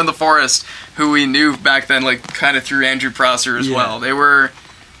band Fire on the Forest, who we knew back then, like kind of through Andrew Prosser as Yeah. well. They were,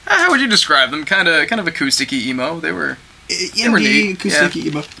 how would you describe them? Kind of acousticy emo. They were neat, acoustic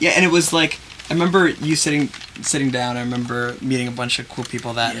emo. Yeah, and it was like I remember you sitting down. I remember meeting a bunch of cool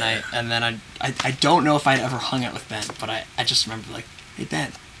people that night, and then I don't know if I'd ever hung out with Ben, but I just remember like, hey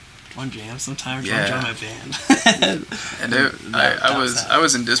Ben, one jam sometime. Yeah. Join my band. And I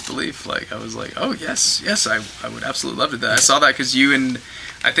was in disbelief. Like I was like, oh yes, I would absolutely love to do that. I saw that because you and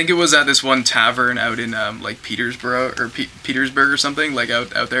I think it was at this one tavern out in like Petersburg or something, like out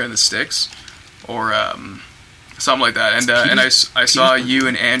there in the sticks, or something like that. And I saw you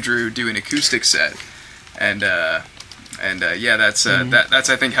and Andrew do an acoustic set, and yeah, that's that's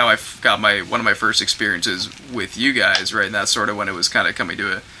I think how I got one of my first experiences with you guys, right? And that's sort of when it was kind of coming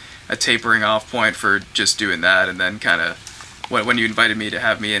to a tapering off point for just doing that, and then kind of when you invited me to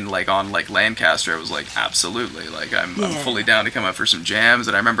have me in like on like Lancaster, I was like absolutely, like I'm fully down to come out for some jams.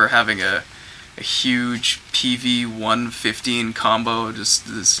 And I remember having a huge PV 115 combo, just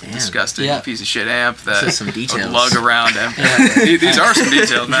this disgusting piece of shit amp that This is some would details. lug around. And these are some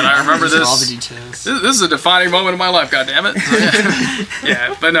details, man. I remember These are this. all the details. This is a defining moment of my life, goddammit.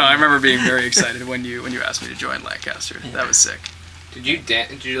 Yeah, but no, I remember being very excited when you asked me to join Lancaster. That was sick. Did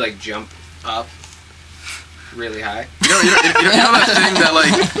you like jump up really high? You know that thing that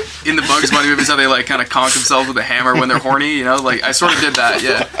like in the Bugs Bunny movies how they like kind of conk themselves with a hammer when they're horny? You know, like I sort of did that.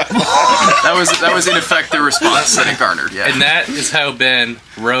 Yeah, that was in effect the response that it garnered. Yeah, And that is how Ben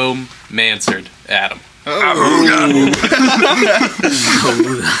romancered Adam.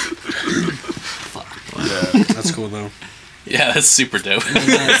 That's cool though. Yeah, that's super dope.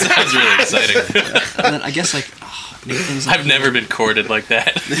 That sounds really exciting. And then I guess like Nathan's. Like, I've never been courted like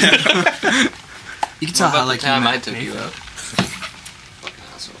that. You can tell how like time you I met took you Nathan. out. Fucking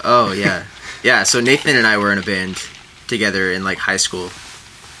asshole. Oh yeah, yeah. So Nathan and I were in a band together in like high school,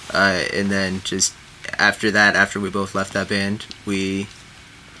 and then just after that, after we both left that band,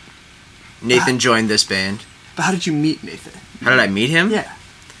 Nathan joined this band. But how did you meet Nathan? How did I meet him? Yeah.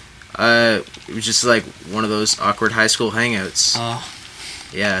 It was just like one of those awkward high school hangouts.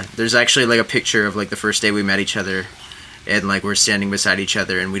 Yeah, there's actually like a picture of like the first day we met each other, and like we're standing beside each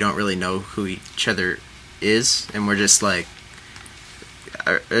other, and we don't really know who each other is, and we're just like.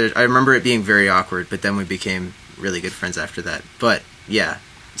 I remember it being very awkward, but then we became really good friends after that. But yeah.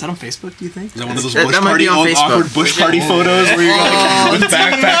 Is that on Facebook? Do you think? Is that one of those That bush might party be on Facebook. awkward bush party photos where you're like with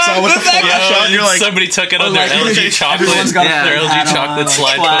backpacks on with the flash on? You're like, somebody took it on their like, LG chocolate. everyone's got a their full LG hat chocolate on,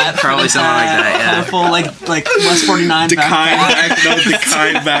 slide. flat, Probably something like that, yeah. A full like West 49 Decine backpack.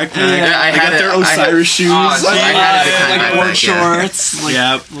 Decine backpack. Yeah, I They got had their it- Osiris shoes. I had a Decine like backpack, board yeah. shorts. Like,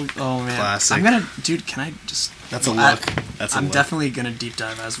 Yep. Oh man. Classic. I'm gonna, dude. Can I just? That's a look. That's a I'm look. definitely gonna deep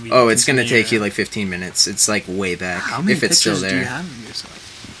dive as we. Oh, it's gonna continue. take you like 15 minutes. It's like way back. How many if it's still pictures do you there. have of yourself?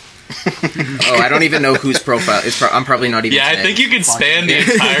 Oh, I don't even know whose profile. I'm probably not even. Yeah, I tagged. think you can span the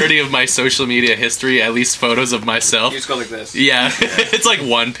entirety of my social media history, at least photos of myself. You just go like this. Yeah, it's like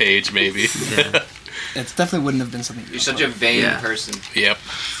one page maybe. It definitely wouldn't have been something. You're such a vain person. Yep.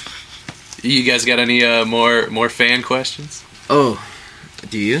 You guys got any more fan questions? Oh,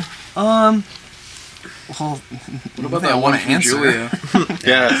 do you? Well, What about that one from Julia?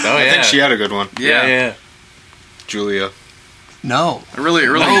 Yeah. Oh, I yeah. think she had a good one. Yeah. Julia. No. Really.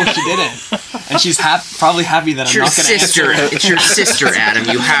 No, she didn't. And she's probably happy that It's I'm your not going to sister. answer. It's your sister, Adam.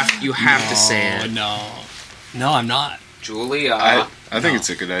 You have to say it. No, I'm not. Julia. I think it's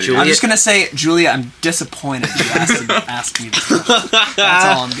a good idea. I'm just going to say, Julia, I'm disappointed you asked to ask me this question. That's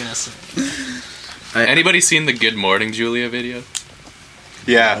all I'm going to say. Anybody seen the Good Morning Julia video?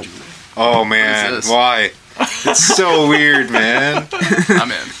 Yeah. Oh man, this? why? It's so weird, man. I'm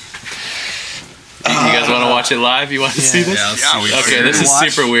in. You guys want to watch it live? You want to see this? Yeah, we Okay, this is Watch.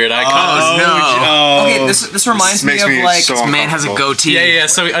 super weird. I Oh, Okay, this reminds me makes of me like so this man has a uncomfortable. goatee. Yeah.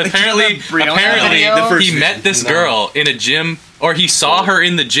 So apparently, Brianna video? he met this girl in a gym, or he saw her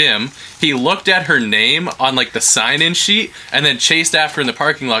in the gym. He looked at her name on like the sign-in sheet, and then chased after her in the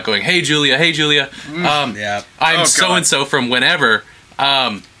parking lot, going, "Hey Julia, Yeah. I'm Oh, so and so from whenever.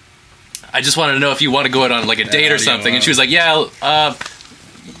 I just wanted to know if you want to go out on like a date or something." And she was like, "Yeah,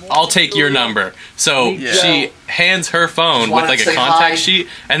 I'll take your number." So she hands her phone with like a contact sheet,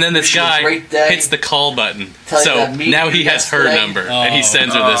 and then this guy hits the call button. So now he has her number, and he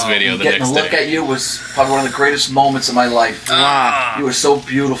sends her this video the Getting next to look day. at you was probably one of the greatest moments of my life. You were so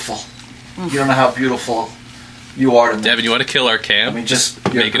beautiful. You don't know how beautiful you are to me. Devin, you want to kill our I cam? mean, just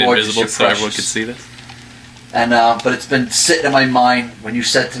you're Make it gorgeous, invisible you're so everyone precious. can see this. And but it's been sitting in my mind when you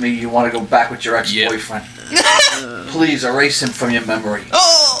said to me you want to go back with your ex-boyfriend. Please erase him from your memory.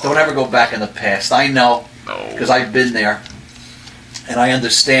 Don't ever go back in the past. I know because I've been there, and I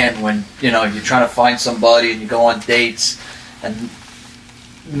understand when you're trying to find somebody and you go on dates, and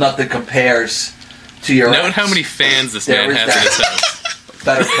nothing compares to your. Note ex. how many fans this There man is has in that. his house.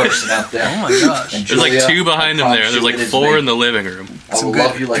 Better person out there. Oh my gosh. And There's like Julia, two behind I him there. promise There's you like it is 4 me. in the living room. I will Some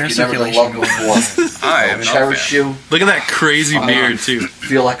love good you like air you never been circulation loved before. I I am will not cherish you. Look at that crazy beard too.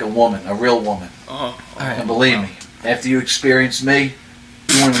 Feel like a woman, a real woman. And believe me, after you experience me,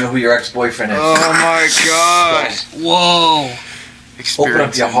 you won't even know who your ex-boyfriend is. Oh my god. Whoa. Open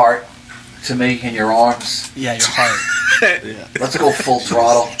up your heart to me in your arms. Yeah, your heart. Let's go full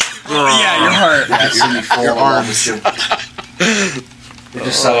throttle. Yeah, your heart. I see me fall in love with you. You're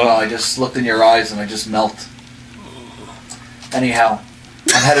just so I just looked in your eyes and I just melt. Anyhow,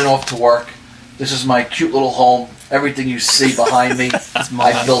 I'm heading off to work. This is my cute little home. Everything you see behind me,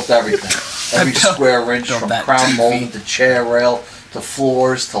 I built everything. Every square inch, built from that crown TV. molding to chair rail to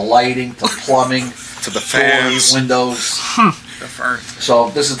floors to lighting to plumbing, To the doors, fans. windows. The fern. So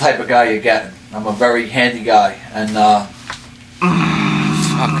this is the type of guy you're getting. I'm a very handy guy, and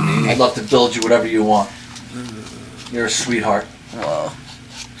I'd love to build you whatever you want. You're a sweetheart. Whoa.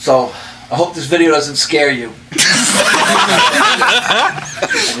 So I hope this video doesn't scare you. I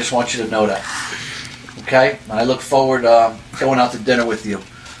just want you to know that. Okay? And I look forward going out to dinner with you.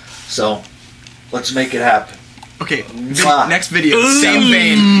 So let's make it happen. Okay, Mwah. next video. Same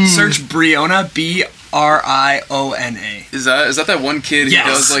vein. Search Briona, Briona. Is that one kid who Yes,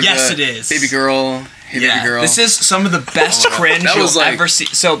 does like yes, the it is. baby girl? Hey, baby girl. This is some of the best cringe That you'll was like- ever see.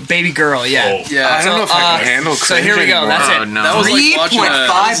 So, baby girl, yeah. yeah. I don't know if I can handle So here we go. cringe That's anymore. it. no. That was like watching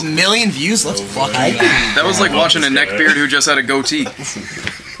 3.5 million views. Let's fucking go. That was like watching a neckbeard who just had a goatee.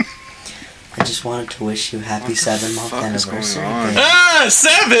 I just wanted to wish you happy 7-month anniversary. on? Ah,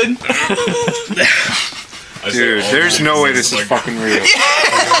 7. Dude, there's no way this is fucking real.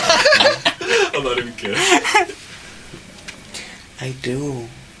 I'm not even kidding. I do.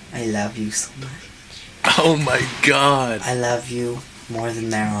 I love you so much. Oh my god. I love you more than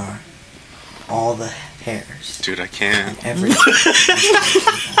there are all the hairs Dude, I can't. and everything.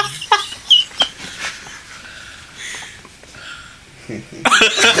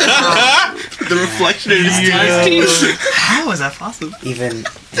 The reflection in his eyes. How is that possible? Even in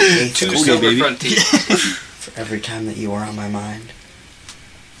 8th Two grade, silver front teeth. for every time that you are on my mind,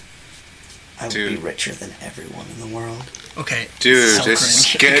 I would be Dude. richer than everyone in the world. Okay. Dude, so this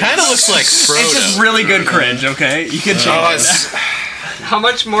cringe. gets... Kind of looks like It's just Frodo. really good cringe, okay? You can change Oh, it. it's... How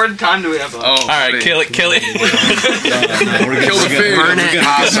much more time do we have left? Oh, Alright, kill it. Kill the food. Burn it.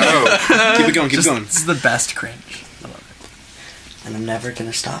 Keep it going. Keep it going. This is the best cringe. And I'm never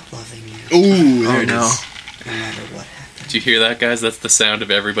gonna stop loving you, Ooh, there Oh it no. is. no matter what happens. Do you hear that, guys? That's the sound of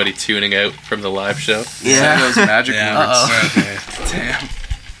everybody tuning out from the live show. Yeah. Those magic Yeah. words. Okay. Damn.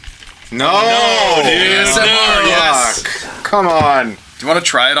 No! dude, Fuck. no, yes. Come on. Do you want to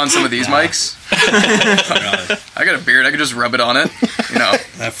try it on some of these mics? I got a beard. I could just rub it on it. You know,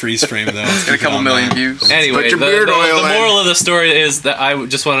 That freeze frame though. get a couple million views. Anyway, Put your the beard oil in. moral of the story is that I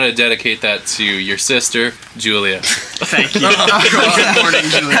just wanted to dedicate that to your sister, Julia. Thank you. Good morning,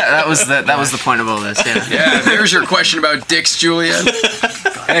 Julia. That was the point of all this. Yeah. Yeah, there's your question about dicks, Julia.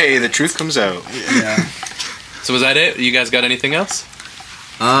 Hey, the truth comes out. So was that it? You guys got anything else?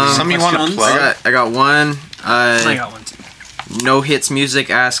 Something you want to plug? I got one. I got one too. No Hits Music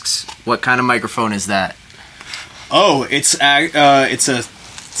asks, what kind of microphone is that? Oh, it's a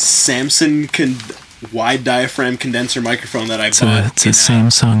Samson wide diaphragm condenser microphone that I bought. It's a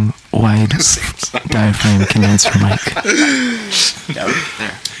Samsung wide diaphragm condenser mic.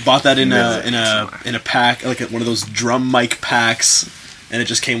 There. Bought that in a pack, like one of those drum mic packs, and it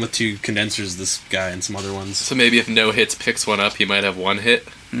just came with 2 condensers. This guy and some other ones. So maybe if No Hits picks one up, he might have one hit.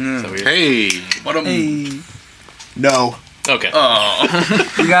 Is that weird? Hey. What a Hey. No. Okay.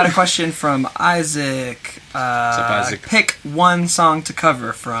 We got a question from Isaac. Isaac? Pick one song to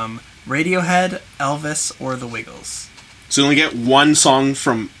cover from Radiohead, Elvis, or The Wiggles. So you only get one song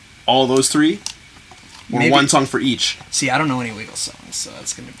from all those 3, or Maybe. one song for each. See, I don't know any Wiggles songs, so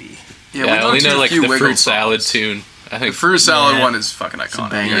it's gonna be. Yeah, we I only talked to know a like few the Wiggle fruit salad songs. tune. I The think fruit salad Yeah. one is fucking iconic.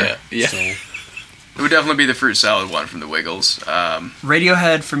 banger. Yeah. So, It would definitely be the fruit salad one from the Wiggles.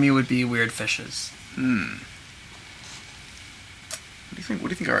 Radiohead for me would be Weird Fishes. What do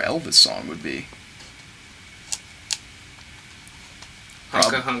you think our Elvis song would be?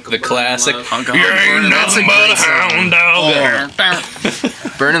 Hunka, hunka, the burn classic. love. Hunka Hunka. That's a great song.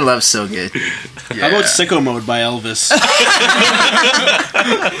 Burnin' Love's so good. How about Sicko Mode by Elvis?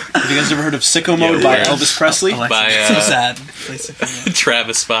 Have you guys ever heard of Sicko Mode by Elvis Presley? By, so sad. Play Sicko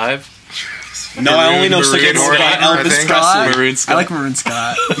Travis 5. No, I only know Sicko Mode by Maroon, I Elvis think. Presley. Maroon I Scott. like Maroon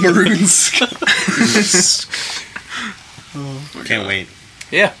Scott. Maroon Can't wait.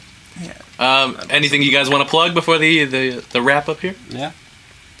 Yeah. Anything you guys want to plug before the wrap up here? Yeah.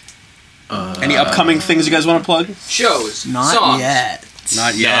 Any upcoming things you guys want to plug? Shows. Not songs. yet.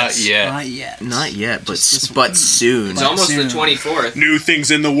 Not yet. Not yet. Not yet. Not yet, but Just but soon. It's almost Soon. the 24th. New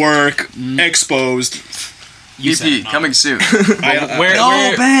things in the work. Exposed. EP coming soon.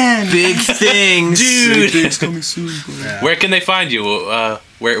 No, Ben! Big things. Dude, coming soon, bro. where can they find you?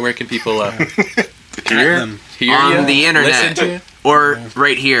 Where can people Hear them. hear On you? the internet. Listen to you? Or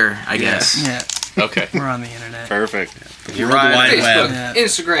right here, I guess. Yeah, Okay. we're on the internet. Perfect. You're World right. Wide Facebook, Web. Yeah.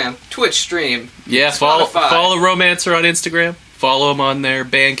 Instagram, Twitch stream. Yeah, Spotify. follow Romancer on Instagram. Follow them on their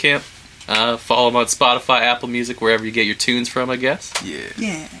Bandcamp. Follow them on Spotify, Apple Music, wherever you get your tunes from, I guess. Yeah.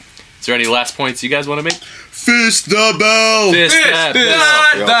 Yeah. Is there any last points you guys want to make? Fist the bell. Fist that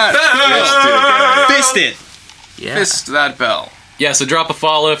bell. Fist it. Yeah. Fist that bell. Yeah, so drop a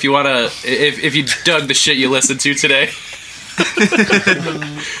follow if you want to. If you dug the shit you listened to today.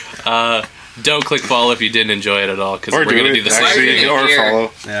 Don't click follow if you didn't enjoy it at all, because Or we're do gonna it, do the same actually, thing. or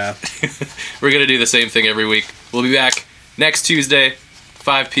follow. Yeah. We're gonna do the same thing every week. We'll be back next Tuesday,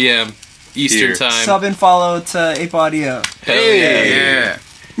 5 p.m. Eastern Here. time. Sub and follow to Ape Audio. Hell yeah. Yeah.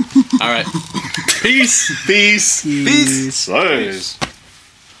 All right. Peace. Peace. Peace. Nice.